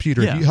on my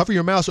computer. Yeah. If you hover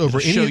your mouse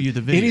over any of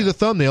the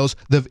thumbnails,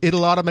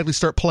 it'll automatically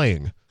start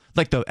playing.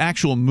 Like the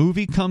actual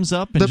movie comes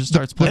up and just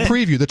starts playing? The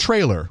preview, the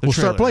trailer will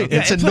start playing. Okay.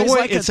 It's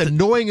annoying. It's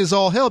annoying as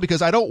all hell,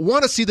 because I don't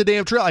want to see the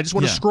damn trailer. I just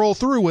want to scroll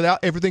through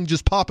without everything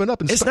just popping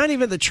up. It's not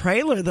even the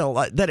trailer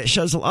that it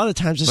shows a lot of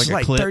times. It's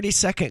like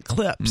 30-second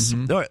clips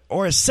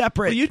or a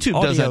separate YouTube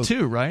audio. does that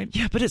too, right?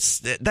 Yeah, but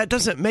that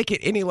doesn't make it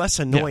any less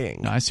annoying.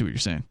 Yeah. No, I see what you're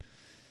saying.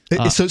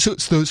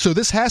 So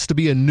this has to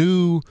be a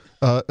new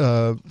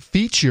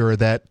feature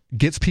that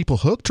gets people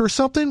hooked or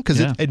something, because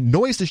it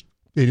annoys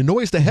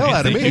the hell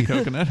out of me.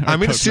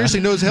 It seriously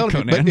annoys the hell out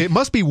of me. But it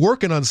must be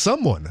working on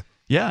someone.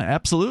 Yeah,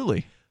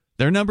 absolutely.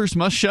 Their numbers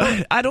must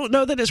show. I don't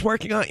know that it's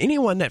working on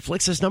anyone.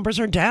 Netflix's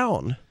numbers are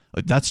down.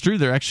 That's true.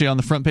 They're actually on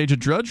the front page of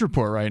Drudge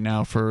Report right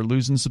now for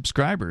losing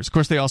subscribers. Of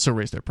course, they also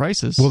raised their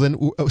prices. Well,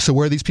 then, so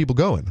where are these people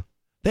going?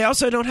 They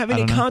also don't have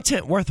any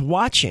content worth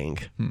watching.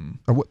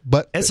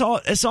 But it's all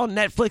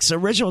Netflix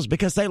originals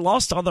because they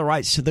lost all the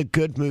rights to the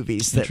good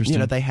movies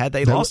that they had.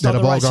 They lost all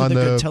the rights to the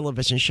good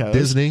television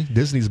shows.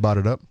 Disney's bought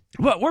it up.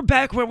 But we're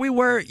back where we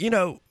were,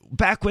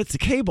 back with the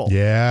cable.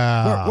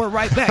 Yeah. We're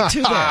right back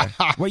to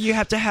there, where you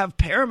have to have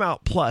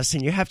Paramount Plus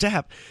and you have to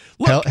have...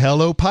 Look,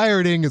 hello,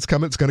 pirating. It's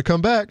going to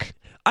come back.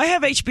 I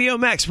have HBO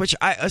Max, which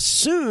I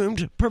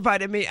assumed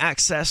provided me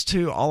access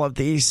to all of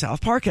the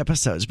South Park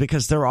episodes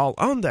because they're all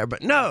on there.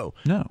 But no.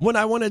 When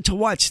I wanted to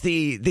watch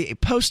the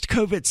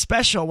post-COVID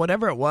special,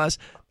 whatever it was,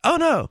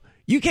 no,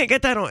 you can't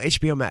get that on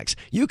HBO Max.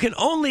 You can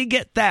only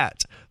get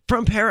that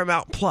from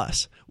Paramount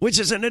Plus, which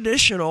is an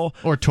additional...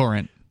 Or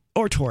torrent.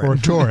 Or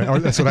torrent.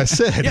 That's what I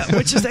said. Yeah,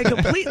 which is a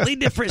completely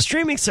different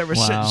streaming service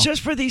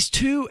just for these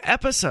 2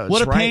 episodes.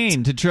 What a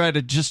pain to try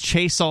to just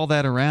chase all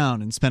that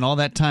around and spend all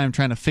that time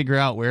trying to figure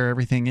out where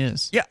everything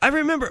is. Yeah, I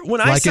remember when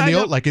I signed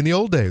up... Like in the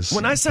old days.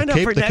 When I signed up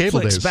for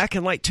Netflix back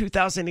in like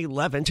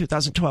 2011,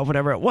 2012,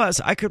 whatever it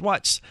was, I could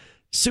watch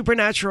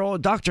Supernatural,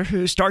 Doctor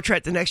Who, Star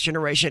Trek The Next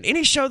Generation,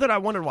 any show that I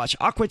wanted to watch,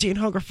 Aqua Teen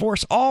Hunger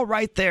Force, all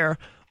right there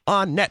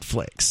on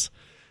Netflix.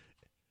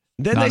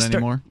 Then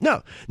anymore?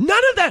 No,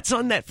 none of that's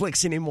on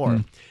Netflix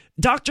anymore.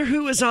 Doctor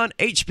Who is on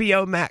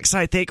HBO Max,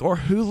 I think, or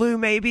Hulu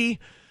maybe.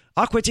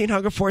 Aqua Teen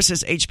Hunger Force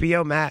is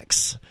HBO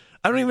Max.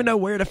 I don't even know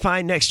where to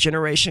find Next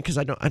Generation because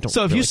I don't.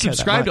 So if you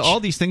subscribe to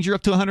all these things, you're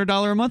up to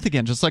 $100 a month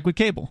again, just like with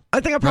cable. I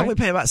think I probably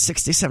pay about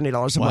 $60,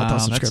 $70 a month on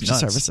subscription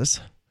services.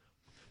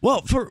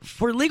 Well,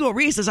 for legal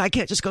reasons, I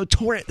can't just go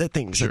torrent the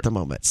things at the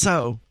moment.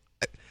 So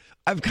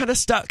I'm kind of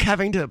stuck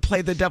having to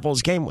play the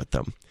devil's game with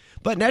them.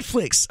 But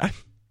Netflix, I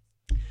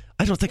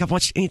don't think I've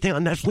watched anything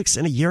on Netflix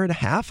in a year and a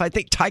half. I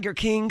think Tiger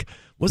King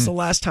was the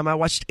last time I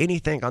watched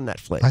anything on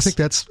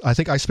Netflix. I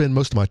think I spend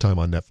most of my time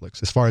on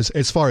Netflix as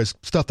far as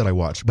stuff that I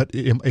watch. But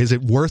is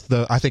it worth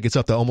I think it's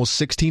up to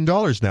almost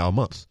 $16 now a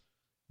month.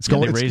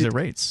 They raise their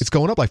rates. It's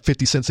going up like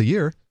 50 cents a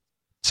year.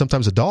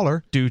 Sometimes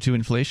 $1 due to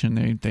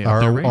inflation. They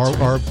up their rates.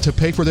 Or to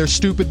pay for their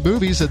stupid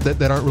movies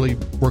that aren't really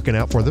working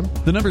out for them.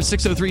 The number is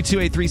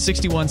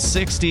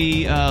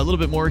 603-283-6160. A little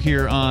bit more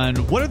here on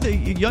what are the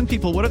young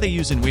people? What are they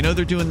using? We know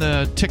they're doing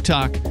the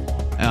TikTok,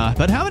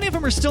 but how many of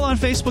them are still on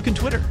Facebook and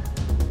Twitter?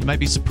 You might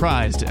be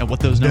surprised at what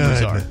those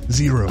numbers are.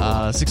 0.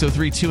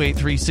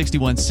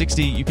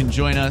 603-283-6160. You can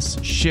join us.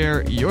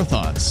 Share your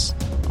thoughts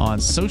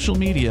on social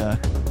media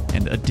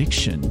and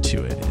addiction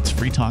to it. It's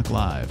Free Talk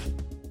Live.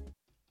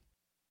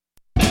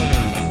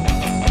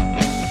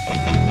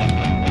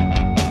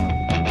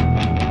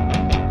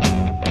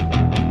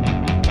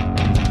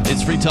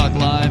 It's Free Talk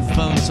Live.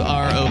 Phones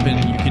are open.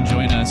 You can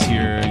join us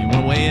here. You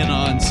want to weigh in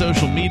on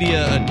social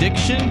media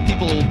addiction?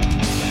 People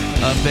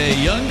of a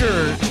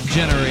younger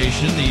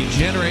generation, the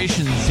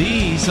Generation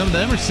Z, some of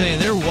them are saying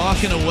they're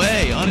walking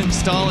away,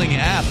 uninstalling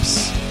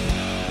apps.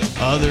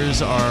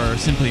 Others are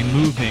simply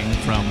moving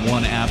from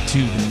one app to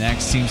the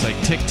next. Seems like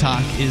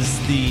TikTok is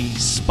the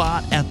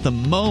spot at the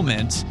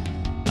moment.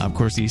 Of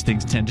course, these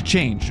things tend to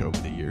change over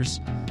the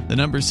years. The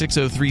number is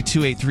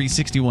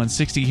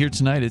 603-283-6160. Here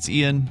tonight, it's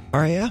Ian.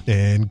 Aria.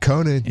 And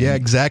Conan. Yeah,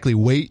 exactly.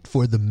 Wait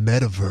for the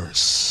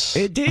metaverse.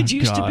 It did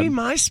used to be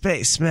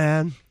MySpace,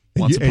 man.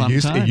 Once upon a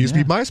time. It used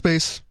to be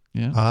MySpace.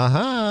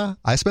 Yeah.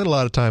 I spent a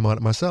lot of time on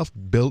it myself,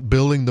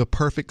 building the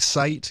perfect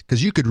site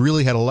because you could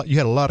really had a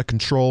lot of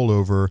control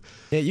over.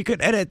 Yeah, you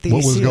could edit the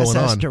what was going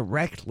CSS on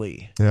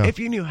directly if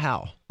you knew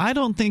how. I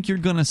don't think you're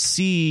going to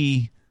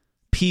see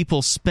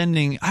people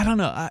spending, I don't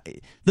know,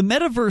 the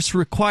metaverse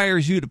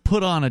requires you to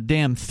put on a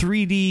damn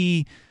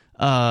 3D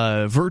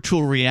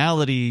virtual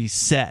reality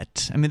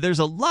set. I mean, there's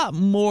a lot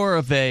more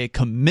of a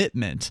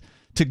commitment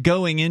to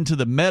going into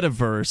the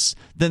metaverse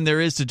than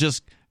there is to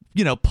just,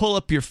 pull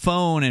up your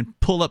phone and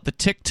pull up the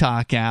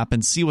TikTok app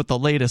and see what the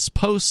latest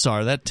posts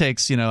are. That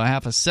takes, a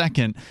half a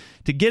second.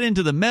 To get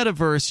into the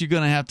metaverse, you're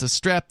going to have to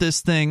strap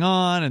this thing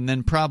on and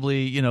then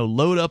probably,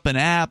 load up an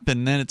app,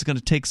 and then it's going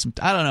to take some...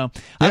 I don't know.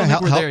 I don't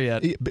think we're there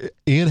yet.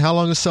 Ian, how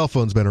long has cell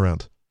phones been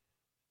around?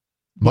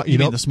 You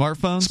mean the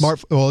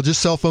smartphones?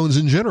 Just cell phones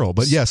in general.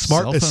 But yeah,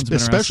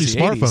 especially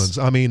smartphones.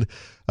 I mean,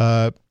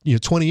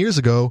 20 years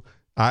ago,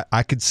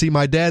 I could see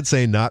my dad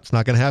saying, "No, it's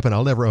not going to happen.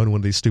 I'll never own one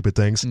of these stupid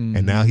things." Mm-hmm.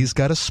 And now he's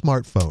got a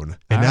smartphone,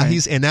 and now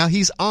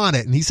he's on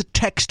it, and he's a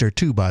texter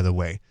too, by the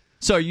way.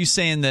 So are you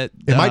saying that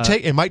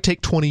it might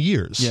take 20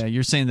 years? Yeah,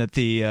 you're saying that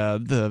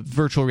the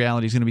virtual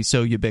reality is going to be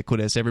so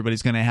ubiquitous,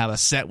 everybody's going to have a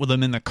set with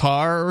them in the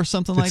car or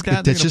something like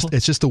that.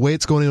 It's just the way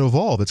it's going to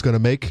evolve. It's going to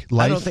make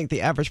life. I don't think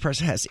the average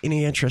person has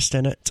any interest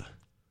in it.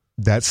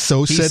 That's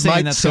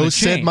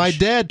said my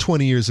dad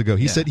 20 years ago.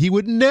 He said he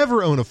would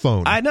never own a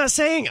phone. I'm not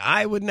saying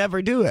I would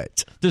never do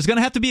it. There's going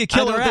to have to be a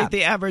killer app. I don't think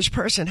the average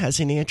person has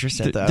any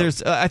interest in it, though.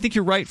 I think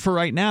you're right for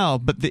right now,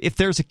 but if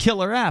there's a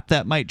killer app,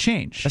 that might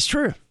change. That's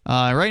true.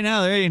 Right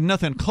now, there ain't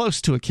nothing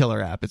close to a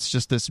killer app. It's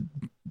just this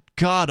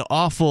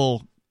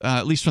god-awful,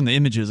 at least from the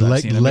images I've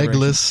seen.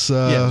 Legless,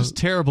 just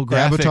terrible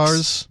graphics.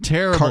 Avatars.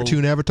 Terrible.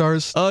 Cartoon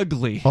avatars.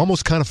 Ugly.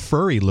 Almost kind of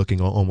furry looking,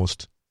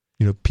 almost.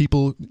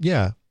 People,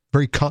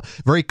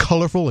 very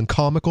colorful and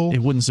comical. It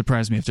wouldn't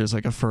surprise me if there's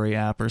like a furry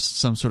app or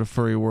some sort of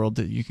furry world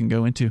that you can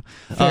go into.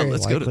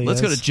 Let's go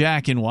to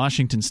Jack in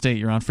Washington State.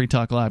 You're on Free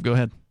Talk Live. Go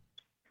ahead.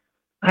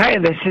 Hi,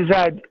 this is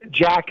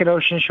Jack at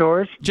Ocean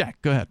Shores.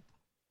 Jack, go ahead.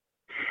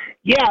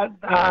 Yeah,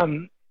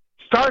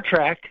 Star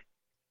Trek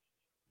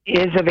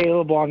is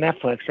available on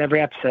Netflix, every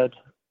episode.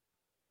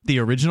 The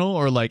original,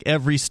 or like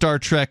every Star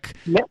Trek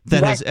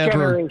that Next has ever...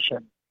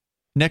 Generation.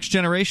 Next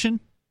Generation?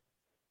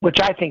 Which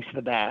I think's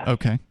the best.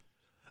 Okay.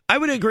 I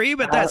would agree,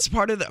 but that's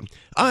part of the...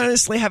 I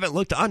honestly haven't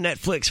looked on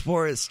Netflix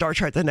for Star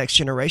Trek The Next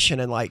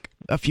Generation in like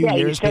a few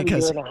years. You said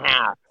because a year and a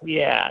half.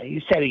 Yeah,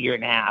 you said a year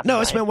and a half.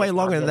 No, it's been way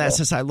longer than that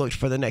since I looked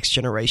for The Next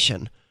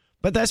Generation.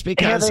 But that's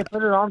because... Yeah, they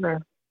put it on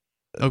there.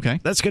 Okay.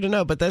 That's good to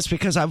know, but that's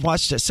because I've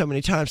watched it so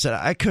many times that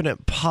I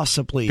couldn't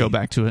possibly... Go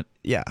back to it.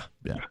 Yeah.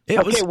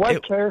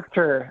 What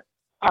character,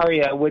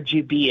 Arya, would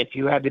you be if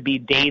you had to be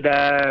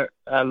Data,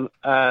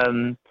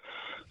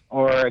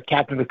 or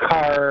Captain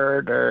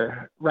Picard,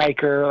 or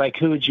Riker? Like,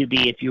 who would you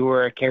be if you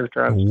were a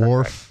character on Star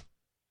Worf,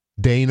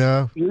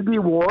 Dana. You'd be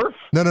Worf?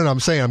 No. I'm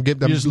saying I'm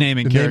just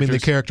naming the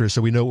characters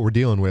so we know what we're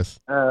dealing with.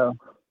 Oh.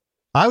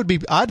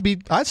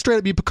 I'd straight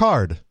up be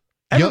Picard.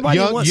 Everybody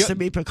wants to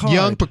be Picard.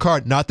 Young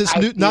Picard, not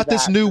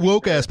this new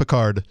woke ass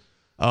Picard.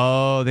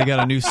 Oh, they got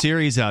a new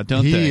series out,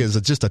 don't they? He is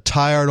just a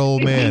tired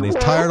old man. He's a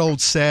tired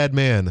old sad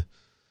man.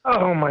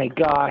 Oh my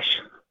gosh.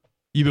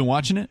 You've been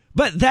watching it?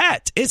 But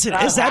is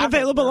that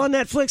available on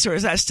Netflix, or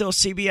is that still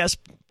CBS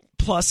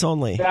Plus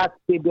only? That's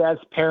CBS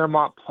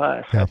Paramount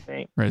Plus, I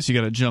think. Right, so you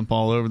got to jump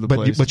all over the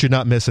place. But you're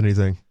not missing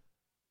anything.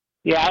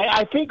 Yeah,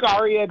 I think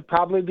Arya'd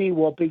probably be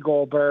Whoopi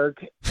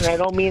Goldberg, and I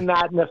don't mean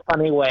that in a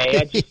funny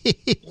way.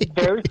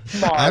 Very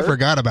smart. I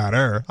forgot about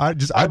her.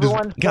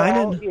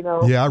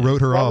 Guinan? Yeah, I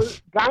wrote her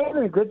off. Guinan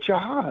did a good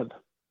job.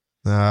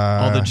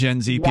 All the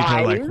Gen Z people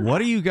are like, what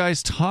are you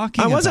guys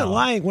talking about? I wasn't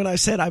lying when I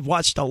said I've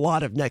watched a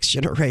lot of Next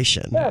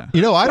Generation. Yeah.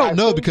 I don't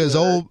know, because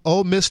old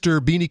Mr.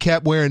 Beanie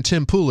Cap wearing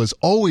Tim Pool is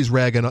always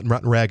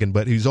ragging,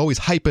 but he's always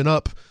hyping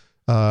up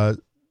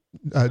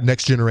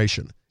Next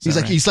Generation.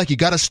 He's like, you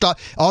got to stop,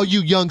 all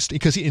you youngsters,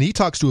 because he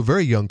talks to a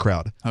very young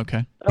crowd.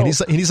 Okay. And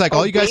he's like,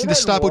 all you guys need to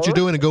stop what you're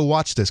doing and go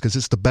watch this, because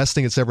it's the best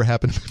thing that's ever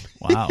happened to me.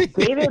 Wow.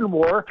 Data and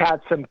Worf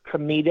had some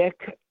comedic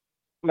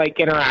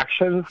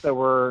interactions that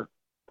were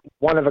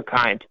one of a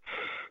kind.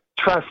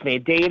 Trust me,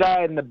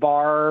 Data in the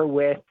bar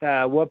with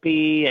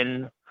Whoopi,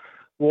 and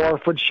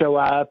Worf would show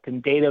up,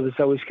 and Data was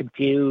always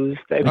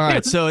confused. All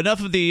right, so enough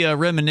of the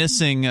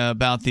reminiscing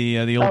about the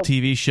old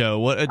TV show.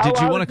 What did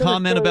you want to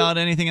comment about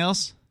anything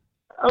else?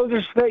 Oh,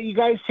 just that you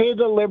guys say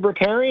the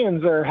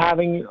libertarians are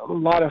having a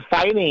lot of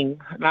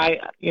fighting,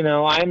 and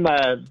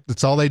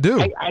that's all they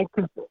do.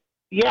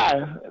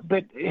 Yeah,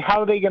 but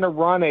how are they going to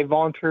run a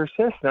volunteer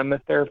system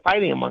if they're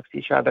fighting amongst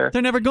each other?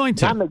 They're never going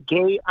to. I'm a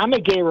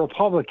gay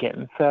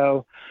Republican,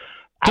 so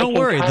don't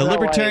worry. The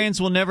libertarians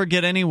will never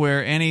get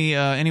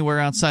anywhere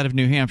outside of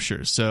New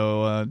Hampshire.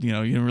 So you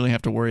don't really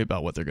have to worry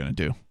about what they're going to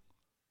do.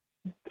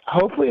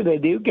 Hopefully, they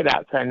do get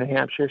outside New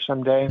Hampshire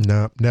someday.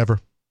 No, never.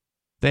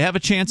 They have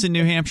a chance in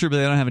New Hampshire, but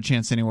they don't have a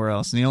chance anywhere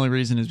else. And the only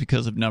reason is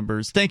because of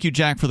numbers. Thank you,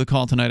 Jack, for the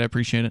call tonight. I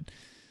appreciate it.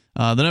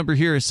 The number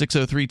here is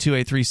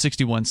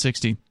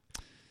 603-283-6160.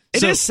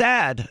 It is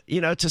sad,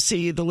 to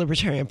see the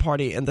Libertarian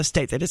Party in the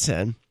state that it's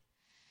in.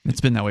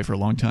 It's been that way for a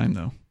long time,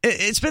 though.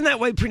 It's been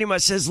that way pretty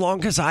much as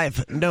long as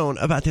I've known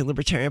about the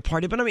Libertarian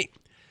Party. But,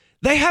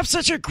 they have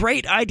such a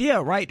great idea,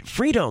 right?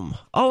 Freedom.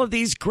 All of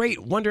these great,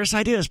 wondrous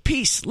ideas.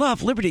 Peace,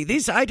 love, liberty.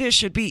 These ideas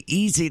should be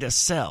easy to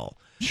sell.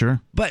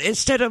 Sure. But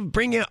instead of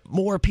bringing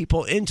more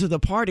people into the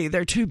party,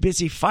 they're too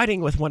busy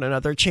fighting with one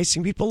another,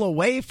 chasing people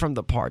away from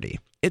the party.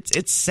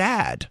 It's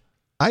sad.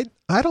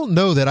 I don't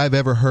know that I've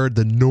ever heard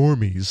the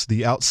normies,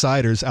 the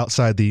outsiders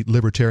outside the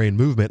libertarian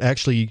movement,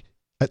 actually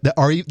that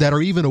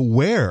are even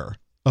aware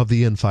of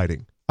the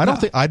infighting. I don't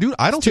think I do.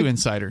 I don't too think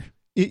insider.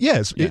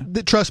 Yes, yeah.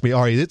 Trust me,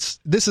 Ari.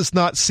 This is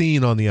not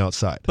seen on the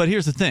outside. But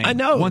here's the thing. I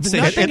know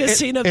nothing is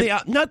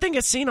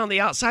seen on the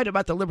outside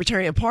about the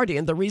Libertarian Party,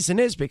 and the reason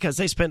is because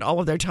they spend all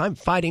of their time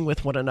fighting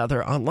with one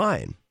another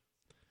online.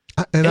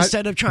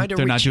 Instead of trying to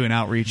they're not doing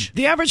outreach.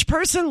 The average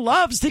person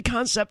loves the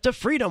concept of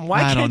freedom.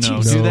 Why can't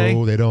you? Do they?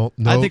 No, they don't.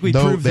 No, I think we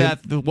proved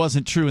that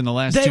wasn't true in the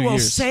last 2 years. They will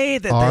say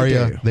that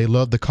Arya, they do. They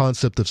love the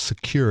concept of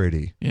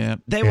security. Yeah.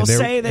 They will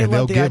say they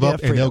love the idea of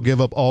freedom. And they'll give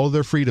up all of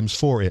their freedoms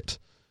for it.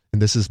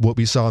 And this is what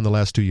we saw in the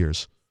last 2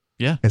 years.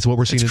 Yeah. It's what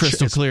we're seeing. It's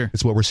crystal clear.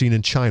 It's what we're seeing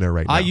in China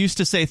right now. I used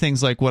to say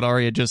things like what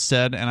Arya just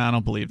said, and I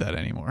don't believe that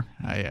anymore.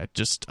 I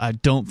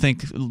don't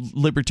think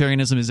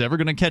libertarianism is ever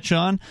going to catch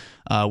on.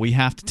 We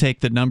have to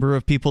take the number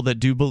of people that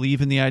do believe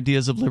in the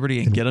ideas of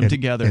liberty and get them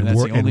together, and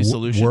that's the only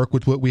solution. Work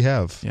with what we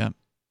have. Yeah.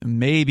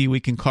 Maybe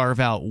we can carve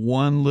out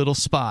one little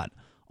spot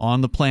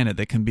on the planet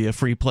that can be a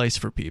free place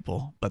for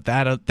people. But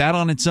that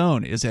on its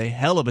own is a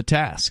hell of a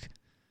task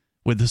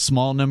with the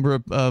small number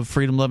of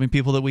freedom-loving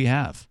people that we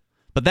have.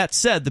 But that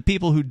said, the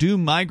people who do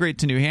migrate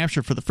to New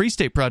Hampshire for the Free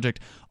State Project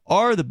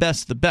are the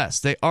best of the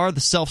best. They are the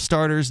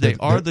self-starters. They're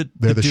the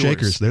doers.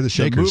 Shakers. They're the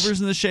shakers. The movers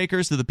and the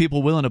shakers. They're the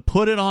people willing to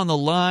put it on the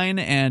line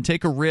and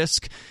take a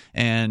risk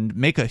and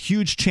make a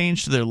huge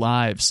change to their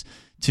lives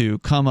to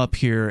come up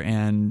here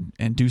and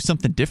do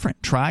something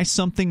different. Try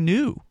something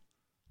new.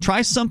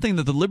 Try something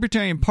that the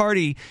Libertarian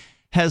Party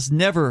has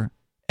never,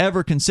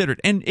 ever considered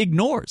and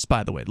ignores,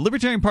 by the way. The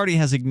Libertarian Party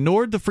has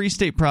ignored the Free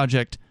State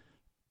Project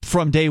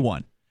from day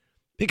one.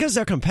 Because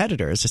they're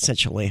competitors,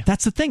 essentially.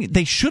 That's the thing.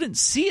 They shouldn't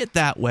see it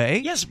that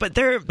way. Yes, but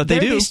they're they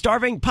do. The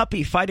starving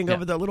puppy fighting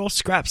over the little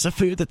scraps of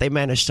food that they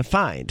managed to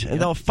find.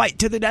 And they'll fight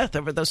to the death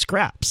over those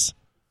scraps.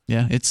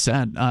 Yeah, it's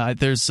sad.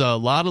 There's a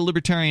lot of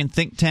libertarian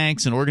think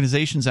tanks and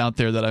organizations out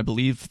there that I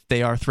believe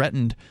they are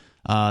threatened.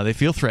 They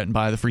feel threatened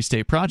by the Free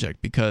State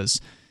Project because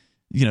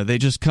they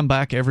just come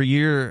back every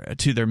year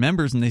to their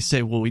members and they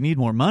say, well, we need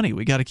more money.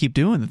 We got to keep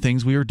doing the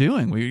things we were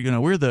doing.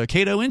 We're the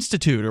Cato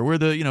Institute, or we're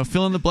the,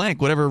 fill in the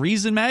blank, whatever,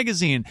 Reason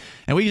Magazine.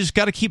 And we just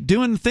got to keep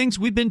doing the things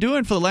we've been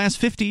doing for the last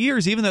 50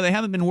 years, even though they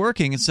haven't been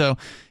working. And so,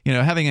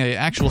 having an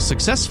actual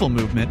successful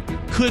movement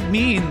could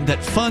mean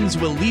that funds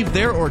will leave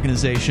their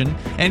organization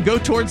and go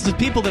towards the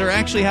people that are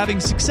actually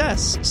having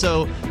success.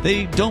 So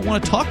they don't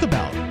want to talk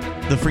about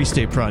the Free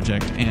State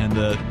Project and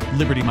the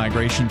Liberty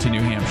migration to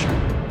New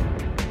Hampshire.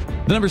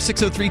 The number is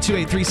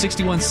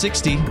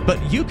 603-283-6160, but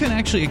you can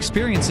actually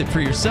experience it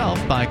for yourself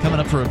by coming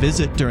up for a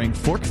visit during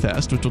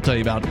ForkFest, which we'll tell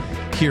you about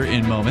here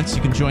in moments.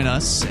 You can join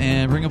us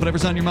and bring up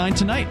whatever's on your mind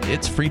tonight.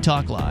 It's Free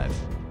Talk Live.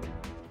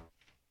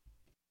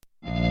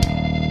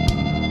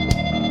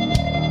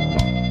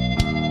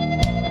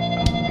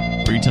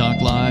 Free Talk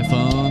Live,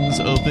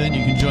 phones open.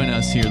 You can join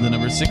us here. The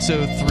number is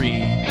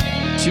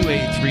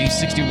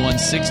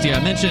 603-283-6160. I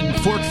mentioned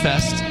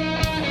ForkFest.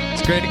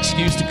 It's a great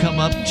excuse to come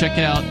up and check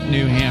out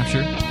New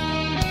Hampshire.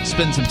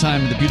 Spend some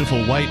time in the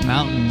beautiful White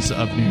Mountains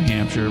of New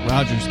Hampshire.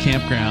 Rogers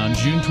Campground,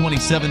 June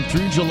 27th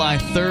through July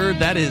 3rd.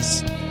 That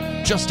is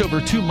just over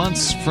 2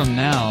 months from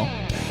now.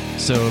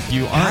 So if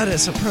you aren't... God,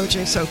 it's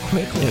approaching so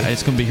quickly. Yeah,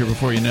 it's going to be here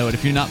before you know it.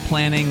 If you're not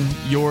planning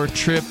your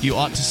trip, you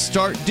ought to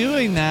start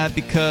doing that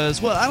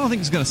because, well, I don't think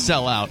it's going to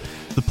sell out.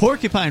 The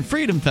Porcupine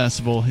Freedom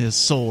Festival is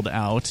sold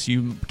out.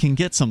 You can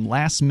get some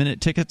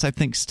last-minute tickets, I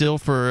think, still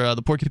for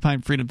the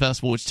Porcupine Freedom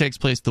Festival, which takes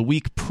place the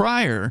week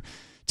prior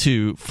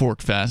to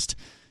ForkFest.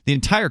 The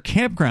entire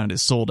campground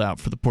is sold out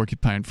for the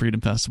Porcupine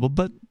Freedom Festival,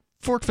 but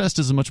ForkFest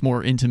is a much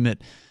more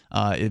intimate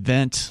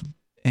event,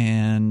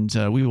 and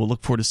we will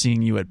look forward to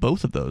seeing you at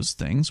both of those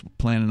things. We're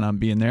planning on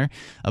being there.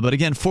 But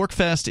again,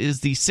 ForkFest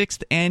is the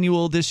 6th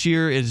annual this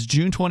year. It is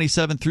June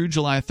 27th through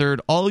July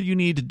 3rd. All you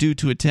need to do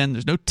to attend,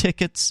 there's no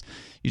tickets.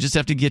 You just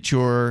have to get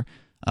your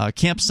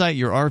campsite,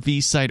 your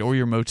RV site, or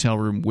your motel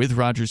room with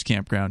Rogers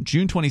Campground,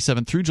 June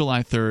 27th through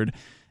July 3rd.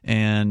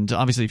 And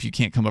obviously, if you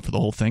can't come up for the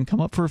whole thing, come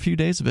up for a few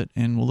days of it,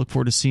 and we'll look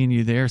forward to seeing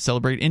you there.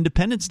 Celebrate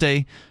Independence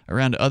Day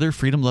around other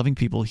freedom-loving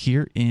people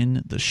here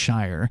in the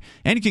Shire.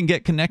 And you can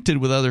get connected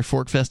with other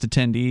ForkFest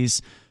attendees,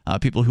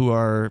 people who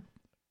are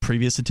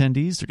previous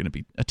attendees. They're going to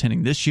be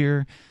attending this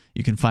year.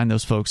 You can find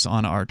those folks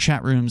on our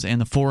chat rooms and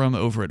the forum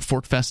over at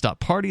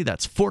forkfest.party.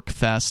 That's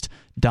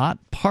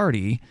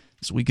forkfest.party.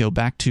 As we go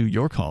back to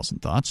your calls and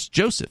thoughts,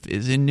 Joseph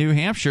is in New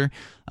Hampshire,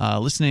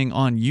 listening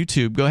on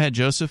YouTube. Go ahead,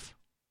 Joseph.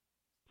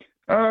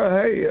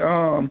 Hey,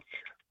 I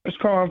was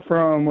calling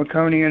from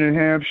Laconia, New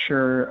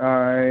Hampshire.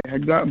 I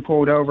had gotten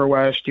pulled over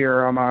last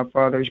year on my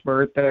father's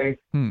birthday.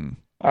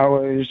 I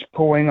was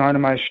pulling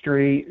onto my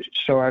street,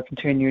 so I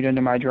continued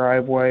into my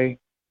driveway.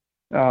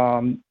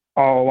 All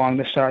along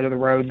the side of the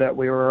road that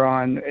we were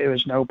on, it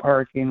was no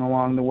parking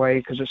along the way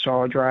because it's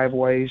all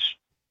driveways.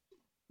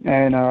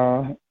 And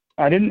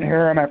I didn't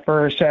hear him at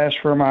first ask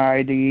for my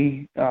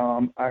ID.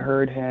 I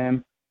heard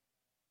him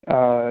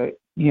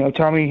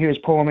tell me he was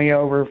pulling me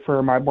over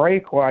for my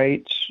brake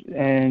lights.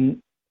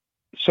 And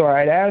so I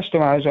had asked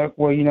him, I was like,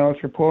 well,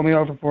 if you're pulling me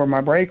over for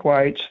my brake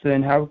lights,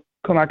 then how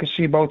come I could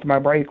see both of my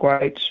brake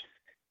lights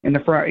in the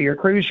front of your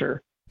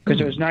cruiser? Because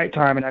it was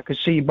nighttime and I could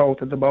see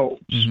both of the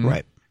bulbs. Mm-hmm.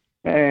 Right.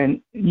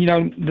 And,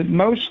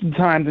 most of the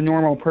time the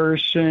normal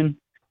person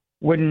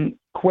wouldn't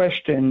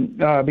question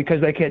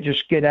because they can't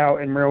just get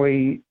out and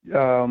really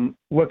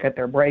look at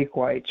their brake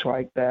lights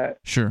like that.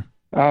 Sure.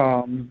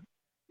 And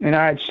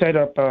I had set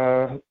up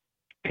a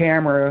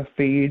camera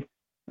feed.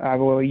 I have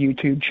a little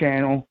YouTube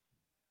channel,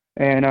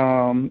 and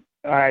I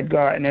had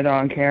gotten it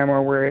on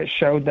camera where it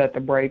showed that the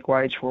brake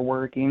lights were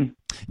working.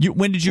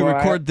 When did you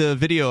record the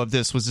video of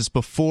this? Was this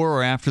before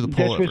or after the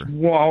pullover? This was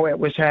while it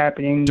was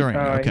happening. During,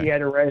 okay. He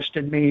had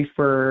arrested me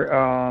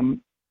for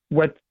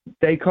what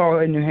they call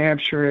in New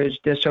Hampshire is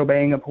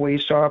disobeying a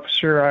police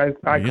officer.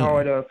 I call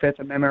it a Fifth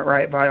Amendment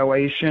right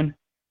violation.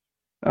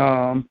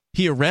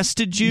 He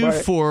arrested you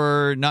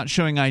for not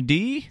showing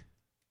ID?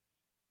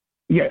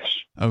 Yes.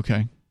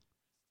 Okay.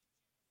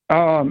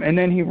 And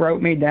then he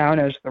wrote me down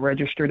as the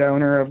registered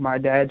owner of my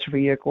dad's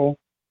vehicle.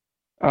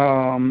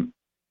 And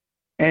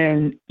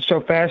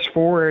so fast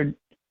forward,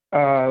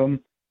 I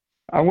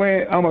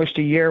went almost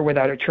a year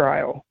without a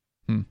trial.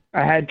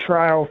 I had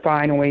trial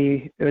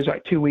finally, it was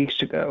like 2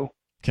 weeks ago.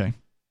 Okay.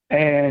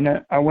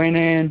 And I went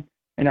in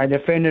and I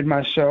defended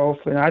myself,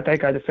 and I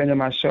think I defended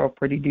myself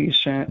pretty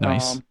decent.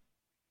 Nice.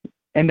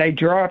 And they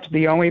dropped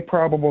the only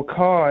probable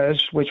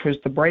cause, which was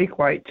the brake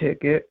light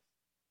ticket.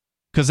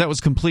 Because that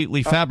was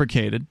completely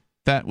fabricated.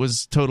 That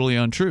was totally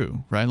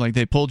untrue, right? Like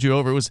they pulled you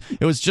over.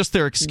 It was just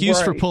their excuse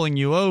for pulling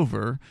you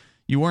over.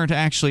 You weren't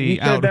actually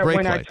out of brake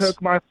lights. When I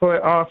took my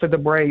foot off of the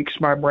brakes,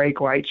 my brake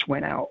lights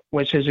went out,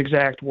 was his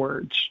exact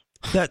words.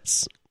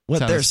 That's what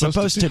they're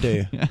supposed to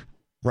do. Yeah.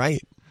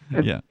 Right.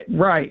 Yeah.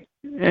 Right.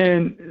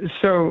 And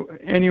so,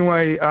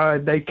 anyway,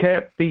 they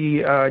kept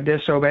the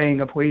disobeying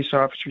a police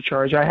officer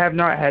charge. I have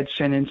not had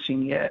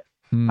sentencing yet.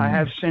 I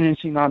have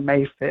sentencing on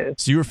May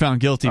 5th. So you were found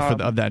guilty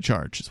of that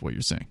charge, is what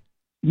you're saying?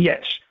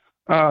 Yes.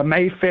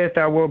 May 5th,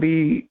 I will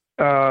be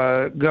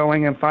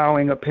going and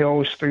filing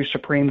appeals through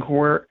Supreme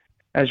Court.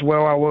 As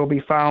well, I will be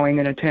filing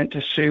an intent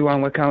to sue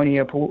on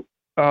Waconia,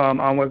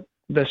 on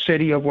the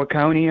city of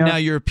Waconia. Now,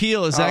 your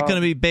appeal, is that going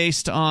to be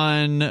based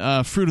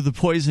on Fruit of the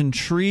Poison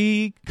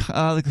Tree,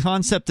 the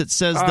concept that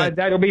says that...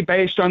 That'll be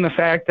based on the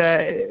fact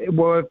that if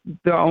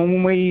the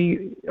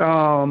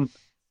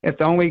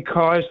only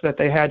cause that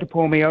they had to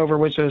pull me over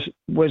was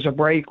a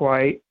brake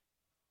light,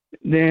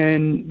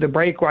 then the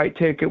brake light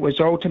ticket was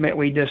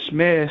ultimately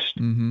dismissed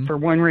for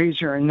one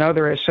reason or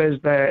another. It says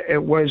that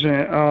it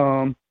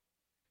wasn't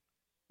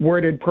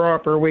worded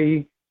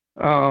properly.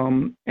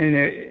 And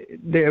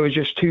it was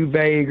just too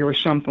vague or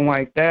something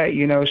like that,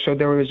 so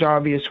there was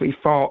obviously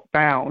fault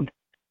found.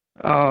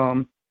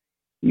 And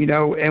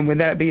with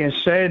that being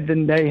said,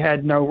 then they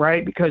had no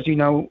right because,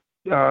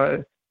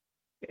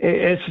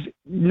 it's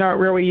not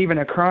really even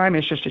a crime.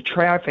 It's just a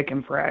traffic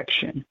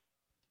infraction.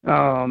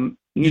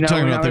 You're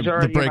talking about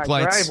the brake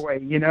lights?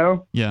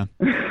 Driveway, Yeah.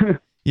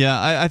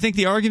 Yeah, I think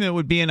the argument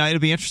would be, and it'd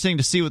be interesting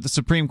to see what the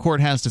Supreme Court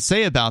has to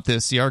say about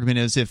this. The argument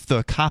is if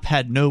the cop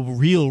had no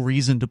real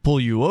reason to pull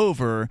you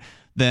over,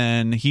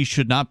 then they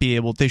should not be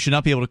able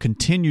to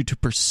continue to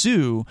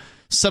pursue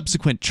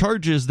subsequent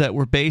charges that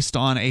were based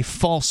on a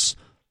false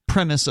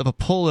premise of a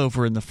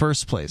pullover in the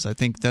first place. I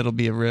think that'll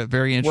be a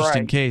very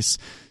interesting case.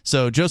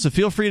 So, Joseph,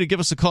 feel free to give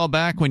us a call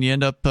back when you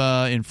end up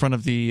in front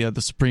of the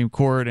Supreme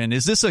Court. And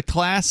is this a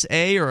Class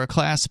A or a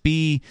Class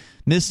B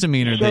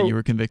misdemeanor that you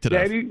were convicted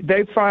of?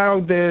 They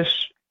filed this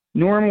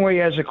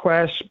normally as a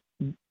Class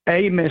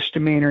A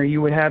misdemeanor. You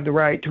would have the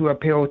right to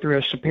appeal through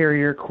a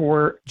superior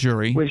court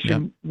jury, which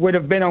would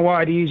have been a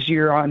lot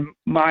easier on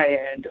my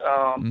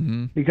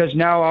end because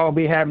now I'll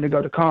be having to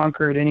go to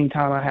Concord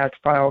anytime I have to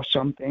file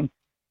something.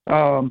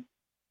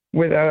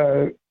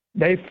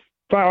 They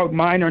filed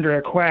mine under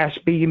a Class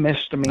B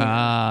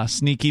misdemeanor.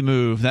 Sneaky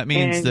move. That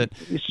means that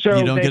so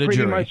you don't get a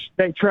jury.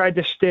 They tried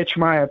to stitch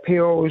my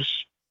appeals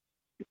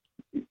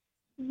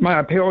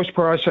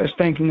process,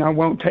 thinking I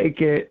won't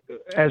take it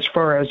as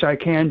far as I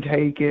can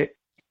take it.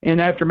 And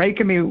after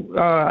making me,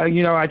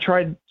 I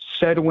tried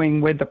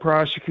settling with the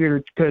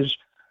prosecutor because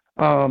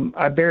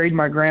I buried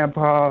my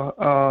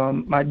grandpa.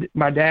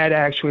 My dad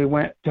actually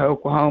went to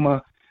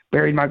Oklahoma,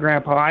 buried my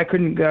grandpa. I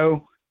couldn't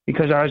go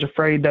because I was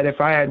afraid that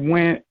if I had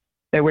went,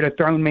 they would have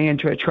thrown me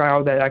into a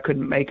trial that I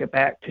couldn't make it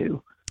back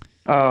to.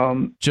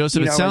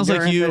 Joseph, it sounds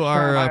like you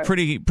are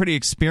pretty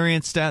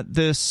experienced at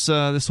this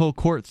whole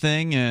court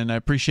thing, and I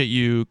appreciate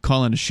you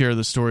calling to share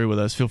the story with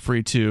us. Feel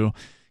free to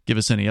give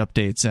us any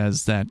updates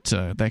as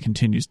that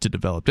continues to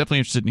develop. Definitely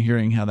interested in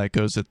hearing how that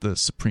goes at the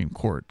Supreme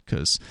Court,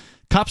 because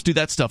cops do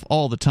that stuff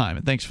all the time,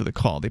 and thanks for the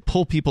call. They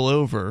pull people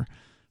over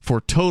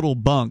for total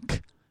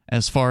bunk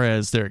as far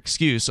as their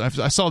excuse.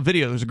 I saw a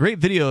video. There's a great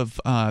video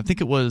of I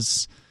think it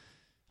was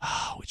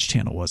which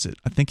channel was it?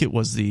 I think it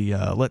was the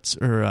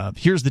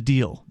Here's the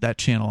Deal, that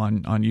channel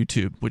on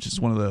YouTube, which is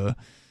one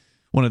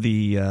of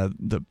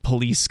the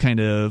police kind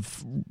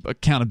of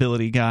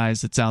accountability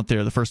guys that's out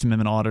there, the First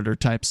Amendment auditor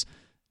types.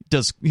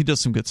 He does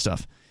some good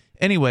stuff.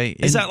 Anyway,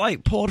 is that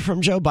like pulled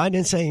from Joe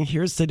Biden saying,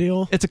 "Here's the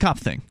deal"? It's a cop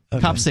thing.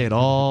 Okay. Cops say it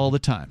all the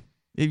time.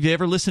 If you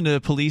ever listen to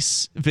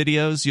police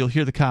videos, you'll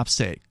hear the cops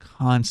say it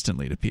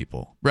constantly to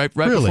people. Right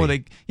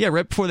really?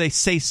 before they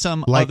say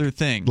some other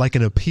thing. Like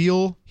an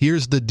appeal,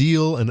 here's the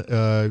deal,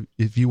 and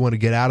if you want to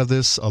get out of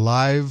this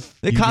alive.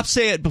 The cops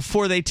say it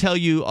before they tell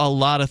you a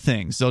lot of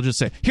things. They'll just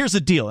say, here's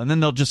the deal, and then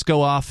they'll just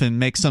go off and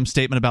make some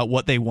statement about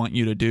what they want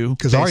you to do.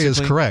 Because Arya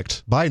is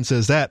correct. Biden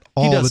says that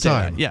all the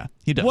time. Yeah,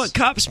 he does. What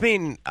cops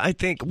mean, I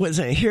think, was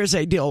here's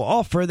a deal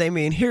offer. They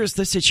mean, here's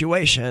the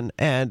situation,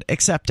 and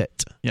accept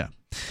it. Yeah.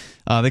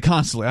 They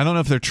constantly, I don't know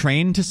if they're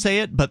trained to say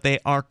it, but they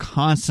are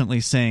constantly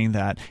saying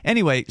that.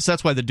 Anyway, so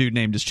that's why the dude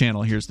named his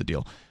channel Here's the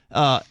Deal.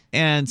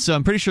 And so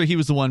I'm pretty sure he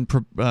was the one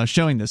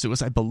showing this. It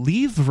was, I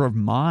believe, a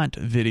Vermont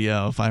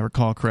video, if I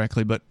recall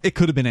correctly, but it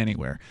could have been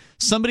anywhere.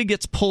 Somebody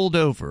gets pulled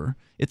over.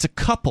 It's a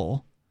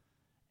couple,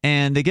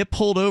 and they get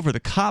pulled over. The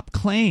cop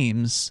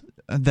claims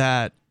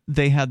that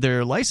they had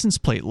their license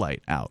plate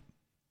light out.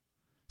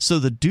 So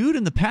the dude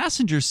in the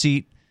passenger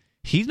seat,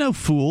 he's no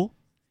fool.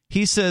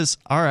 He says,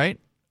 all right,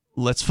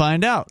 let's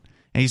find out.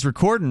 And he's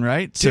recording,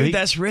 right? So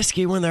that's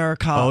risky when there are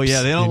cops. Oh,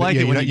 yeah, they don't like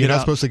it when you're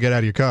not supposed to get out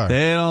of your car.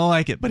 They don't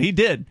like it, but he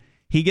did.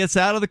 He gets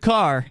out of the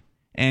car,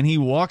 and he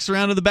walks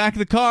around to the back of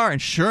the car,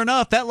 and sure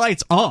enough, that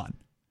light's on.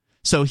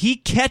 So he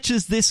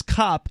catches this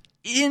cop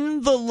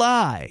in the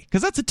lie,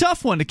 because that's a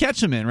tough one to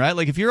catch him in, right?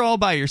 Like if you're all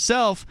by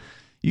yourself,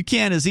 you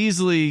can't as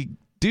easily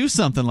do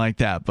something like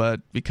that.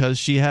 But because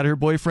she had her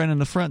boyfriend in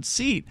the front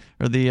seat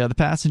or the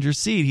passenger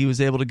seat, he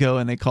was able to go,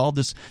 and they called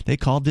this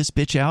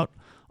bitch out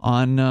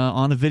on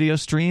a video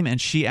stream,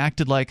 and she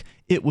acted like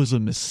it was a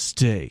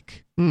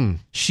mistake.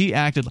 She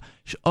acted like,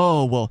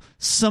 oh, well,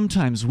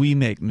 sometimes we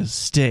make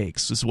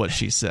mistakes, is what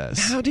she says.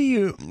 How do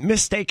you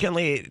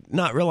mistakenly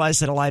not realize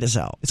that a light is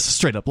out? It's a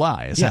straight up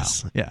lie.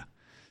 Yes. Yeah.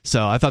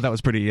 So I thought that was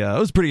pretty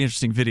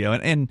interesting video.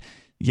 And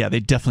yeah, they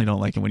definitely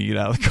don't like it when you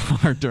get out of the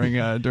car during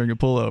a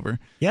pullover.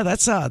 Yeah,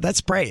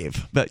 that's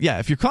brave. But yeah,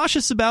 if you're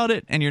cautious about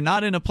it and you're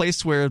not in a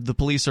place where the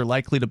police are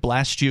likely to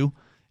blast you,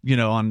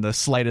 on the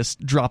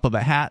slightest drop of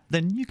a hat,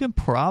 then you can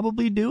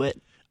probably do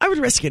it. I would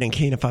risk getting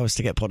keen if I was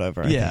to get pulled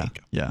over, I think.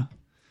 Yeah.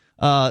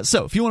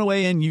 So if you want to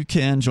weigh in, you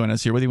can join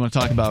us here, whether you want to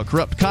talk about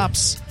corrupt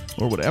cops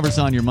or whatever's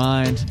on your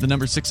mind. The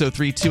number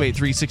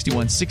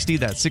 603-283-6160.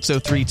 That's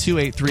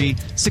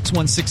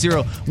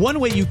 603-283-6160. One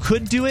way you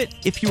could do it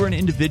if you were an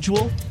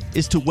individual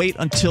is to wait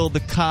until the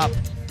cop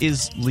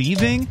is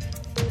leaving,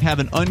 have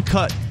an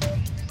uncut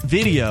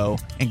video,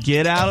 and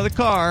get out of the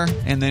car,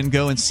 and then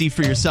go and see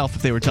for yourself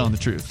if they were telling the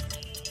truth.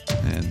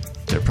 And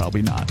they're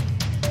probably not.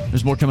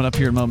 There's more coming up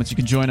here in moments. You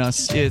can join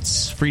us.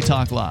 It's Free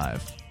Talk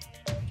Live.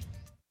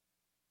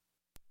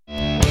 Free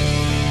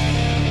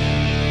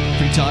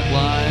Talk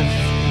Live.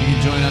 You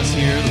can join us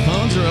here. The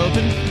phones are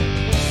open.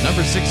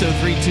 Number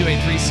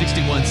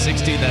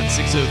 603-283-6160. That's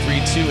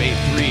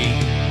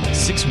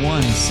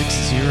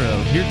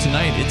 603-283-6160. Here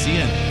tonight, it's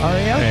Ian.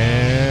 Aria.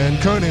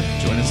 And Conan.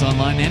 Join us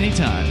online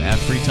anytime at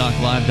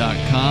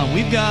freetalklive.com.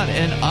 We've got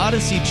an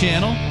Odyssey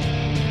channel.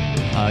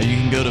 You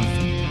can go to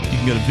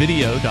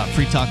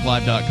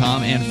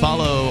video.freetalklive.com and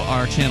follow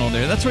our channel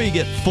there. That's where you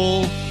get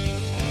full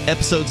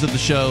episodes of the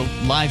show,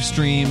 live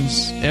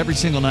streams every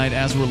single night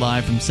as we're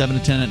live from 7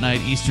 to 10 at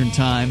night Eastern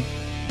Time.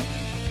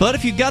 But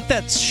if you've got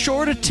that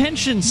short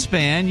attention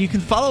span, you can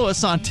follow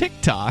us on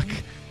TikTok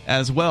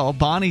as well.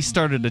 Bonnie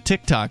started a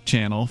TikTok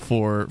channel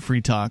for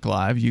Free Talk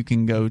Live. You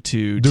can go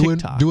to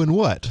TikTok. Doing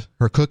what?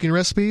 Her cooking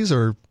recipes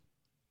or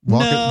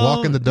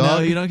walking the dog?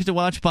 No, you don't get to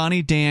watch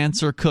Bonnie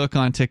dance or cook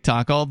on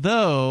TikTok,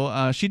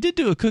 although she did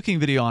do a cooking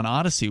video on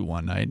Odyssey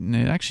one night, and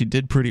it actually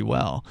did pretty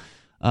well.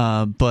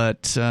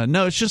 But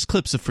no, it's just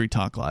clips of Free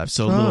Talk Live.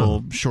 So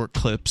little short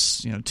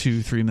clips,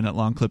 2-3 minute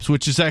long clips,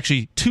 which is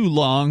actually too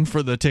long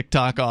for the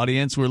TikTok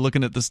audience. We're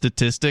looking at the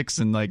statistics,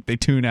 and they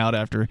tune out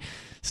after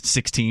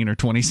 16 or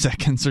 20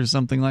 seconds or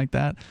something like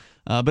that.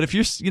 But if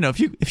you're,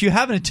 if you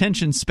have an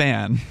attention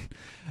span,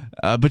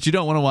 but you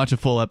don't want to watch a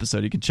full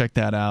episode, you can check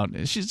that out.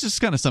 It's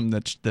just kind of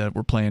something that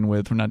we're playing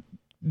with. We're not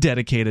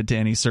dedicated to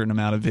any certain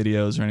amount of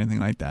videos or anything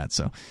like that.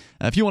 So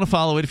if you want to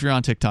follow it, if you're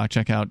on TikTok,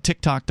 check out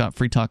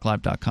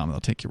tiktok.freetalklive.com. They'll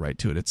take you right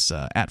to it. It's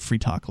at Free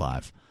Talk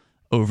Live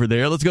over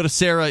there. Let's go to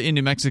Sarah in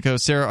New Mexico.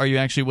 Sarah, are you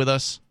actually with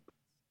us?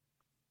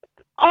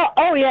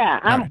 Oh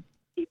yeah.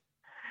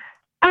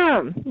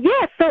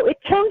 Yeah, so it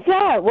turns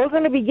out we're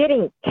going to be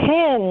getting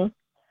 10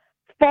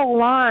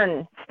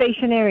 full-on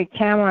stationary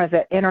cameras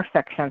at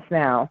intersections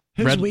now.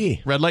 Who's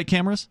we? Red light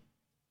cameras?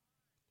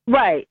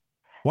 Right.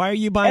 Why are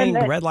you buying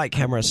red light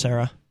cameras,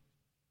 Sarah?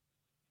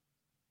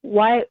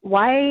 Why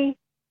do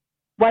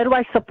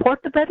I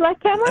support the red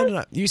light cameras? I don't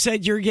know. You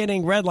said you're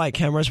getting red light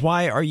cameras.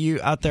 Why are you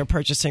out there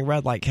purchasing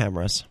red light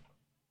cameras?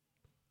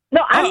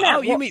 No, I'm not.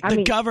 Oh, you mean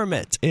the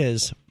government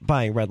is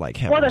buying red light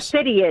cameras? Well, the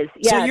city is.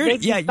 Yeah,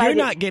 so you're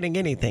not getting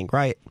anything,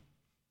 right?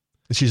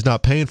 She's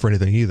not paying for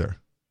anything either.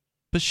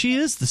 But she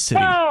is the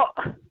city.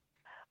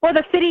 Well,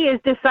 the city has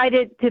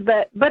decided to,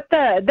 but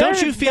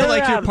don't you feel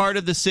like you're part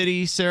of the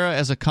city, Sarah,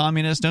 as a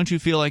communist? Don't you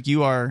feel like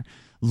you are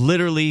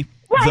literally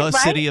the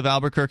city of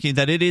Albuquerque,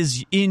 that it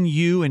is in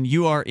you and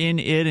you are in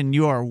it and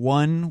you are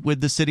one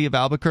with the city of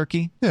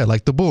Albuquerque? Yeah,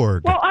 like the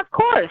Borg. Well, of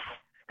course,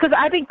 because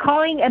I've been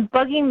calling and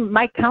bugging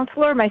my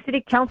counselor, my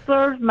city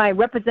councilors, my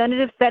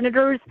representatives,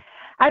 senators.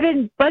 I've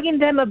been bugging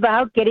them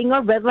about getting a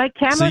red light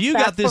camera. So you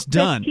got this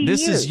done.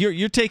 This years. is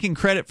you're taking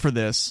credit for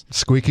this.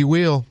 Squeaky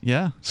wheel.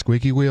 Yeah.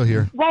 Squeaky wheel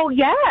here. Well,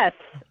 yes.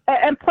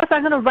 And plus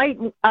I'm going to write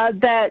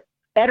that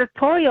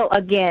editorial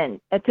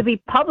again to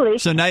be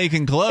published. So now you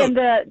can gloat.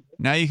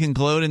 Now you can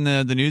gloat in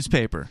the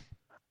newspaper.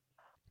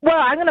 Well,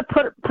 I'm going to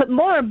put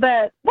more,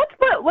 but what's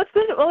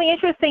really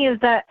interesting is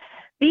that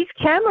these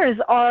cameras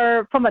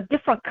are from a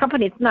different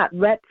company. It's not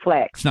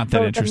Redflex. It's not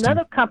that interesting. It's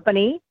another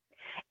company.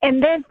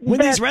 And then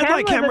when these red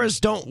light cameras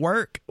don't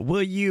work,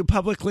 will you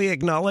publicly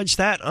acknowledge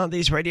that on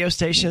these radio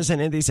stations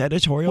and in these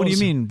editorials? What do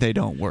you mean they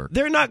don't work?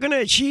 They're not going to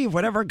achieve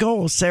whatever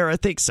goals Sarah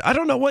thinks. I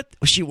don't know what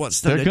she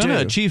wants them to do. They're going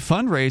to achieve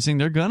fundraising.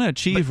 They're going to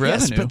achieve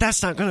revenue. Yes, but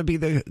that's not going to be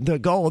the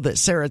goal that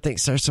Sarah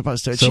thinks they're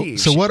supposed to achieve.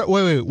 So what?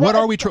 Wait. What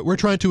are we? We're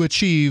trying to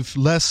achieve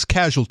less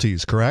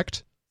casualties,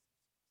 correct?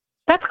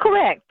 That's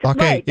correct. Okay,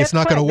 right, it's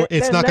not going to.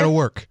 It's not going to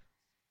work.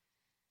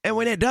 And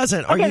when it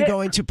doesn't, are you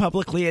going to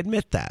publicly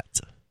admit that?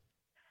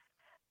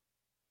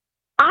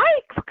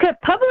 I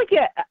could publicly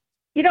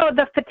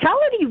the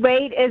fatality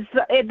rate is,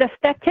 the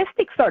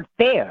statistics are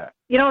there.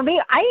 You know what I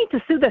mean? I need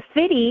to sue the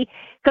city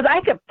because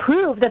I could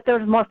prove that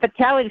there's more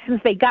fatalities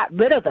since they got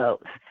rid of those.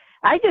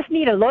 I just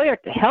need a lawyer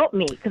to help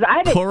me because I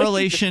have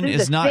correlation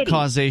is not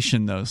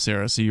causation, though,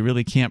 Sarah. So you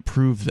really can't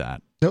prove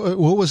that.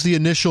 What was the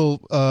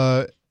initial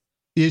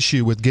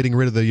issue with getting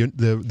rid of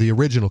the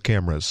original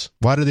cameras?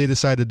 Why did they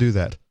decide to do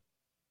that?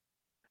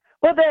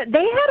 Well, they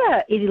had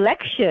an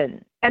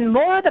election, and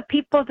more of the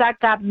people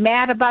that got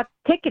mad about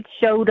tickets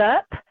showed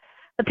up.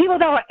 The people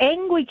that were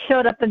angry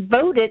showed up and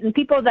voted, and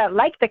people that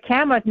liked the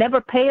cameras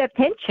never paid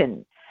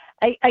attention.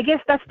 I guess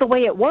that's the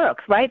way it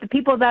works, right? The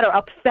people that are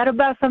upset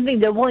about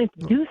something, they're willing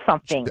to do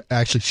something.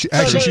 Actually,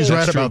 she's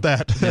right about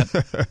that. Yep.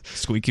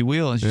 Squeaky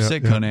wheel, as you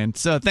said, Conan.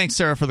 So thanks,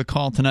 Sarah, for the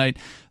call tonight.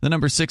 The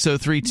number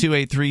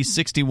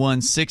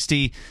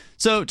 603-283-6160.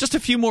 So just a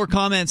few more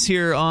comments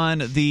here on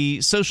the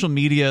social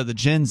media, the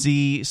Gen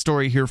Z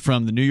story here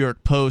from the New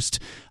York Post.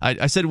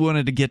 I said we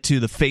wanted to get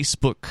to the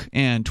Facebook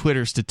and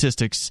Twitter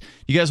statistics.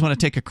 You guys want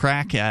to take a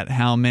crack at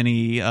how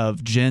many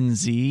of Gen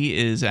Z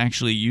is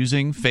actually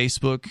using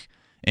Facebook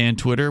and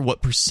Twitter?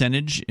 What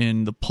percentage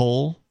in the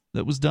poll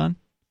that was done?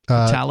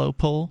 The Tallow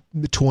poll?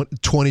 20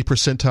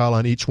 percentile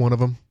on each one of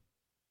them.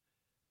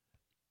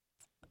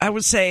 I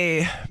would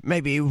say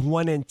maybe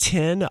 1 in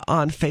 10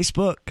 on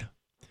Facebook,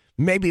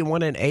 maybe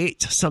 1 in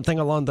 8, something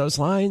along those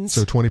lines.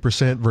 So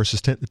 20%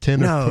 versus 10 or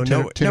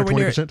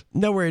 20%?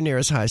 Nowhere near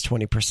as high as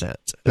 20%.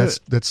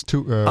 That's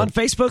too. On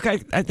Facebook,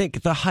 I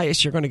think the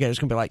highest you're going to get is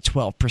going to be like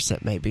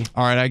 12%, maybe.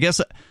 All right, I guess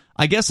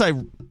I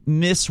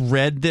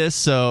misread this.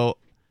 So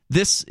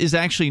this is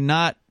actually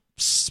not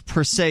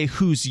per se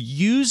who's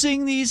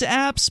using these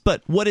apps,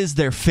 but what is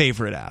their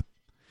favorite app.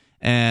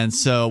 And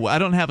so I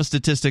don't have a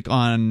statistic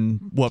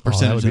on what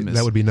percentage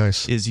that would be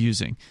nice. is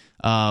using.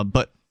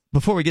 But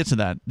before we get to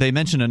that, they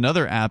mentioned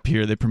another app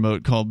here they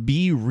promote called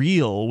Be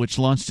Real, which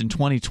launched in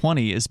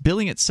 2020, is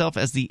billing itself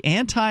as the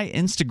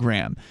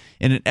anti-Instagram.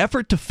 In an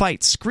effort to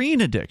fight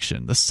screen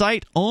addiction, the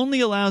site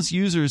only allows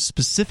users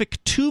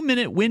specific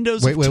 2-minute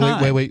windows of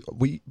time. Wait.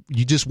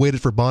 You just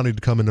waited for Bonnie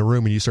to come in the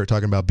room and you start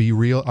talking about Be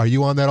Real. Are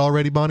you on that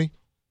already, Bonnie?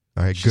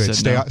 All right, good.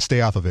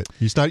 Stay off of it.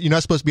 You're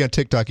not supposed to be on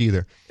TikTok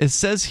either. It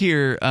says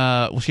here,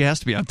 well, she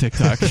has to be on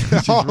TikTok. we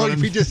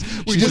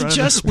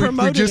just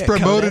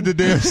promoted the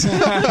dance.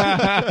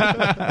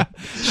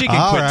 She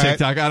can quit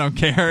TikTok. I don't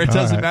care. It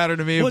doesn't matter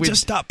to me. We'll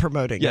just stop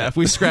promoting. Yeah, if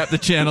we scrap the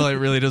channel, it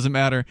really doesn't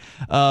matter.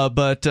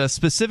 But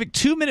specific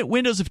 2-minute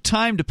windows of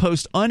time to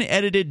post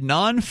unedited,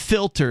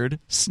 non-filtered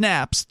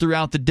snaps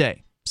throughout the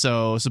day.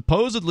 So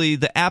supposedly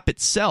the app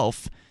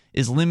itself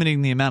is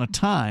limiting the amount of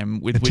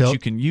time with which you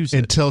can use it.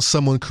 Until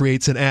someone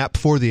creates an app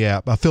for the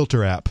app, a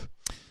filter app.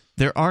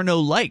 There are no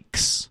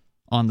likes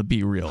on the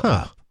Be Real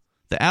app.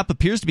 The app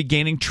appears to be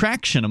gaining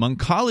traction among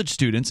college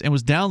students and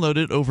was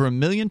downloaded over 1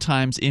 million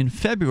times in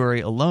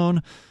February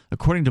alone,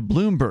 according to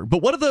Bloomberg.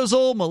 But what of those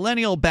old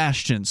millennial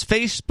bastions,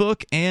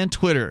 Facebook and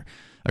Twitter?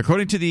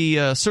 According to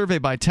the survey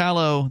by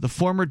Tallow, the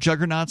former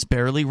juggernauts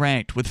barely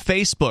ranked, with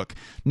Facebook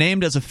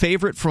named as a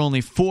favorite for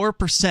only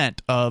 4%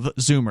 of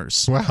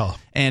Zoomers. Wow.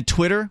 And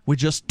Twitter with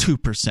just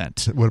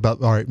 2%. What about,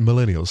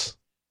 millennials?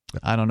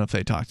 I don't know if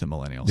they talk to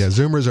millennials. Yeah,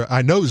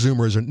 I know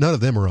Zoomers are, none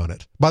of them are on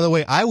it. By the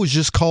way, I was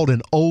just called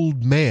an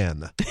old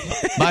man.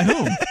 By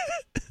whom?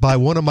 By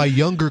one of my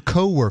younger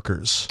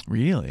coworkers.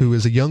 Really? Who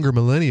is a younger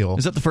millennial.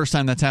 Is that the first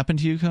time that's happened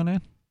to you,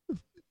 Conan?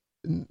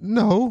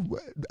 No,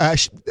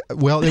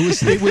 well, it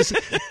was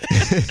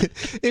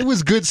it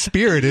was good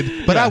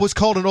spirited, but I was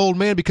called an old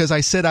man because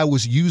I said I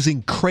was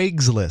using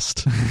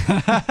Craigslist.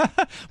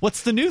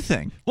 What's the new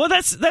thing? Well,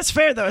 that's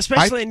fair though,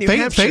 especially in New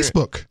Hampshire.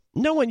 Facebook.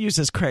 No one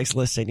uses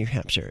Craigslist in New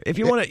Hampshire. If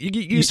you want to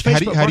use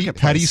Facebook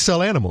Marketplace, how do you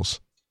sell animals?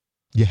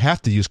 You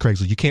have to use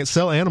Craigslist. You can't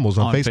sell animals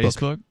on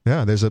Facebook.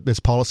 Yeah, it's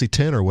policy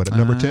 10 or what,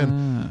 number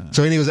 10.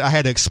 So anyways, I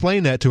had to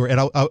explain that to her,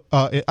 and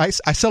I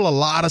sell a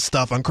lot of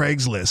stuff on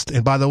Craigslist.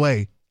 And by the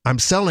way, I'm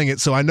selling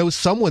it, so I know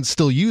someone's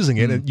still using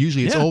it, and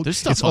usually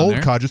it's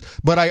old codgers.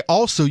 But I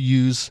also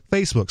use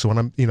Facebook. So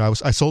when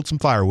I sold some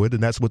firewood,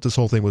 and that's what this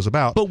whole thing was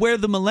about. But where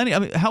the millennial? I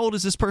mean, how old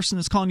is this person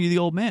that's calling you the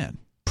old man?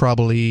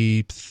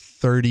 Probably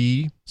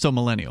 30. So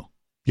millennial.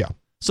 Yeah.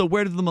 So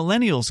where did the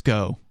millennials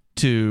go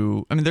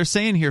to? I mean, they're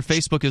saying here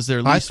Facebook is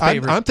their least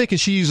favorite. I'm thinking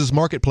she uses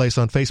Marketplace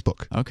on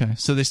Facebook. Okay,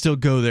 so they still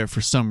go there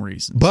for some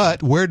reason.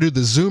 But where do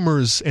the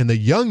Zoomers and the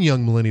young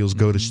millennials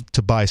go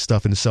to buy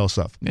stuff and to sell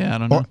stuff? Yeah, I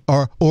don't know.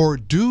 Or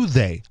do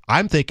they?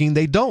 I'm thinking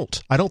they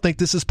don't. I don't think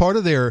this is part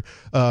of their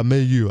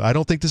milieu. I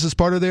don't think this is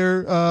part of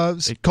their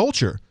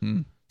culture.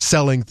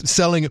 Selling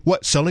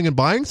and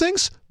buying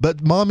things?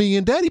 But mommy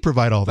and daddy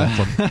provide all that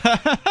for me.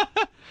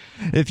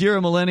 If you're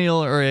a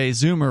millennial or a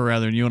Zoomer,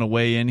 rather, and you want to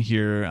weigh in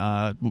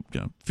here,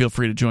 feel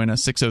free to join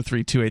us,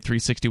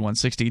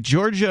 603-283-6160.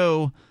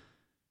 Giorgio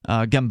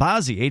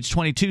Gambazzi, age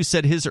 22,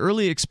 said his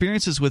early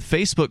experiences with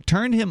Facebook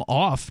turned him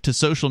off to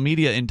social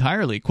media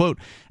entirely. Quote,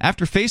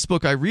 after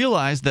Facebook, I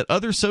realized that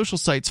other social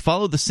sites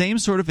follow the same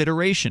sort of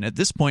iteration. At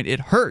this point,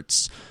 it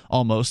hurts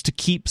almost to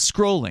keep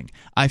scrolling.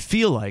 I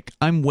feel like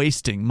I'm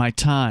wasting my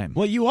time.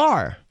 Well, you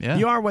are. Yeah.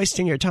 You are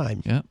wasting your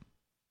time. Yeah.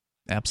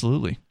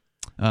 Absolutely.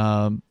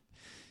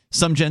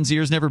 Some Gen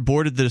Zers never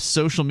boarded the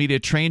social media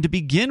train to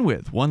begin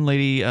with. One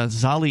lady,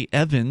 Zali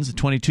Evans, a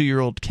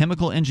 22-year-old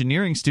chemical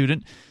engineering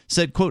student,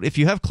 said, quote, if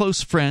you have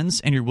close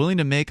friends and you're willing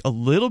to make a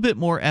little bit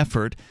more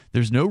effort,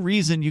 there's no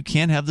reason you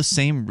can't have the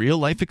same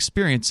real-life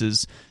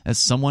experiences as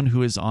someone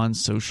who is on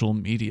social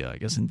media. I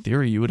guess in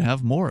theory you would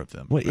have more of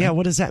them. Right? Yeah,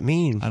 what does that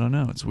mean? I don't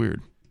know. It's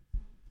weird.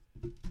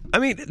 I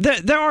mean,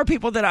 there are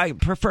people that I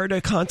prefer to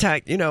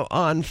contact,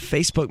 on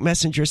Facebook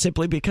Messenger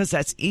simply because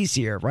that's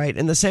easier, right?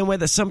 In the same way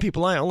that some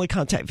people I only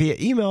contact via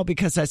email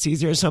because that's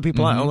easier, and some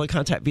people I only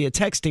contact via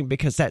texting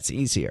because that's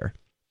easier.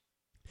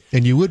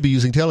 And you would be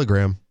using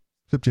Telegram,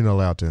 except you're not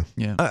allowed to.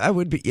 Yeah, I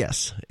would be,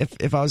 yes,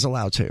 if I was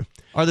allowed to.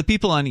 Are the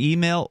people on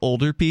email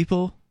older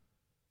people?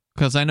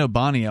 Because I know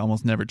Bonnie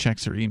almost never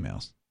checks her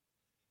emails.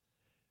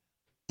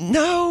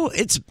 No,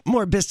 it's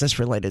more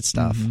business-related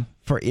stuff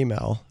for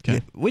email,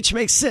 which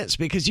makes sense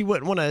because you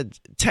wouldn't want to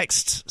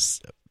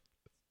text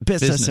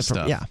business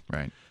stuff. Yeah,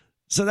 right.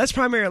 So that's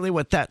primarily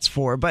what that's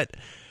for. But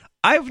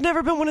I've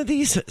never been one of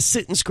these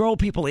sit and scroll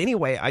people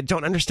anyway. I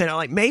don't understand.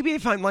 Like maybe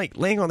if I'm like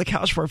laying on the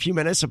couch for a few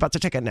minutes, about to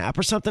take a nap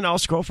or something, I'll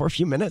scroll for a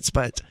few minutes.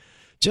 But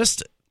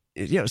just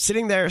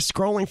sitting there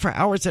scrolling for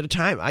hours at a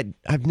time,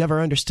 I've never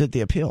understood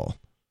the appeal.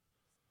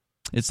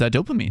 It's that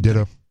dopamine.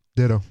 Ditto.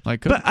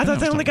 But I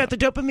thought they only got the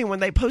dopamine when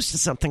they posted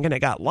something and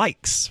it got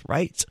likes,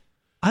 right?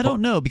 I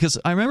don't know, because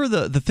I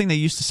remember the thing they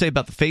used to say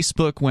about the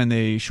Facebook when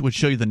they would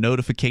show you the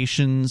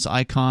notifications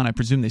icon. I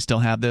presume they still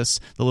have this.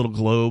 The little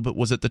globe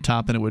was at the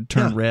top and it would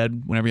turn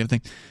red whenever you have a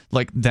thing.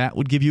 Like that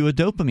would give you a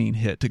dopamine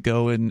hit to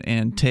go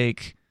and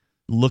take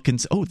look and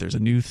say, oh, there's a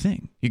new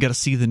thing. You got to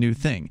see the new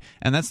thing.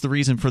 And that's the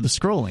reason for the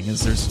scrolling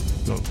is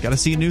got to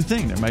see a new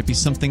thing. There might be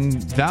something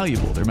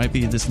valuable. There might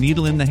be this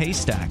needle in the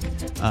haystack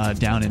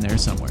down in there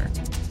somewhere.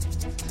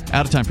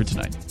 Out of time for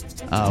tonight.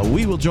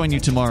 We will join you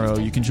tomorrow.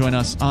 You can join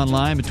us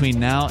online between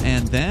now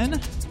and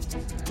then,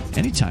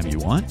 anytime you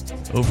want,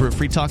 over at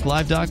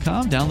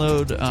freetalklive.com.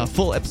 Download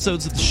full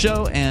episodes of the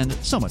show and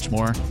so much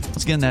more.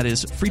 Once again, that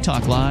is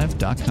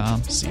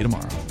freetalklive.com. See you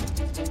tomorrow.